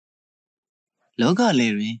လောကလေ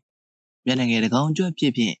တွင်မျက်နှာငယ်တကောင်ကြွက်ဖြ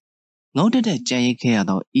စ်ဖြင့်ငုံတက်ကြံရိတ်ခဲ့ရ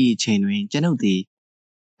သောဤအချိန်တွင်ကျွန်ုပ်သည်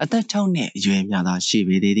အသက်6နှစ်အရွယ်များသာရှိ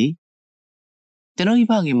ပေသေးသည်ကျွန်ုပ်၏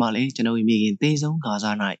ဖခင်မှလည်းကျွန်ုပ်၏မိခင်သေဆုံးကား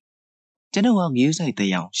စား၌ကျွန်ုပ်ဟာငြူးဆိုင်တ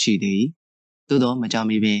ရားရှိသည်သို့သောမကြ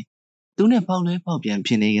မီပင်သူနှင့်ဖောက်လွဲဖောက်ပြန်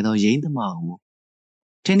ဖြစ်နေခဲ့သောရင်းသမားကို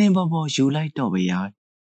ထင်းထင်းပေါ်ပေါ်ယူလိုက်တော့ပေရာ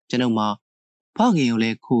ကျွန်ုပ်မှာဖခင်ကိုလ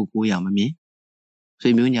ည်းခိုးကိုရမမြင်ဆွေ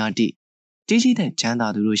မျိုးညာတိကြီးကြီးတဲ့ချမ်းသာ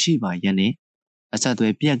သူတို့ရှိပါရဲ့နဲ့အဆက်အသွ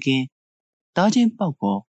ယ်ပြက်ကင်းတားချင်းပေါက်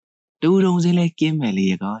ပေါ်တူတုံစင်းလဲကင်းမဲ့လေ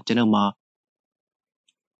ကကျွန်ုပ်မှာ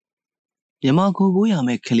မြမခိုးကိုရ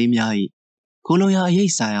မဲ့ကလေးများ၏ခိုးလုံရအ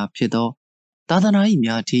ရေးစာရာဖြစ်သောသာသနာ၏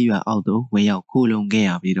များထီးရွယ်အောက်သို့ဝင်ရောက်ခိုးလုံခဲ့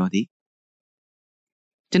ရပြီတော့သည်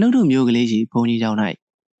ကျွန်ုပ်တို့မျိုးကလေးရှိဘုန်းကြီးကျောင်း၌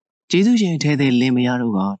ကျေးဇူးရှင်ထဲထဲလင်းမရ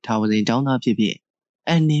တို့ကထာဝစဉ်ကျောင်းသားဖြစ်ဖြစ်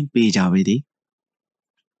အနှင်းပေးကြပေသည်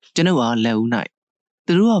ကျွန်ုပ်အားလက်ဦး၌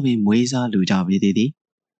သူတို့အပင်မွေးစားလူကြပေသည်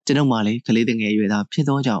ကျွန်ုပ်မှလည်းကလေးတငယ်ရွယ်သားဖြစ်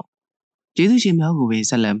သောကြောင့်ကျေးဇူးရှင်များကိုပင်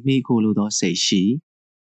ဆက်လက်မိခိုးလိုသောစိတ်ရှိ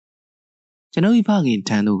ကျွန်ုပ်၏ဖခင်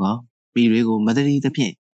ထံသို့ကမိတွေကိုမတတိသဖြ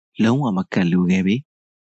င့်လုံးဝမကတ်လိုခဲ့ပေ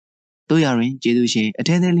တို့ရတွင်ကျေးဇူးရှင်အ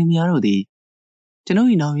ထဲထဲလင်းမရတို့သည်ကျွန်ုပ်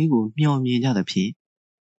၏နောင်ရီးကိုမျှော်မြင်ကြသဖြင့်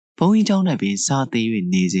ဘုန်းကြီးကျောင်း၌ပင်စားသိမ်း၍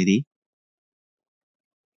နေစေသည်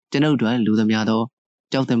ကျွန်ုပ်တို့လူသမားသော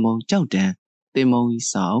ကြောက်တမုံကြောက်တန်းတင်မုံ၏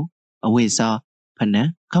ဆောင်အဝိစားဖနံ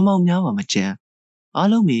ခမောင်များပါမချမ်းအား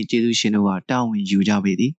လုံးမီကျေးဇူးရှင်တို့ကတာဝန်ယူကြ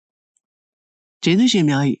ပေသည်ကျေးဇူးရှင်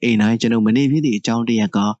များ၏အိမ်၌ကျွန်ုပ်မနေဖြစ်သည့်အကြောင်းတရ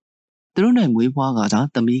က်ကသူတို့၌မွေးဖွားကသာ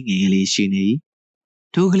သမီးငယ်လေးရှိနေ၏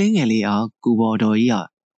ထိုကလေးငယ်လေးအားကူဘော်တော်ကြီးက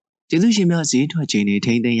ကျေးဇူးရှင်များဈေးထွက်ချိန်တွေ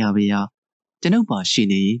ထိမ့်သိမ်းရပေရာကျွန်ုပ်ပါရှိ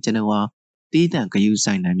နေရင်ကျွန်ုပ်ဟာတီးတန့်ဂယု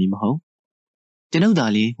ဆိုင်နိုင်မည်မဟုတ်ကျွန်ုပ်သာ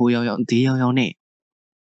လျှင်ဟိုရောက်ရောက်ဒီရောက်ရောက်နဲ့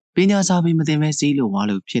ပညာစာပေမသိမဲစီးလို့ဝါ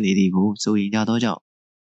လို့ဖြစ်နေသည်ကိုဆိုရင်ကြသောကြောင့်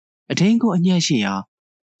အထင်းကိုအညံ့ရှိရာ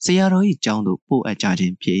ဆရာတော်၏ကျောင်းသို့ပို့အပ်ကြခြ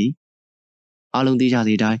င်းဖြစ်အားလုံးသိကြသ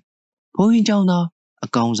ည့်အတိုင်းဘုန်းကြီးကျောင်းသားအ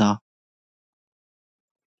ကောင်စား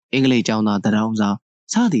အင်္ဂလိပ်ကျောင်းသားတရောင်းစား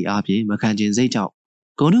စသည်အားဖြင့်မခံကျင်စိတ်ကြောင့်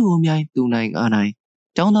ဂုံတို့ကိုမြိုင်သူနိုင်အားနိုင်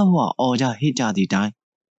ကျောင်းသားဘဝအော်ကြဟစ်ကြသည့်တိုင်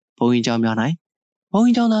ဘုန်းကြီးကျောင်းများ၌ဘုန်း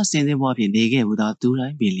ကြီးကျောင်းသားစင်စင်ဘဝဖြင့်နေခဲ့ဘူးသာသူတို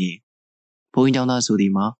င်းပင်လျင်ဘုန်းကြီးကျောင်းသားဆိုသ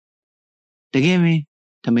ည်မှာတကယ်ပင်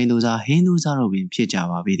ထမင်းသူစားဟင်းသူစားတို့ပင်ဖြစ်ကြ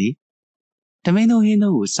ပါပေသည်ထမင်းသူဟင်းသူ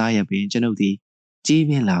ကိုစားရပင်ကျွန်ုပ်သည်ကြီး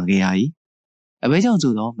ပြင်းလာခဲ့ရ၏အဘဲကြောင့်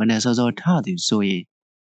ဆိုသောမနက်စောစောထသည်ဆိုရင်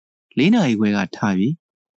၄နာရီခွဲကထပြီး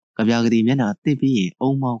ကဗျာကတိမျက်နှာတစ်ပြီးရင်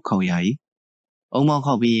အုံမောင်းခောက်ရ၏အုံမောင်း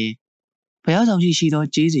ခောက်ပြီးရင်ဖျားဆောင်ရှိသော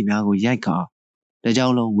ကြေးစီများကိုရိုက်ခါတကြော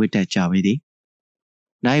င်လုံးဝစ်တက်ကြပေသည်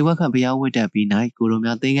နိုင်ဝက်ခဘုရားဝတ်တက်ပြီး၌ကိုရော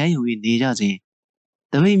များသင်္ကန်းယူ၍နေကြစဉ်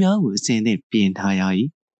တပိတ်များကိုအစဉ်သင့်ပြင်ထားရ၏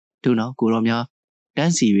ထို့နောက်ကိုရောများတ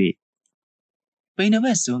န်းစီ၍ပိန်နဘ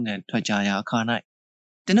က်စွန်းငံထွက်ကြရာအခါ၌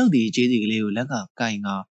ကျွန်ုပ်သည်ကျေးဇူးကလေးကိုလက်ကကိုင်က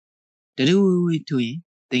တတူဝီထူရင်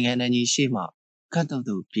သင်္ကန်းတန်းကြီးရှေ့မှခတ်တုတ်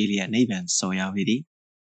တုတ်ပြေးလျက်နိဗ္ဗာန်ဆော်ရပေသည်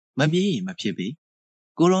မပြေးရင်မဖြစ်ပေ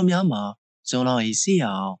ကိုရောများမှာဇွန်တော်၏စီရ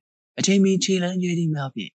အောင်အချိန်မီခြေလန်းကျေးကြီးများ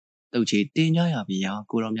ဖြင့်တုတ်ချေတင်ကြရပြီရာ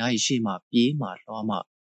ကိုရောများ၏ရှေ့မှပြေးမှလွှားမှ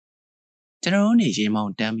ကျွန်တော်တို့နေရေမော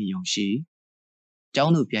င်တမ်းမီုံရှိကျော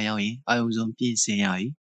င်းသို့ပြန်ရောက်ရင်အာယုံစုံပြင်ဆင်ရ၏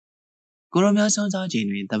ကိုရောများဆုံးစားချိန်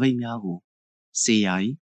တွင်တပိတ်များကိုစေရ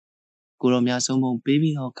၏ကိုရောများဆုံးပုံပေး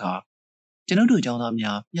ပြီးသောအခါကျွန်ုပ်တို့ကျောင်းသား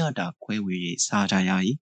များမျှတာခွဲဝေ၍စားကြရ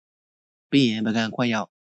၏ပြီးရင်ပကံခွက်ရောက်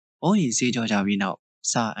ဘုံရင်စေးကြောကြပြီးနောက်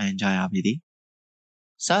စာအန်ကြရပြီသည်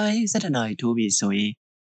စာအိမ်7နာရီထိုးပြီးဆိုရင်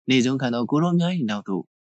နေဆုံးခံသောကိုရောများ၏နောက်သို့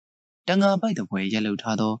တန်ငါပိုက်တပွဲရက်လု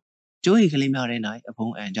ထားသောကျိုးရီကလေးများထဲ၌အ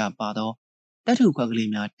ဖုံးအန်ကြပါသောတတ်ထုခွက်ကလေး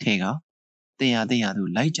များထဲကတင်ရသို့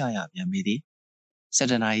လိုက်ကြရပြန်ပြီသည်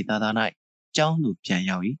7နာရီသာ၌ကျောင်းသို့ပြန်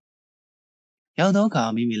ရောက်၏ရောက်သောအခါ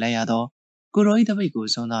မိမိလိုက်ရသောကိုရော၏တပိတ်ကို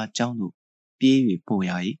ဆုံးသာကျောင်းသို့ပြေး၍ပို့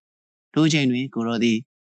ရ၏ထိုချိန်တွင်ကိုရောသည်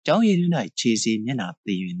ကျောင်းရည်တွင်၌ခြေစီမျက်နှာတ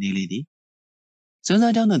ည်၍နေလေသည်စွန်း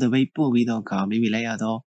စားကျောင်းသို့တပိတ်ပို့ပြီးသောအခါမိမိလိုက်ရ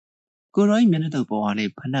သောကိုရော၏မျက်နှာတုပ်ပေါ်အားနှ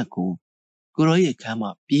င့်ဖနက်ကိုကိုရော၏အခန်းမှ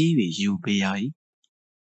ပြေး၍ယူပေးရ၏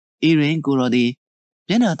ဤတွင်ကိုရောသည်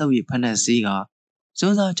မျက်နှာတုပ်၏ဖနက်စည်းကစွ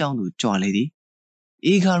န်းစားကျောင်းသို့ကြွလေသည်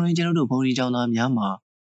ဤခါတွင်ကျွန်ုပ်တို့ဘုံကြီးကျောင်းသားများမှာ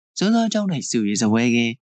စွန်းစားကျောင်း၌စု၍စပွဲခ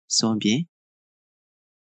င်းစွန်ပြင်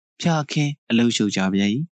ဖြာခင်းအလုံးရှုပ်ကြပြန်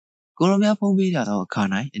၏ကိုရောများဖုံးပေးကြသောအခါ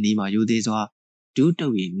၌အနီးမှယူသေးစွာဒူးတု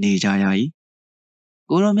ပ်၍နေကြရ၏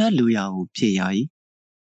ကိုရောများလူရာကိုဖြစ်ရ၏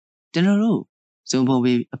ကျွန်တော်တို့ဇုံဖုံ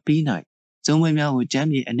ပေးအပီး၌ဇုံပွဲများကိုကျမ်း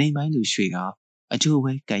မြေအနေပိုင်းသို့ရွှေ့ကအချို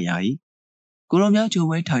ပွဲကပ်ရ၏ကိုရောများချို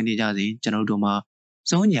ပွဲထိုင်နေကြစဉ်ကျွန်တော်တို့မှာ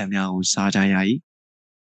စုံညံများကိုစားကြရ၏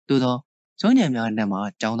သို့သောစုံညံများအနက်မှာ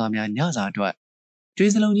ကျောင်းသားများညစာအတွက်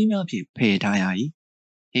ကျွေးစလုံးကြီးများဖြင့်ဖယ်ထားရ၏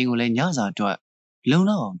ဟင်းကိုလည်းညစာအတွက်လုံ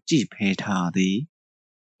လောက်အောင်ကြည့်ဖယ်ထားသည်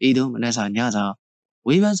ဤသို့မနက်စာညစာ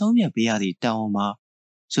ဝေဖန်ဆုံးဖြတ်ပေးရသည့်တောင်းမှာ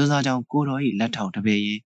စွန်းစားကြောင့်ကိုတော်၏လက်ထောက်တပည့်ရ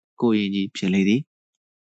င်ကိုရင်ကြီးဖြစ်လေသည်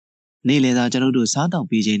နေ့လည်သာကျွန်ုပ်တို့စားတောက်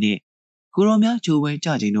ပြီးခြင်းနှင့်ကိုတော်များချိုပွဲကြ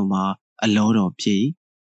ခြင်းတို့မှာအလောတော်ဖြစ်၏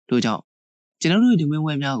ထို့ကြောင့်ကျွန်ုပ်တို့ဒီမင်း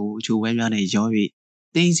ဝဲများကိုချိုပွဲများနှင့်ရော၍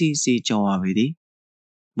တင်းစီစီကြော်ရပေသည်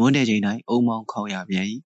မွန်းတဲ့ချိန်၌အုံမောင်းခေါက်ရပြန်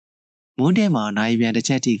၏မွန်းတဲ့မှာနိုင်ပြန်တစ်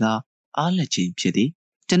ချက်ထိကအားလက်ခြင်းဖြစ်သည်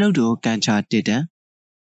ကျွန်ုပ်တို့ကန်ချာတစ်တန်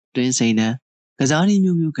တွင်းစိန်တန်ကစားနည်း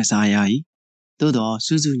မျိုးမျိုးကစားရ၏သို့သော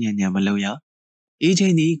စူးစူးညံ့ညံ့မလုပ်ရဤချိ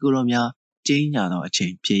န်သည်ကိုရောများကျင်းညာသောအချိ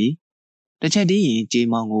န်ဖြစ်၏တစ်ချက်တည်းရင်ကြေး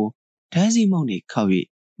မောင်းကိုထန်းစီမုံနှင့်ခောက်၍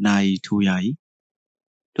နိုင်ထိုးရ၏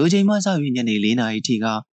ထိုချိန်မှစ၍ညနေ4 နာရီထိက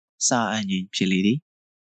စာအန်ခြင်းဖြစ်လေသည်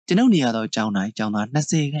ကျွန်ုပ်နေရသောကျောင်း၌ကျောင်းသား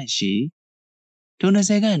20ခန့်ရှိထို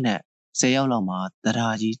20ခန့်အနက်10ယောက်လောက်မှတ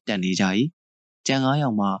ရားကြီးတက်နေကြ၏ကျန်9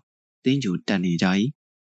ယောက်မှတင်းကျူတက်နေကြ၏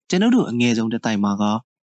ကျွန်ုပ်တို့အငယ်ဆုံးတစ်တိုင်မှာက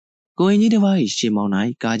ကိုရင်ကြီးတစ်ပါး၏ရှေ့မောင်း၌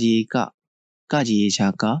ကာကြီးရေချာ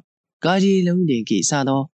ကာကြီးလုံးတင်ကိစ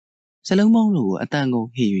သောစလုံးပေါင်းတို့ကိုအတန်ကုန်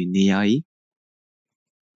ဟိ၍နေရ၏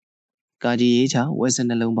ကာကြီးရေချာဝက်စ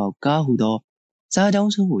နှလုံးပေါက်ကားဟုသောစားကြော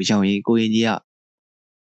င်းစုံကိုရောက်ရင်ကိုရင်ကြီးက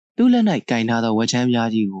သူ့လက်၌ကင်ထားသောဝက်ချမ်းပြား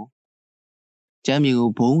ကြီးကိုကျမ်းမြေကို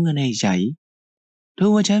ဘုံကနေရ၏ထို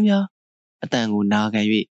ဝက်ချမ်းပြားအတန်ကိုနာခံ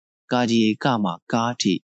၍ကာကြီးရေကမှကား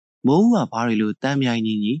ထိမိုးဟုဘာတွေလိုတမ်းမြိုင်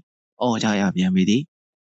ကြီးအော်ကြရပြန်ပေသည်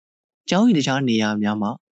ကျောင်း၏တခြားနေရာများ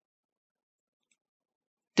မှာ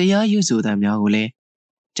တရားရွတ်ဆိုသံများကိုလည်း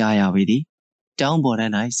ကြားရပေသည်ကျောင်းပေါ်တ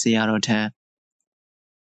န်း၌ဆရာတော်ထံ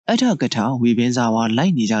အထကထာဝေပင်စာဝါလို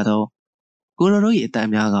က်နေကြသောကိုရိုတို့၏အတန်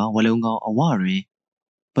များကဝလုံးကောင်းအဝတွင်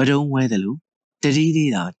ဗဒုံဝဲသည်လိုတတိ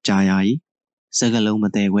သေးသာကြားရ၏စကလုံးမ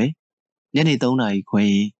သေးခွဲညနေ3 နာရီခွဲ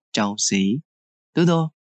ရင်ကျောင်းစီသို့သော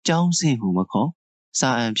ကျောင်းစင်ဟုမခေါ်စာ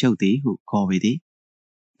အန်ဖြုတ်သည်ဟုခေါ်ပေသည်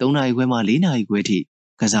3 နာရီခွဲမှ4 နာရီခွဲထိ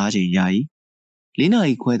ကစားချိန်ရ၏4 နာ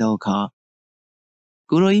ရီခွဲသောအခါ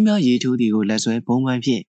ကိုရိုကြီးများရေထိုးသည်ကိုလက်ဆွဲဘုံပန်းဖြ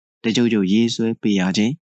င့်တကြုတ်ရေဆွဲပေးရခြ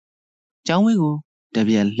င်းကျောင်းဝင်းကိုတ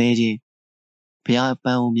ပြက်လှဲခြင်းဘုရားပ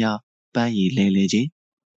န်းအိုးများပန်းရည်လဲခြင်း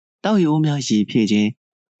တောက်ရီအိုးများရေဖြည့်ခြင်း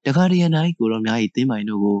တခါတရံ၌ကိုရိုများ၏သင်းပိုင်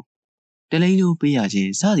တို့ကိုတလိန်တို့ပေးရခြင်း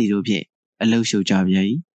စသည်တို့ဖြင့်အလုရှုပ်ကြပြန်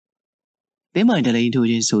၏သင်းပိုင်တလိန်ထိုး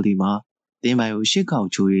ခြင်းဆိုသည်မှာသင်းပိုင်ကိုရှစ်ခေါက်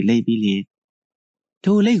ချို၍လိပ်ပြီးလျင်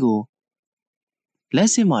ထိုလိပ်ကိုလက်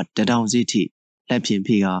စစ်မှတထောင်စီထိလက်ဖြင့်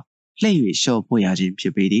ဖိကလှည့်၍လျှော့ဖွေရခြင်းဖြ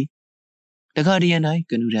စ်ပေသည်တခါတရံ၌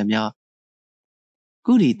ကနူတံများ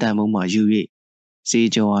ကုလီတန်မုံမှယူ၍စေး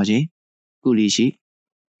ကြောရခြင်းကုလီရှိ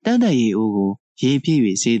တန်းတဲ့ရေအိုးကိုရေပြည့်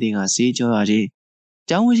၍စေးသိန်းကစေးကြောရခြင်း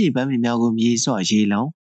ကျောင်းဝရှိပန်းပင်များကိုမြေစွရေလောင်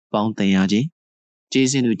ပေါင်းတင်ရခြင်း ကျေး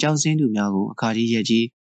စင်းတို့ကြောက်စင်းတို့များကိုအခါကြီးရက်ကြီး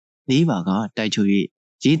နေပါကတိုက်ချုပ်၍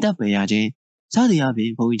ရေတပ်ပယ်ရခြင်းစသည်အပြ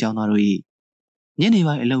င်ဘုန်းကြီးကျောင်းသားတို့၏ညနေ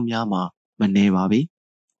ပိုင်းအလုံများမှာမနေပါပြီ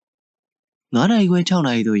9 နာရီခွဲ6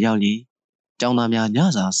 နာရီသို့ရောက်ရင်ကျောင်းသားများည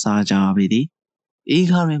စာစားကြပေသည်ဤ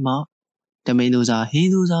ခါတွင်မှတမိန်သူစားဟင်း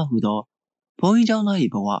သူစားဟူသောဘုန်းကြီးကျောင်းသား၏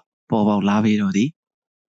ဘဝပေါ်ပေါက်လာပေတော့သည်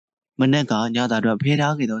မနက်ကညသာအတွက်ဖဲ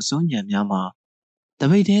ထားခဲ့သောစွန့်ညံများမှာတ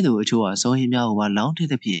ပိတ်သေးသူအချို့ကစိုးဟင်းများကိုပါလောင်းထည့်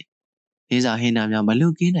သဖြင့်ဟင်းစာဟင်းနာများမလွ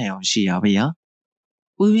တ်ကင်းနိုင်အောင်ရှိရပါရာ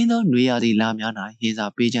ပူပြင်းသောနှွေရသည့်လများ၌ဟင်းစာ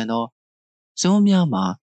ပေးချမ်းသောစွန်းများမှာ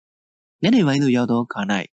ညနေပိုင်းသို့ရောက်သောခါ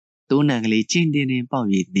၌သိုးနံကလေးချင်းတင်းတင်းပေါက်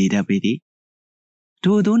၍နေတတ်ပေသည်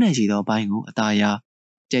ထိုသိုးနံရှိသောဘိုင်းကိုအသာယာ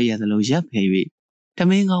ကြက်ရသလိုရက်ဖယ်၍ထ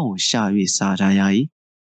မင်းကောင်းကိုရှာ၍စားကြရ၏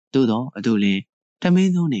သို့သောအတူလင်ထမ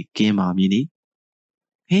င်းသုံးနှင့်ကင်းပါမည်နီ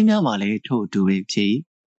ဟင်းများမှာလည်းထို့အတူပင်ဖြစ်၏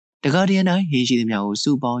တကားတရ၌ဟင်းရှိသည်များကို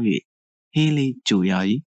စုပေါင်း၍ဟင်းလေးကြိုရ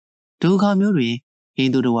၏ဒုအခါမျိုးတွင်ဟ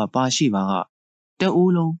င်းတို့ကပါရှိပါကတ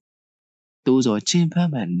အူးလုံးသိုးစော်ချင်းဖမ်း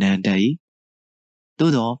မှန်နန်တတ်၏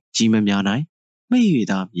သို့သောကြီးမများ၌မိ၍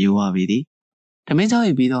သာမျိုးဝပေသည်ထမင်းစား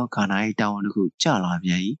၍ပြီးသောခါ၌တောင်တစ်ခုကျလာပြ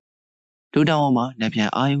န်၏ထိုတောင်မှာလက်ပြန်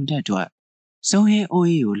အာယုန်တက်ထွက်စုံဟင်းအိုး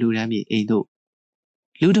ကြီးကိုလူတန်းမြေအိမ်တို့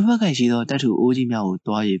လူတစ်ဖက်ခိုင်ရှိသောတတ်ထူအိုးကြီးများကို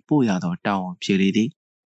တွား၍ပို့ရသောတောင်ဖြစ်လေသည်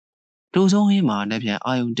ထိုစုံဟင်းမှာလက်ပြန်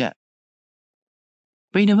အာယုန်တက်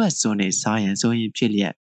ပိန်တစ်ပတ်စွန်နှင့်စားရန်စုံဟင်းဖြစ်လျ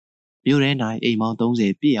က်မြို့ထဲ၌အိမ်ပေါင်း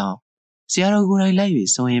30ပြည့်အောင်ဆရာတော်ကိုယ်တိုင်လိုက်၍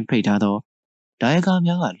စုံဟင်းဖိတ်ထားသောဒါယကာ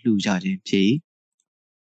များကလှူကြခြင်းဖြစ်၏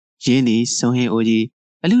ရင်းသည်စုံဟင်းအိုးကြီး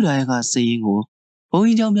အလူဒါယကာစရင်ကိုဘုန်း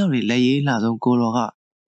ကြီးကျောင်းများတွင်လက်ရည်လှဆုံးကိုတော်က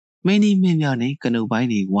မင်းဒီမင်းများနှင့်ကနုတ်ပိုင်း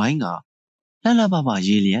တွေဝိုင်းကလှလှပပ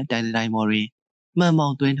ရေးလျက်တိုင်းတိုင်းပေါ်တွင်မှန်ပေါ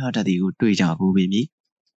င်သွင်းထားတတ်သည်ကိုတွေ့ကြဘူးပေမည်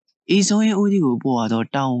ဤစုံဟင်းအိုးကြီးကိုပို့ရသော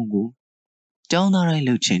တောင်းကိုကျောင်းသားတိုင်း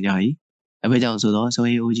လှုပ်ချင်ကြ၏အဖေကြောင့်ဆိုသောစုံဟ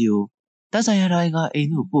င်းအိုးကြီးကိုတက်ဆိုင်ရတိုင်းကအိမ်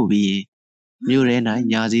သို့ပို့ပြီးရင်မြို့ထဲ၌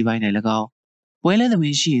ညာစည်းပိုင်း၌၎င်းပွဲလဲသ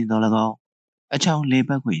မီးရှိရင်တော့၎င်းအချောင်းလေပ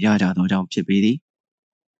တ်ခွင့်ရကြသောကြောင့်ဖြစ်ပေသည်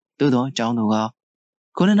သို့သောကျောင်းသူက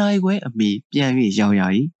9 နာရီခွဲအမီပြန်၍ရောက်ရ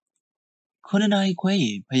၏9 နာရီခွဲရ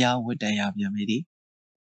င်ဖျားဝတ်တက်ရပြန်ပြီသည်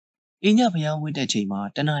အင်းညဖျားဝတ်တက်ချိန်မှာ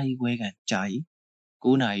1 နာရီခွဲခန့်ကြာ၏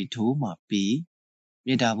9 နာရီထိုးမှပြီး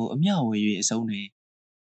မြစ်တာဘူးအမျှဝေ၍အဆုံးတွင်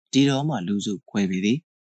ဒီတော်မှလူစုခွဲပေသည်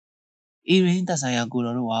ဤရင်းသက်ဆိုင်ရာကို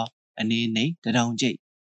တော်တို့ဟာအနေနဲ့တထောင်ကျိတ်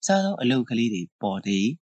စားသောအလုတ်ကလေးတွေပေါ်သည်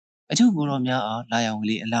အချို့ကိုတော်များအားလာရောင်က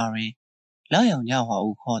လေးအလားတွင်လာရောင်ညဟော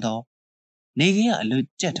ဟုခေါ်သောနေကင်းကအလုတ်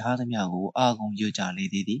ကျက်ထားသမျှကိုအာကုံရွကြလေ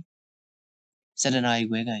သည်7 နာရီ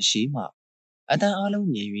ခွဲခန့်ရှိမှအတန်အားလုံး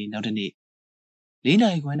ငြိမ်၍နောက်တစ်နေ့4 နာ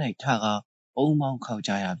ရီခွဲ၌ထကအုံမောင်းခောက်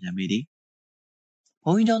ကြရပြန်ပြီသည်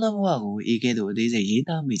ဘုန်းကြီးကျောင်းသားဘဝကိုဤကဲ့သို့အသေးစိတ်ရေး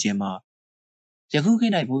သားမိခြင်းမှာယခုခေ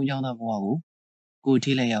တ်၌ဘုန်းကြီးကျောင်းသားဘဝကို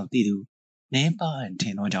ထိလက်ရောက်တည်သူနည်းပါအံထ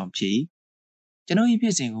င်သောကြောင့်ဖြစ်ကျွန်တော်ဤဖြ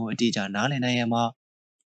စ်စဉ်ကိုအတိအကျနားလည်နိုင်ရမှာ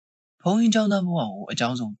ဘုန်းကြီးကျောင်းသားဘဝကိုအကြော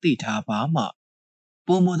င်းဆုံးသိထားပါမှ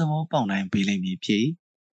ပုံမသဘောပေါက်နိုင်ပေလိမ့်မည်ဖြစ်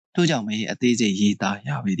ထို့ကြောင့်ပဲအသေးစိတ်ရေးသားရ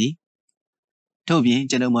ပေသည်ထို့ပြင်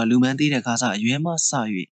ကျွန်တော်မှလူမှန်းသိတဲ့ခါစအရွယ်မှစ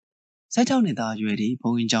၍16 နှစ်သားအရွယ်ဒီဘု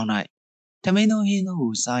န်းကြီးကျောင်း၌ထမင်းသောဟင်းသော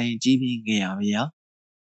ကိုစားရင်ကြီးပြင်းခဲ့ရပါရာ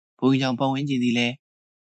ဘုန်းကြီးကျောင်းပတ်ဝန်းကျင်သည်လည်း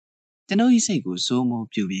ကျွန်တော်၏စိတ်ကိုစိုးမိုး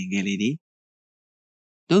ပြုပြင်ခဲ့လေသည်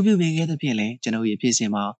တို့ပြုပြင်ခဲ့သဖြင့်လည်းကျွန်တော်၏ဖြစ်စ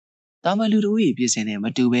ဉ်မှာတာမန်လူတို့၏ဖြစ်စဉ်နဲ့မ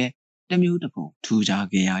တူဘဲတစ်မျိုးတစ်ပုံထူးခြား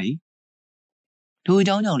ခဲ့ရ၏ထိုအ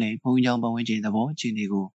ကြောင်းကြောင့်လည်းဘုန်းကြီးကျောင်းပတ်ဝန်းကျင်သဘောချင်းတွေ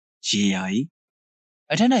ကိုရေးရ၏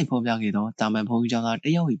အထက်၌ဖော်ပြခဲ့သောတာမန်ဘုန်းကြီးကျောင်းကတ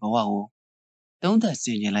ယောက်၏ဘဝကိုသုံးသပ်ဆ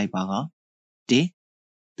င်ခြင်လိုက်ပါကဒီ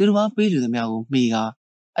သူတစ်ပါးပေးလူသမျှကိုမှီက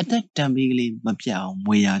အသက်တံပေးကလေးမပြတ်အောင်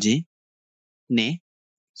မွေရခြင်းနှင့်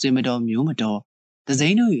ဆွေမတော်မျိုးမတော်သစိ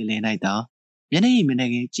မ်းတို့၏အလယ်၌သာမျက်နှာ၏မျက်နှာ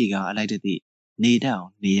ကင်းကြည်ကအလိုက်သည့်နေတတ်အော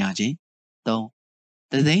င်နေရခြင်း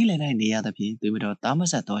3သစိမ်းလည်၌နေရသဖြင့်သူမတော်သားမ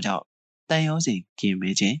ဆက်သောကြောင့်တန်ရောစဉ်กิน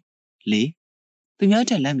ပေးခြင်း4သူများ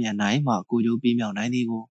ထက်လက်မြန်နိုင်မှကိုကြိုးပြီးမြောက်နိုင်သည်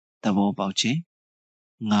ကိုသဘောပေါက်ခြင်း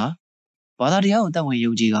5ဘာသာတရားကိုတတ်ဝင်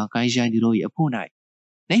ယုံကြည်ကကိုင်းဆိုင်သူတို့၏အဖို့၌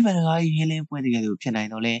နိဗ္ဗာန်ကား၏ဟင်းလင်းပွဲတကယ်သို့ဖြစ်နိုင်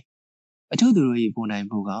တော့လဲအထုသူတို့၏ပုံနိုင်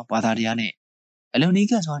မှုကဘာသာတရားနှင့်အလုံးနီး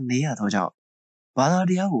ကပ်စွာနေရသောကြောင့်ဘာသာ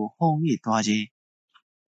တရားကိုဟုံ၍သွားခြင်း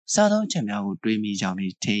စားသောချက်များကိုတွေးမိကြမ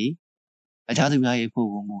ည်ထင်အခြားသူများ၏ဖို့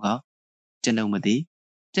ကိုမူကားကျွန်ုပ်မသိ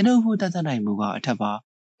ကျွန်ုပ်ဖို့တတ်နိုင်မှုကအထက်ပါ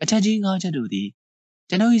အထက်ကြီး၅ချက်တို့သည်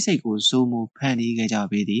ကျွန်ုပ်၏စိတ်ကိုစိုးမိုးဖန်တီးခဲ့ကြ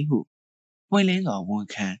ပေသည်ဟုပွင့်လင်းစွာဝန်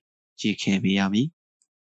ခံရည်ခဲ့ပေရမည်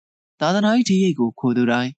သာသနာ၏ထီရိတ်ကိုခိုသူ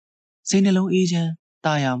တိုင်းစိတ်နှလုံးအေးချမ်း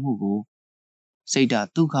တာယာမှုကိုစိတ်ဓာတ်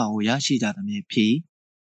ဒုက္ခကိုရရှိကြသဖြင့်ဖြစ်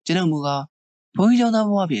ကျွန်ုပ်မူကားဘုန်းကြီးကျောင်းသား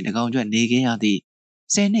ဘဝဖြင့်တကောင်ကျွတ်နေခဲ့ရသည့်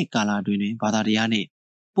10 နှစ်ကာလတွင်ဘာသာတရားနှင့်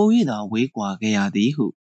ပို၍သာဝေးကွာခဲ့ရသည်ဟု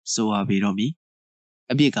ဆိုရပေတော့မည်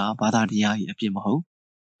အပြစ်ကဘာသာတရား၏အပြစ်မဟုတ်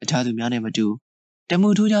အခြားသူများနှင့်မတူ တမှု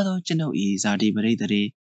ထူးခြားသောကျွန်ုပ်၏ဇာတိပရိသတ်တွေ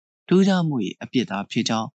ထူးခြားမှု၏အပြစ်သားဖြစ်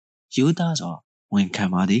ကြောင်းယူသားစွာဝန်ခံ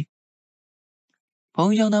ပါသည်ဘုန်း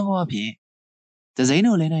ကြီးကျောင်းသားဘဝဖြင့်သစိမ်း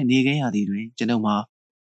တို့လည်း၌နေခဲ့ရသည်တွင်ကျွန်ုပ်မှာ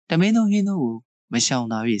တမင်းသောဟင်းသောကိုမရှောင်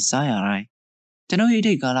သာ၍စားရတိုင်းကျွန်ုပ်၏အ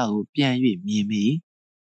တိတ်ကာလကိုပြန်၍မြင်မိ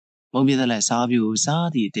မုံပြသက်လက်စားပြူကိုစား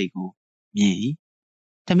သည့်အတိတ်ကိုမြင်၏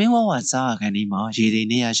တမင်းဝဝစားရခန်းဒီမှာရေသိ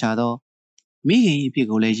နေရရှာသောမိခင်၏အဖြစ်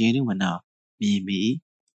ကိုလည်းရင်ထုမနာမြင်မိ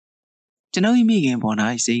ကျွန်ုပ်၏မိခင်ပေါ်၌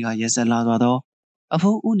စိတ်ကရက်ဆက်လာသောအ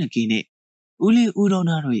ဖိုးဦးနကီနှင့်ဦးလေးဦးတော်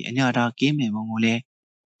နာတို့၏အညာတာကင်းမဲ့ပုံကိုလည်း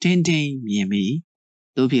တင်းတင်းမြင်မိ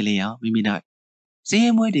တို့ဖြစ်လျက်မိမိ၌စည်ရဲ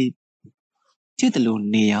မွဲတွေချစ်တယ်လို့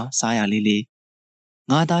နေရစားရလေးလေး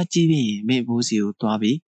ငါသားကြည့်ပြီးရင်မိဘိုးစီကိုသွား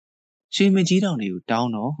ပြီးရွှေမကြီးတောင်တွေကိုတော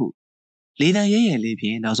င်းတော်ဟုလေတံရဲရဲလေးဖြ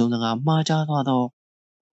င့်နောက်ဆုံးစကားမှားချသွားသော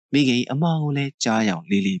မိခင်အမကိုလည်းကြားရောက်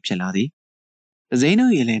လေးလေးဖြစ်လာသည်ဇိန်း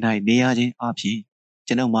တို့၏လည်း၌နေရခြင်းအပြင်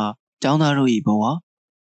ကျွန်ုပ်မှာကျောင်းသားတို့၏ဘဝ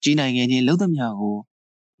ကြီးနိုင်ငံချင်းလှုပ်သမျှကို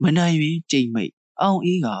မနိုင်၍ကြိတ်မိတ်အောင်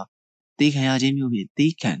အေးကတေးခံရခြင်းမျိုးဖြင့်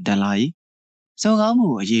တေးခံတတ်လာ၏စော်ကားမှု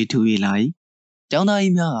အရေးထူ၍လာ၏ကျောင်းသား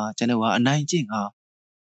၏များကကျွန်ုပ်ဟာအနိုင်ကျင့်က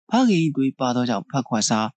ဖခင်၏သွေးပါသောကြောင့်ဖတ်ခွက်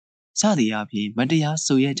စားစသည်အပြင်မတရား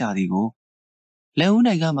ဆိုရကြသည်ကိုလက်ဦး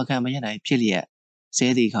နိုင်ကမခံမရနိုင်ဖြစ်လျက်ဆဲ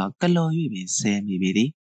သည်ခါကလော်၍ပင်ဆဲမိပေသည်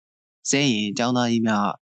ဆဲရင်ကျောင်းသား၏များ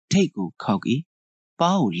ထိတ်ကိုခောက်၏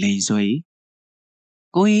ပါးကိုလိန်ဆွဲ၏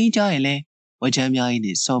ကိုရင်ကြားရင်လည်းဝချမ်းများ၏နှ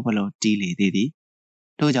င့်စောပလောတီးလေသေးသည်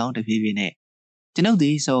ထို့ကြောင့်တဖြည်းဖြည်းနဲ့ကျွန်ုပ်သ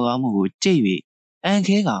ည်စော်ကားမှုကိုကြိတ်၍အန်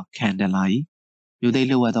ခဲကခံတလာ၏မြို့သိမ်း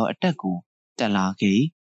လှုပ်ဝက်သောအတက်ကိုတက်လာခဲ့၏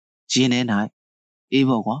ရင်းထဲ၌အေး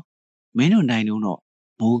ပေါ့ကွာမင်းတို့နိုင်တော့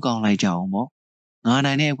မိုးကောင်းလိုက်ကြအောင်ပေါ့ငါ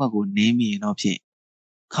နိုင်တဲ့အကွက်ကိုနင်းမိရင်တော့ဖြင့်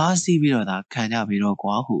ခါးစီးပြီးတော့သာခံကြပြီတော့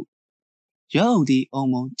ကွာဟုရွအုပ်သည်အုံ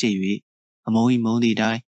မုံကြိတ်၍အမုံဤမုံသည့်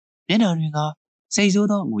တိုင်းမျက်နှာတွင်ကစိတ်ဆိုး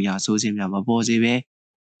သောမူရာဆိုးခြင်းများမပေါ်စေပဲ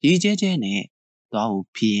ရီကျဲကျဲနဲ့သွားဟု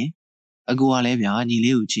ဖြစ်ရင်အကူကလည်းဗျာညီ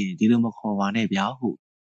လေးကိုချင်းဒီလိုမခေါ်ပါနဲ့ဗျာဟု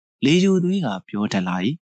လေဂျူသွေးကပြောတတ်လာ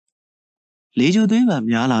၏လေဂျူသွေးက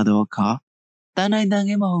များလာသောအခါတန်နိုင်တန်ခ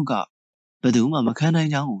င်းမဟုတ်ကဘယ်သူမှမခံနိုင်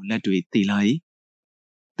ကြောင်းကိုလက်တွေသိလာ၏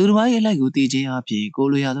သူတစ်ပါးရဲ့အလိုက်ကိုသိခြင်းအပြင်ကို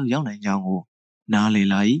လိုရာသို့ရောက်နိုင်ကြောင်းကိုနားလည်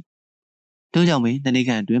လာ၏ထို့ကြောင့်ပင်တနေ့ခ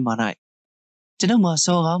န့်အတွင်းမှာ၌ကျွန်ုပ်မှ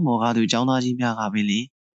စော်ကားမော်ကားသူចောင်းသားကြီးများကပင်လေ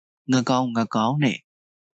ငကောင်းနဲ့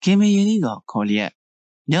ခင်မရင်ကြီးကခေါ်လျက်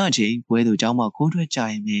ညအချိန်ပွဲသူចောင်းမှခိုးထွက်ကြ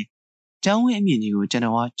ရင်ပင်ចောင်းဝင်းအမြင့်ကြီးကိုကျွန်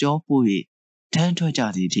တော်ကကြောပို့၍ထမ်းထွက်ကြ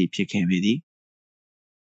သည်အထိဖြစ်ခဲ့ပေသည်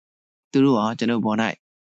သူတို့ဟာကျွန်ုပ်ပေါ်၌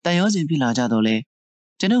တန်ရောစင်ဖြစ်လာကြတော့လေ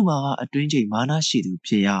ကျွန်ုပ်မှာကအတွင်းကျိတ်မာနရှိသူ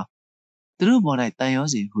ဖြစ်ရာသူတို့ပေါ်၌တန်ရော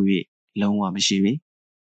စင်ဟူ၍လုံးဝမရှိပေ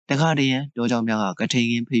တခါတည်းရန်တောကြောင်များကကထိန်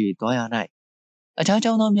ခင်းဖိ၍သွားရ၌အခြား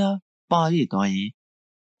ကျောင်းသားများပါ၍သွားရင်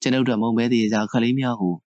ကျွန်ုပ်တို့မုံမဲသေးစားခလေးများ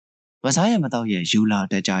ကိုမစားရမတော့ရယူလာ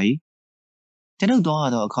တတ်ကြ၏ကျွန်ုပ်သွားရ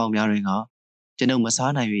သောအခေါင်များတွင်ကကျွန်ုပ်မ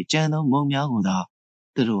စားနိုင်၍ကြံသောမုံများကိုသာ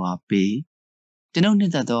သူတို့ဟာပေးကျွန်ုပ်နှ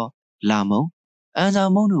စ်သက်သောလာမုံအန်စာ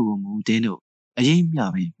မုံတို့ကိုမူတင်းတို့အရင်မျှ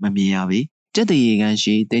ပင်မမြင်ရပေကျက်တရေကန်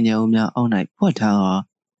ရှိတင်ကြုံများအောက်၌ဖွက်ထားဟာ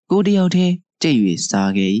ကိုတယောက်တည်းကြိတ်၍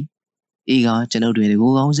စားခဲ့၏ဤကကျွန်ုပ်တွင်တကူ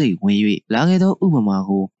ကောင်းစိတ်ဝင်၍လာခဲ့သောဥပမာ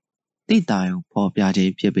ကိုတိတာယုံဖော်ပြခြ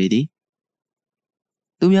င်းဖြစ်ပေသည်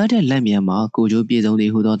သူများတဲ့လက်မြန်မှာကိုကျိုးပြေဆုံးသ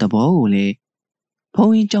ည်ဟူသောသဘောကိုလည်း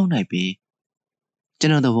ဖုံးရင်းကြောင်း၌ပင်ကျွ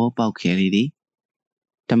န်တော်သဘောပေါက်ခဲ့လေသည်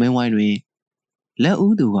တမင်းဝိုင်းတွင်လက်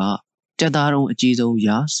ဦးသူကကြက်သားတုံးအကြီးဆုံး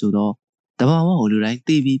ရာဆိုသောတဘာဝကိုလူတိုင်း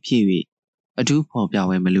သိပြီးဖြစ်၍အထူးဖော်ပြ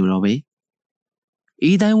ဝဲမလိုတော့ပေ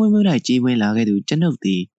ဤတိုင်းဝင်းမျိုး၌ကြီးပွင့်လာခဲ့သူကျွန်ုပ်သ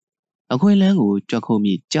ည်အခွင့်လန်းကိုကြွက်ခုံ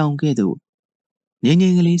မိကြောင်ခဲ့သို့ငြိမ်ငြိ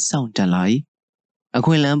မ်ကလေးစောင့်တက်လာ၏အ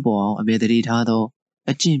ခွင့်လန်းပေါ်အောင်အမြဲတည်းထားသော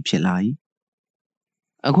အကျင့်ဖြစ်လာ၏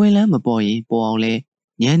အခွင့်လန်းမပေါ်ရင်ပေါ်အောင်လဲ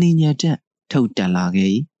ညံနေညံတက်ထုတ်တက်လာခဲ့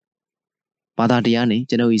၏ဘာသာတရားနှင့်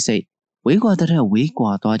ကျွန်ုပ်၏စိတ်ဝေးကွာတဲ့ဝေး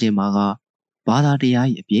ကွာသွားခြင်းမှာကဘာသာတရား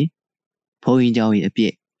၏အပြစ်ဘုန်းကြီးเจ้า၏အပြ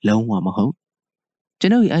စ်လုံးဝမဟုတ်ကျွ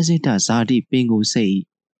န်ုပ်၏အစိတ်တဇာတိပင်ကိုစိတ်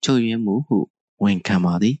ချုပ်ယွင်းမှုဟုဝန်ခံ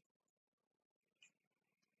ပါသည်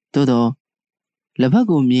သို့သောလက်ဖက်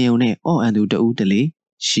ကိုမြင်ုံနဲ့အော့အန်သူတဦးတလေ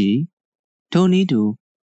ရှိထိုနည်းတူ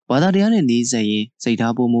ဘာသာတရားနှင့်နှီးစပ်ရင်စိတ်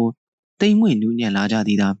ထားပုံမူတိမ်မွေ့နူးညံ့လာကြသ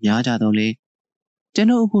ည်သာများကြတော့လေကျွ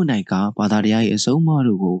န်ုပ်အဖို့၌ကဘာသာတရား၏အဆုံးအမ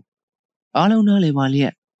တို့ကိုအားလုံးနားလည်ပါလျ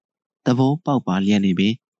က်သဘောပေါက်ပါလျက်နေပ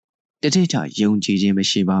င်တတိထယုံကြည်ခြင်းမ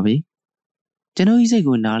ရှိပါပေကျွန်ုပ်၏စိတ်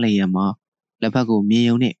ကိုနားလည်ရန်မှာလက်ဖက်ကိုမြ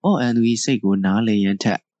င်ုံနဲ့အော့အန်သူ၏စိတ်ကိုနားလည်ရန်ထ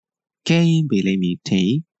က်ခဲရင်ပေလိမ့်မည်ထင်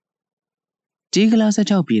၏ကြီးကလာ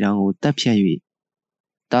16ပြည်တောင်ကိုတပ်ဖြတ်၍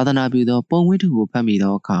သာသနာပြုသောပုံဝိထုကိုဖတ်မိ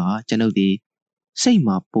သောအခါကျွန်ုပ်သည်စိတ်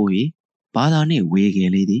မှပို့၍ဘာသာနှင့်ဝေခဲ့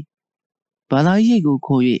လေသည်ဘာသာရိတ်ကို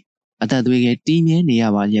ခိုး၍အသက်သွေးကတီးမြဲနေရ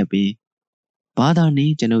ပါလျက်ပင်ဘာသာနှ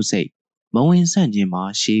င့်ကျွန်ုပ်စိတ်မဝင်ဆန့်ခြင်းမှာ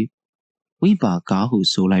ရှိ ဝိပါကားဟု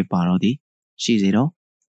ဆိုလိုက်ပါတော့သည်ရှိစေတော့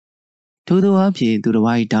ထို့သောအဖြစ်သူတစ်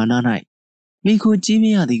ပါး၏ဒါန၌မိခိုကြီးမ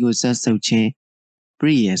ရသည်ကိုဆက်ဆုပ်ခြင်းပ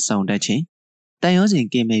ရိယေဆောင်တတ်ခြင်းတန်ရောစဉ်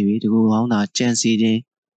ကင်းမဲ့၍တကူကောင်းသာကြံစီခြင်း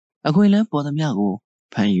အခွင့်အလမ်းပေါ်သမျှကို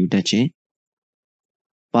ဖန်ယူတတ်ခြင်း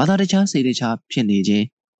ဘာသာတခြားစိတ်တခြားဖြစ်နေခြင်း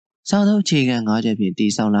စားသောအခြေခံ၅ချက်ဖြင့်တ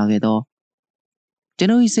ည်ဆောက်လာခဲ့သောကျွ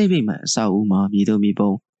န်ုပ်၏စိတ်ပိမှန်အဆောက်အဦမှာမြည်သူမြည်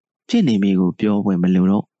ပုံဖြစ်နေမည်ကိုပြောဝင်မလို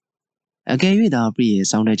တော့အကယ်၍သာပရိယေ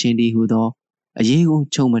ဆောင်တတ်ခြင်းတည်းဟုသောအရေးကို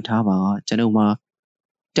ခြုံမထားပါကကျွန်ုပ်မှာ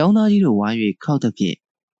ကျောင်းသားကြီးတို့ဝိုင်း၍ခောက်သဖြင့်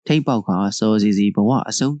ထိတ်ပေါက်ကစောစီစီဘဝ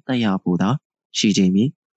အဆုံးတက်ရဖို့သာရှိခြင်းမည်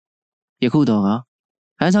ယခုတော့က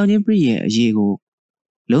ဟန်ဆောင်ခြင်းပရိယေအရေးကို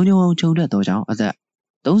လုံခြုံအောင်ခြုံတတ်သောကြောင့်အသက်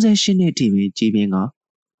38နှစ်ထိပင်ကြီးပင်က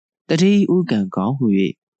တတိဥကံကောင်းဟု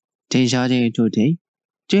၍ထင်ရှားခြင်းထို့ထိ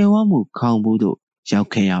ကျွဲဝမှုခေါင်ဘူးသို့ရောက်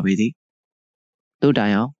ခဲ့ရပေသည်တို့တို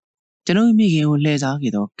င်အောင်ကျွန်ုပ်မိခင်ကိုလှည့်စား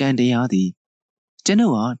ခဲ့သောကံတရားသည်ကျွန်ု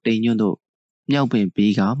ပ်အားတိမ်ညွန့်သို့မြောက်ပင်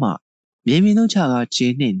ပြီးကမှမြေမြင်သို့ချကာခြေ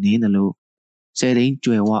နှင့်နင်းသလိုဆယ်သိန်း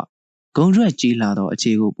ကျွဲဝဂုံရွက်ကြီးလာသောအ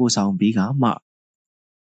ခြေကိုပို့ဆောင်ပြီးကမှ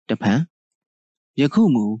တဖန်ယခု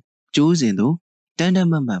မူကျိုးစဉ်သို့တန်းတ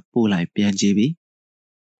မတ်မတ်ပို့လိုက်ပြန်ကြည့်ပြီ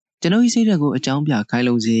ကျွန်ုပ်၏စိတ်ဓာတ်ကိုအကြောင်းပြခိုင်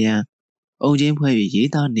လုံစေရန်အုံချင်းဖွဲ့၍ရေး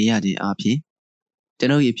သားနေရခြင်းအပြင်ကျွ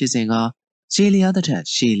န်ုပ်၏ဖြစ်စဉ်ကရှေးလျားတစ်ထက်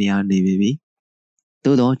ရှေးလျားနေပြီ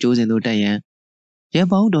သို့သောကျိုးစဉ်သို့တက်ရန်ရပ်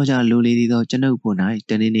ပေါင်းတော်ကြလိုလေသည်သောကျွန်ုပ်ကိုယ်၌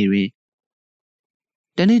တနေ့နေ့တွင်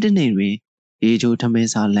ရေချိုထမင်း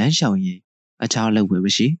စာလမ်းလျှောက်ရင်အခြားလုပ်ဝယ်မ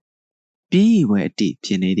ရှိပြင်းရည်ဝဲအတိဖြ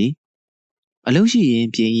စ်နေသည်အလုံးရှိရင်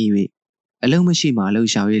ပြင်းရည်၍အလုံးမရှိမှလှုပ်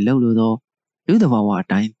ရှား၍လှုပ်လို့သောလူသဘာဝအ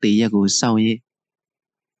တိုင်းသေရက်ကိုစောင့်ရ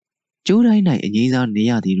ကျိုးတိုင်း၌အငိမ့်စားနေ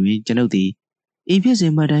ရသည်တွင်ကျွန်ုပ်သည်ဤဖြစ်စ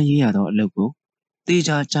ဉ်မှတ်တမ်းရေးရသောအလုပ်ကိုတေ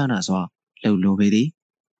ချာချနာစွာလှုပ်လိုပေသည်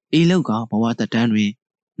ဤလုပ်ကဘဝသက်တမ်းတွင်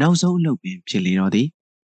နောက်ဆုံးအလုပ်ပင်ဖြစ်လေတော့သည်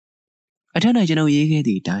အထက်၌ကျွန်ုပ်ရေးခဲ့သ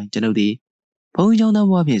ည့်အတိုင်းကျွန်ုပ်သည်ဘုန်းကြီးကျောင်းသား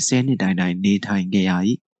ဘဝဖြင့်10နှစ်တိုင်နေထိုင်ခဲ့ရ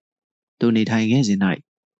၏သူနေထိုင်ခဲ့စဉ်၌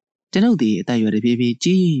ကျွန်ုပ်သည်အသက်အရွယ်တဖြည်းဖြည်း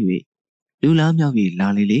ကြီးရင်း၍လူလားမြောက်၍လာ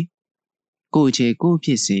လေလေကိုယ်အခြေကိုယ်ဖြ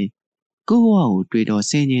စ်စဉ်ကိုယ့်ဘဝကိုတွေ့တော့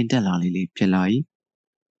ဆင်ញင်တက်လာလေလေဖြစ်လာ၏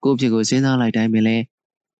ကိုယ့်ဖြစ်ကိုစဉ်းစားလိုက်တိုင်းပင်လည်း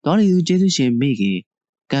တော်ရည်သူကျေးဇူးရှင်မိခင်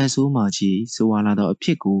ကံဆိုးမှကြီးဆိုဝါလာသောအဖြ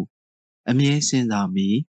စ်ကိုအမြဲစဉ်းစားမိ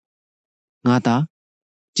ငါသာ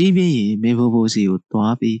ကြီးပြင်းရင်မင်းဖိုးဖိုးစီကို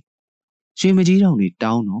သွားပြီးရွှေမကြီးတောင်တွေ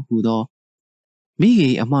တောင်းတော်ဟူသောမိခ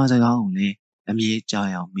င်အမှားစကားကိုလည်းအမြဲကြား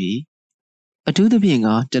ရောက်မိအထူးသဖြင့်က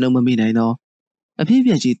ကျွန်ုပ်မမိနိုင်သောအဖြစ်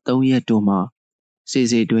ပြက်ကြီး3ရက်တို့မှစေ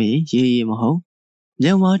စေတွင်ရေးမဟုတ်မျ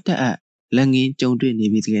က်ဝါးတက်အပ်လက်ငင်းကြုံတွေ့နေ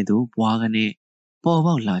ပြီကဲ့သို့ဘွားကနေပေါ်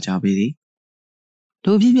ပေါက်လာကြပေသည်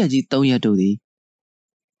ထိုအဖြစ်ပြက်ကြီး3ရက်တို့သည်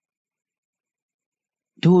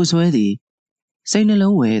ထိုအစွဲသည်စိတ်နှ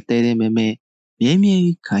လုံးဝယ်တဲတဲမဲမဲမြဲမြဲ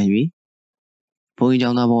ခံ၍ဘုန်းကြီးကျော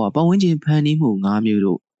င်းသားဘဝပတ်ဝန်းကျင်ဖန်တီးမှု5မျိုး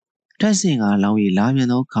တို့ထက်ဆင့်ကလောင်း၍လာပြန်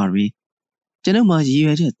သောခါတွင်ကျွန်ုပ်မှရည်ရွ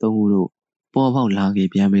ယ်ချက်3ခုတို့ပေါ်ပေါက်လာခဲ့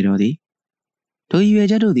ပြန်ပေတော့သည်ထိုရည်ရွယ်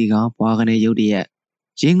ချက်တို့သည်ကဘွားကနေရုတ်တရက်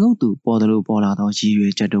ရင်ငုတ်သူပေါ်သလိုပေါ်လာသောရည်ရွ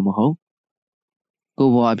ယ်ချက်တို့မဟုတ်ကို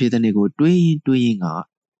ဘွားအဖြစ်တဲ့နေ့ကိုတွေးရင်က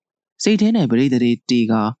စိတ်ထဲ၌ပရိသေတီ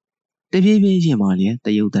ကတပြေးပြေးရင်မှလည်းတ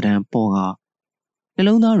ယုတ်တရံပေါ်ကနှ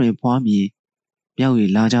လုံးသားတွင်ဖွားမြည်မြောက်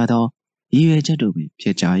၍လာကြသောရည်ရွယ်ချက်တို့ပင်ဖြ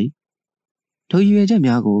စ်ကြ၏ထိုရည်ရွယ်ချက်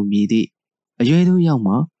များကိုမြည်သည့်အရွယ်သို့ရောက်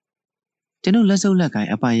မှကျွန်ုပ်လက်စုပ်လက်ကိုင်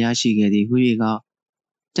အပိုင်ရရှိခဲ့သည်ဟု၍က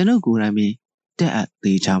ကျွန်ုပ်ကိုယ်တိုင်ပင်တက်အပ်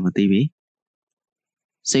သေးချမသိပေ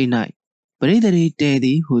စိတ်၌ပရိသေတဲသ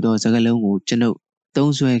ည်ဟူသောစကားလုံးကိုကျွန်ုပ်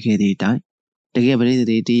သုံးဆွဲခဲ့သည့်တိုင်တကယ်ပရိ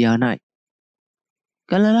သေတရား၌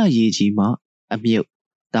ကလလရေကြီးမှအမြုပ်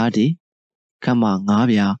သားတီခမ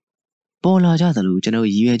9ပြားပေါ်လာကြသလိုကျွန်ုပ်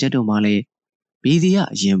ရည်ရွယ်ချက်တို့မှလည်းမိသည်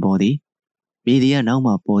အရင်ပေါ်သည်မိသည်နောက်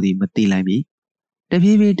မှပေါ်သည်မသိလိုက်ပြီတဖြ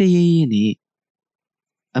ည်းဖြည်းတရေရေနှင့်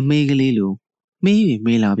အမေကလေးလိုမေး၍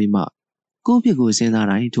မေးလာပြီးမှကိုယ့်ဖြစ်ကိုစဉ်းစား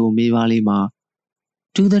တိုင်းထိုမေးပါလေးမှာ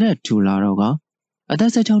ထူတဲ့ထူလာတော့ကအသ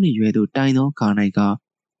က်16နှစ်ရွယ်သို့တိုင်သောခါ၌က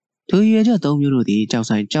ထိုရွယ်ချက်3မျိုးတို့သည်ကြောက်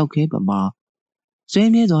ဆိုင်ကြောက်ခဲပမာဆွေး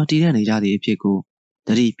မြဲစွာတည်ရနေကြသည့်အဖြစ်ကိုသ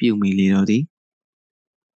တိပြုမိလေတော့သည်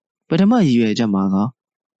ပထမရွယ်ချက်မှာက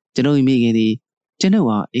ကျွန်ုပ်မိခင်သည်ကျွန်ုပ်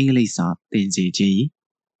အားအင်္ဂလိပ်စာသင်စေခြင်း၏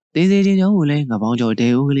သင်စေခြင်းကြောင့်လည်းငါပေါင်းကျော်ဒဲ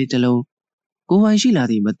အိုးကလေးတစ်လုံးကိုယ်ပိုင်ရှိလာ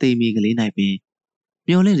သည့်မသိမီကလေး၌ပင်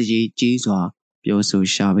မျော်လင့်တကြီးကြီးစွာပြောဆို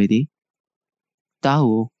ရှာပေသည်တား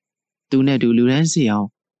ကိုသူနှင့်တူလူရန်စီအောင်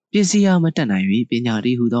ပစ္စည်းအားမတက်နိုင်၍ပညာတ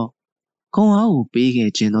ည်းဟုသောခွန်အားကိုပေး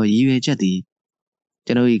ခဲ့ခြင်းသောရည်ရွယ်ချက်သည်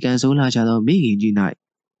ကျွန်ုပ်၏ကံဆိုးလာကြသောမိခင်ကြီး၌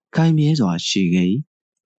ခိုင်မြဲစွာရှိခဲ့၏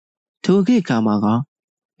ထိုခေတ်ခါမှာက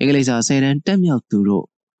အင်္ဂလိပ်စာ10တန်းတက်မြောက်သူတို့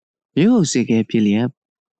မြို့ဟုတ်စေခဲ့ဖြစ်လျက်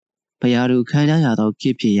ဘုရားတို့ခံကြရသောခေ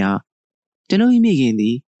တ်ဖြစ်ရာကျွန်ုပ်၏မိခင်သ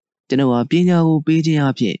ည်ကျွန်ုပ်အားပညာကိုပေးခြင်း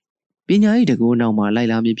အဖြစ်ပညာ၏တကူနောက်မှလိုက်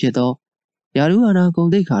လာမည်ဖြစ်သော ရာထူးအာဏာဂုဏ်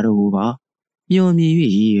သိက္ခာတို့ကိုပါမျှော်မြင်၍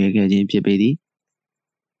ရည်ရွယ်ခဲ့ခြင်းဖြစ်ပေသည်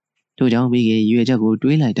ထို့ကြောင့်မိခင်ရည်ရွယ်ချက်ကို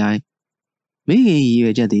တွေးလိုက်တိုင်းမိခင်ရည်ရွ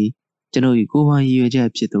ယ်ချက်သည်ကျွန်ုပ်၏ကိုယ်ပိုင်ရည်ရွယ်ချက်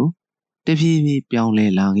ဖြစ်သို့တဖြည်းဖြည်းပြောင်းလဲ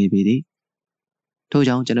လာခဲ့ပေသည်ထို့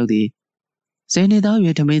ကြောင့်ကျွန်ုပ်သည်10 နှစ်သားရွ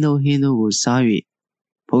ယ်ထမင်းသောဟင်းတို့ကိုစား၍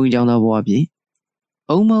ဘုန်းကြီးကျောင်းသားဘဝဖြင့်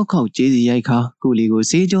အုံမောက်ခေါက်ကျေးစီရိုက်ခါကုလီကို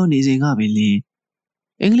စေးကြောနေစဉ်ကပင်လျှင်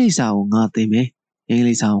အင်္ဂလိပ်စာကိုငါသင်မယ်အင်္ဂ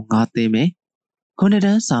လိပ်စာကိုငါသင်မယ်ခုနှစ်တ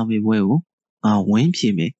န်းစာမေးပွဲကိုငါဝင်းဖြေ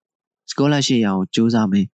မယ်စကောလာရှစ်ရအောင်စူးစမ်း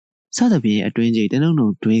မယ်စသဖြင့်အတွင်းကြီးတနုံနုံ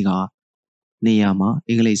တွေးကနေရာမှာ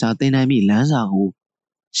အင်္ဂလိပ်စာသင်နိုင်မိလမ်းစာကို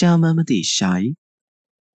ရှာမှန်းမသိရှာ၏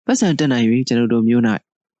ပတ်စံတက်နိုင်၍ကျွန်ုပ်တို့မျိုး၌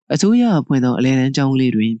အစိုးရဖွင့်သောအလဲတန်းကျောင်း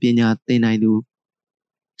လေးတွင်ပညာသင်နိုင်သူ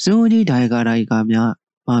ဇွန်ကြီးဒါယကာများ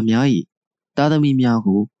မှများ၏သားသမီးများ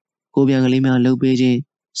ကိုကိုပြန်ကလေးများလှုပ်ပေးခြင်း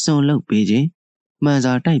စွန်လှုပ်ပေးခြင်းမှန်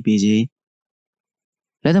စာတိုက်ပေးခြင်း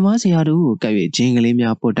လက်သမားဆရာတို့ကိုကပ်၍ဂျင်းကလေး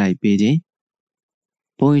များပုတ်တိုက်ပေးခြင်း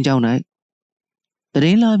ဘုန်းကြီးကျောင်း၌တရ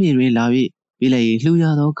င်လာပြည်တွင်လာ၍ပြည်လေလှူရ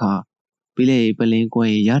သောအခါပြည်လေပလင်းကွ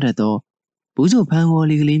ယ်ရတတ်သောဘူးစုဖန်ဝေါ်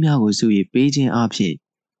လီကလေးများကိုစု၍ပေးခြင်းအဖြစ်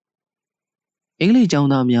အင်္ဂလိပ်ကျောင်း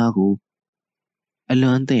သားများကိုအလွ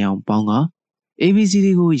မ်းသိအောင်ပေါင်းက ABCD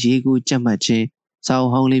ကိုရေကိုကြက်မှတ်ခြင်းစာအု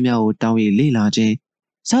ပ်ဟောင်းလေးများကိုတောင်း၍လေ့လာခြင်း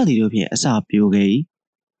စသည်တို့ဖြင့်အစပြိုခဲ့၏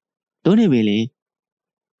တို့နေပင်လျှင်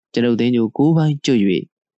ကျွန်ုပ်သိန်းကျိုး9ပိုင်းကျွတ်၍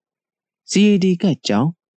 CAD ကတ်ကြောင်း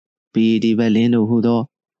BAD ဘက်လင်းတို့ဟူသော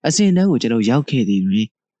အစဉ်တန်းကိုကျွန်ုပ်ရောက်ခဲ့သည်တွင်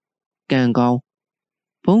ကံကောင်း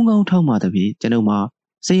ဘုံကောင်းထောက်မှသဖြင့်ကျွန်ုပ်မှာ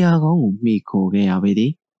ဆရာကောင်းကိုမိခိုခဲ့ရပေသ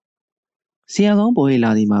ည်ဆရာကောင်းပေါ်ရ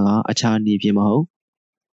လာသည်မှာကအခြားနေဖြစ်မဟုတ်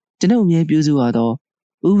ကျွန်ုပ်အမြဲပြုစုရသော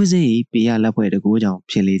ဥပဇင်း၏ပေရလက်ဖွဲ့တကူကြောင့်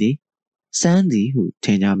ဖြစ်လေသည်စမ်းသည်ဟုထ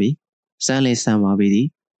င်ကြမည်စမ်းလဲစမ်းပါပေသည်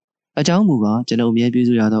အကြောင်းမူကားကျွန်ုပ်အမြဲပြု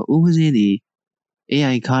စုရသောဥပဇင်းသည်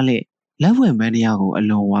AI ခါလက်လက်ဖွဲ့မန်နီယာကိုအ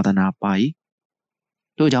လွန်ဝါသနာပါ၏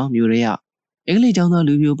ထို့ကြောင့်မြို့ရဲအင်္ဂလိပ်ကျောင်းသား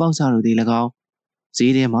လူမျိုးပေါက်စားတို့သည်၎င်း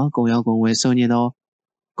ဈေးထဲမှာကုံရောက်ကုံဝဲစွန့်ကျင်သော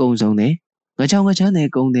ကုံစုံတဲ့ငချောင်ငချမ်းတဲ့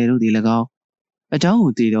ကုံတယ်တို့သည်၎င်းအကြောင်း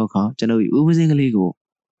ကိုသိသောအခါကျွန်ုပ်၏ဥပဇင်းကလေးကို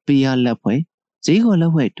ပေရလက်ဖွဲ့ဈေးခေါ်လ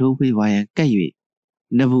က်ဖွဲ့ထိုးခွေးပါရန်ကပ်၍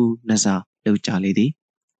နဘူးနစာလုပ်ကြလေသည်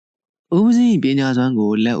ဥပဇင်း၏ပညာစွမ်း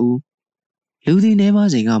ကိုလက်ဦးလူသည်နေပါ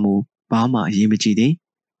စဉ်ကမူဘာမှအရေးမကြီးသည်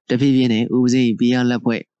တဖြည်းဖြည်းနဲ့ဥပဇင်း၏ပေရလက်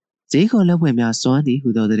ဖွဲ့ဈေးခေါ်လက်ဖွဲ့များစွမ်းသည်ဟူ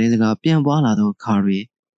သောသတင်းစကားပြန်ပွားလာသောအခါတွင်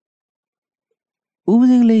ဥပ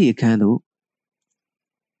ဇင်းကလေး၏အခန်းသို့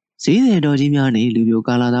ဈေးသည်တော်ကြီးများနှင့်လူပြို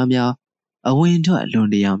ကာလာသားများအဝင်ထွက်လွန်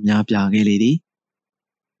တရာများပြားခဲ့လေသည်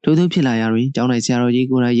ထို့သောဖြစ်လာရာတွင်ကျောင်း၌ဆရာတော်ကြီး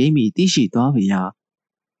ကိုယ်တိုင်ရိပ်မိသိရှိသွားပေရာ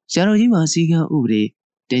ဆရာတော်ကြီးမှာစီကံဥပဒေ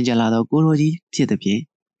တင်ကြလာသောကိုတော်ကြီးဖြစ်သည်ဖြင့်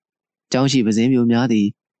ကျောင်းရှိပဇင်းမျိုးများသည်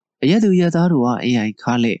အရက်သူရက်သားတို့အား AI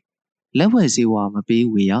ခါလက်ဖွဲ့စေဝါမပေး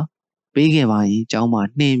ဝေရပေးခဲ့ပါရင်ကျောင်းမှာ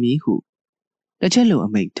နှင်မည်ဟုတစ်ချက်လိုအ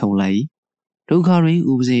မိန့်ထုံလိုက်ဒုက္ခရင်း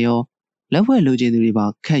ဥပဇင်ရောလက်ဖွဲ့လိုချင်သူတွေပါ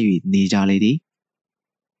ခတ်၍နေကြလေသည်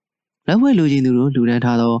လက်ဖွဲ့လိုချင်သူတို့လူဒန်း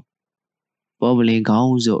ထားသောဘောပလင်ကော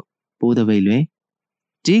င်းစို့ပိုးတပိတ်လွင်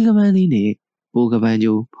ကြီးကပန်းသည်နှင့်ပိုးကပန်း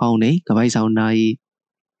ကျိုးဖောင်းနှင့်ကပိုက်ဆောင်နာရီ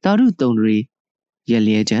တာရုတုံတွေရက်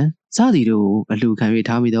လျက်ချံစသည်တို့ကိုအလှခံ၍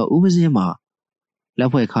ထားမိသောဥပဇင်းမှာလ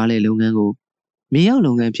က်ဖွဲ့ခါလေလုပ်ငန်းကိုမြေရောက်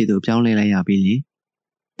လုပ်ငန်းဖြစ်သို့ပြောင်းလဲလိုက်ရပြီးလျှင်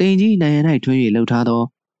တင်ကြီးနိုင်ရန်၌ထွန်း၍လှုပ်ထားသော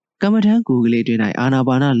ကမ္မထမ်းကူကလေးတွင်၌အာနာ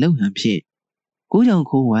ပါနလှုပ်ဟန်ဖြင့်ကိုကြောင့်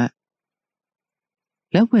ခိုးဝက်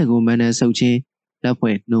လက်ဖွဲ့ကိုမန်နဲ့ဆုပ်ခြင်းလက်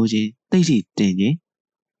ဖွဲ့နှိုးခြင်းသိရှိတင်ခြင်း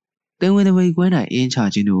တင်ဝင်တပိတ်ကွဲ၌အင်းချ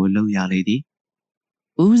ခြင်းတို့ကိုလုပ်ရလေသည်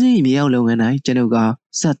ဥပဇင်း၏မြေရောက်လုပ်ငန်း၌ကျွန်ုပ်က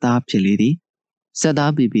ဆက်သားဖြစ်လေသည်ဆက်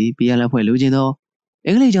သားပြီးပြရလက်ဖွဲ့လိုချင်သောအ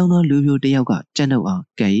င်္ဂလိပ်ကျောင်းသောလူမျိုးတစ်ယောက်ကကျွန်ုပ်အား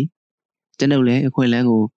ကဲ့၏ကျွန်ုပ်လည်းအခွင့်အလမ်း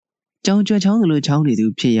ကိုကြောင်ကြွချောင်းလိုချောင်းနေသူ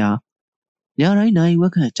ဖြစ်ရာညတိုင်းနိုင်ဝ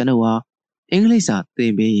က်ခန့်ကျွန်ုပ်အားအင်္ဂလိပ်စာသ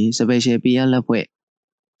င်ပေးရင်စပယ်ရှယ်ပြရလက်ဖွဲ့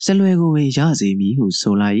စလွယ်ကိုပင်ရစေမည်ဟု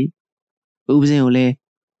ဆိုလိုက်၏ဥပဇင်းကိုလည်း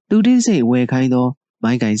သူတိစိတ်ဝယ်ခိုင်းသော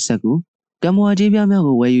မိုင်းကင်ဆက်ကူကမ္မဝါကြီးပြားများ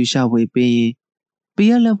ကိုဝယ်ယူရှာဖွေပေးရင်ပြ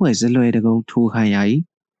ရလက်ဖွဲ့စလွယ်တကုံထိုးခိုင်းရ၏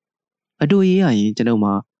အတူရေးရရင်ကျွန်ုပ်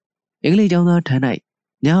မှာအင်္ဂလိပ်ကျောင်းသားထမ်း၌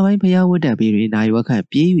ညပိုင်းဖျားဝတ်တက်ပြီးတွင်နိုင်ဝက်ခန့်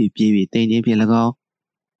ပြေး၍တင်ခြင်းဖြင့်၎င်း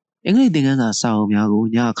အင်္ဂလိပ်သင်ခန်းစာစာအုပ်များကို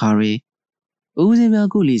ညအခါတွင်ဥပဇင်းများ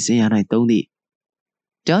ကုလီစင်ရ၌သုံးသည့်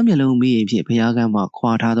ကြားမျက်လုံးမီးရင်ဖြင့်ဖျားကမ်းမှ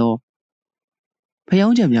ခွာထားသောဖျော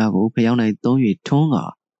င်းချက်များကိုဖျောင်း၌သုံး၍ထွန်းကာ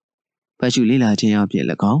ဖတ်ရှုလေ့လာခြင်းအပြင်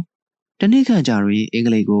၎င်းတနည်းခန့်ကြတွင်အင်္ဂ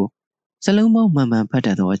လိပ်ကိုစလုံးပေါင်းမှန်မှန်ဖတ်တ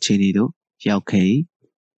တ်သောအခြေအနေသို့ရောက်ခဲ့၏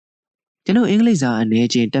ကျွန်ုပ်အင်္ဂလိပ်စာအနေ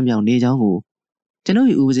ချင်းတက်မြောက်နေကြောင်းကိုကျွန်ုပ်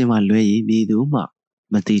၏ဥပဇင်းမှလွဲ၍မည်သူမှ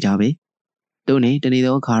မသိကြပေသို့နှင့်တနေ့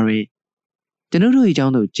သောအခါတွင်ကျွန်ုပ်တို့၏ကျော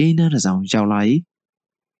င်းသို့ကျင်းနှန်းတစ်ဆောင်ရောက်လာ၏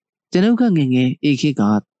ကျွန်ုပ်ကငယ်ငယ်ဧခေက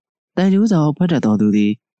တန်ကျိုးစာကိုဖတ်တတ်သောသူသ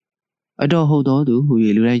ည်အတော်ဟုတ်သောသူဟူ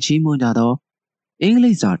၍လူတိုင်းချီးမွမ်းကြသောအင်္ဂ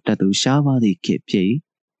လိပ်စာတတ်သူရှားပါးသည့်ခေတ်ဖြစ်၏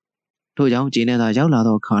 ထို့ကြောင့်ဂျင်းနှန်းသာရောက်လာ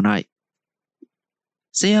သောခါ၌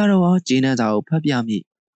ဆရာတော်ဟာဂျင်းနှန်းသာကိုဖတ်ပြမိ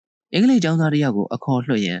အင်္ဂလိပ်ကျောင်းသားတစ်ယောက်ကိုအခေါ်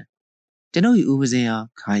လွှတ်ရန်ကျွန်ုပ်၏ဦးပဇင်းအား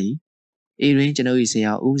ခိုင်းအေရင်းကျွန်ုပ်၏ဆ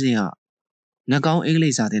ရာဦးပဇင်းအားငကောင်းအင်္ဂလိ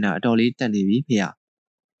ပ်စာသင်တာအတော်လေးတက်နေပြီဖေရ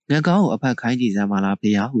ငကောင်းကိုအဖတ်ခိုင်းကြည့်စမ်းပါလားဖေ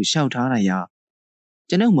ရဟုလျှောက်ထားလိုက်ရာ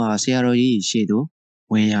ကျွန်ုပ်မှာဆရာတော်ကြီးရှေ့သို့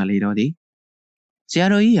ဝင်ရလေတော့သည်ဆရာ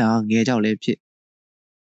တော်ကြီးဟာငယ်ကြောက်လည်းဖြစ်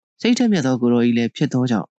စိတ်ထက်မြတ်သောကိုတော်ကြီးလည်းဖြစ်သော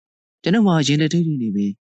ကြောင့်ကျွန်ုပ်မှာရင်တထိတ်ထိနေ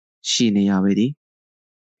ပြီးရှိနေရပေသည်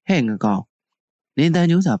ဟဲ့ငကောင်းနင်တန်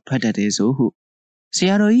ကျိုးစာဖတ်တတ်တယ်ဆိုဟုဆ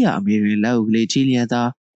ရာတော်ကြီးကအမေတွင်လက်အုပ်ကလေးချီလျက်သာ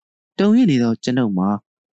တုံရစ်နေသောကျွန်ုပ်မှာ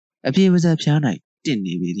အပြေပါဇက်ဖျား၌တင့်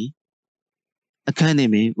နေပေသည်အခန်းတွ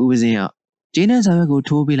င်ပင်ဦးပဇင်းကဂျင်းနှန်းစာရွက်ကို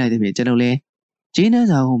ထိုးပေးလိုက်သည်ဖြင့်ကျွန်ုပ်လည်းဂျင်းနှန်း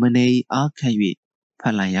စာကိုမနေအားခတ်၍ဖ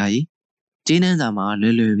တ်လိုက်ရ၏ဂျင်းနှန်းစာမှာလွ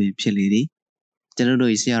ယ်လွယ်ပင်ဖြစ်လေသည်ကျွန်ုပ်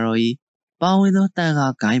တို့၏ဆရာတော်ကြီးပါဝင်သောတန်ခါ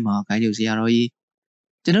ဂိုင်းမှာဂိုင်းကျုပ်ဆရာတော်ကြီး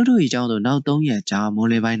ကျွန်ုပ်တို့၏ကျောင်းသို့နောက်3ရက်ကြာမွန်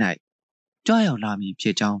လယ်ပိုင်း၌ကြွရောက်လာမည်ဖြ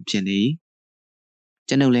စ်ကြောင်းဖြစ်နေ၏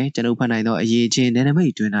ကျွန်ုပ်လည်းကျွန်ုပ်ဖတ်နိုင်သောအရေးချင်းနယ်နိမိ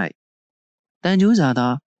တ်တွင်၌တန်ကျိုးစာသာ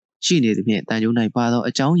ရှိနေသည်ဖြင့်တန်ကျိုး၌ပါသော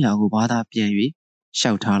အကြောင်းအရာကိုဘာသာပြန်၍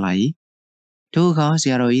လျှောက်ထားလိုက်၏ထိုအခါဆ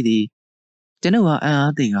ရာတော်ကြီးသည်ကျွန်ုပ်ဟာအံ့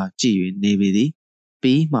အားသင်ကကြည့်၍နေပေသည်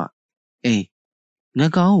ပြီးမှင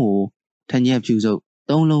ကောင်းကိုထညက်ဖြူစုပ်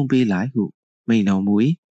3လုံးပေးလိုက်ဟုမိန့်တော်မူ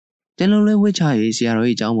၏ကျွန်ုပ်လည်းဝှက်ချ၍ဆရာတော်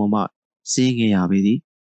၏ကျောင်းပေါ်မှဆင်းခဲ့ရပေသည်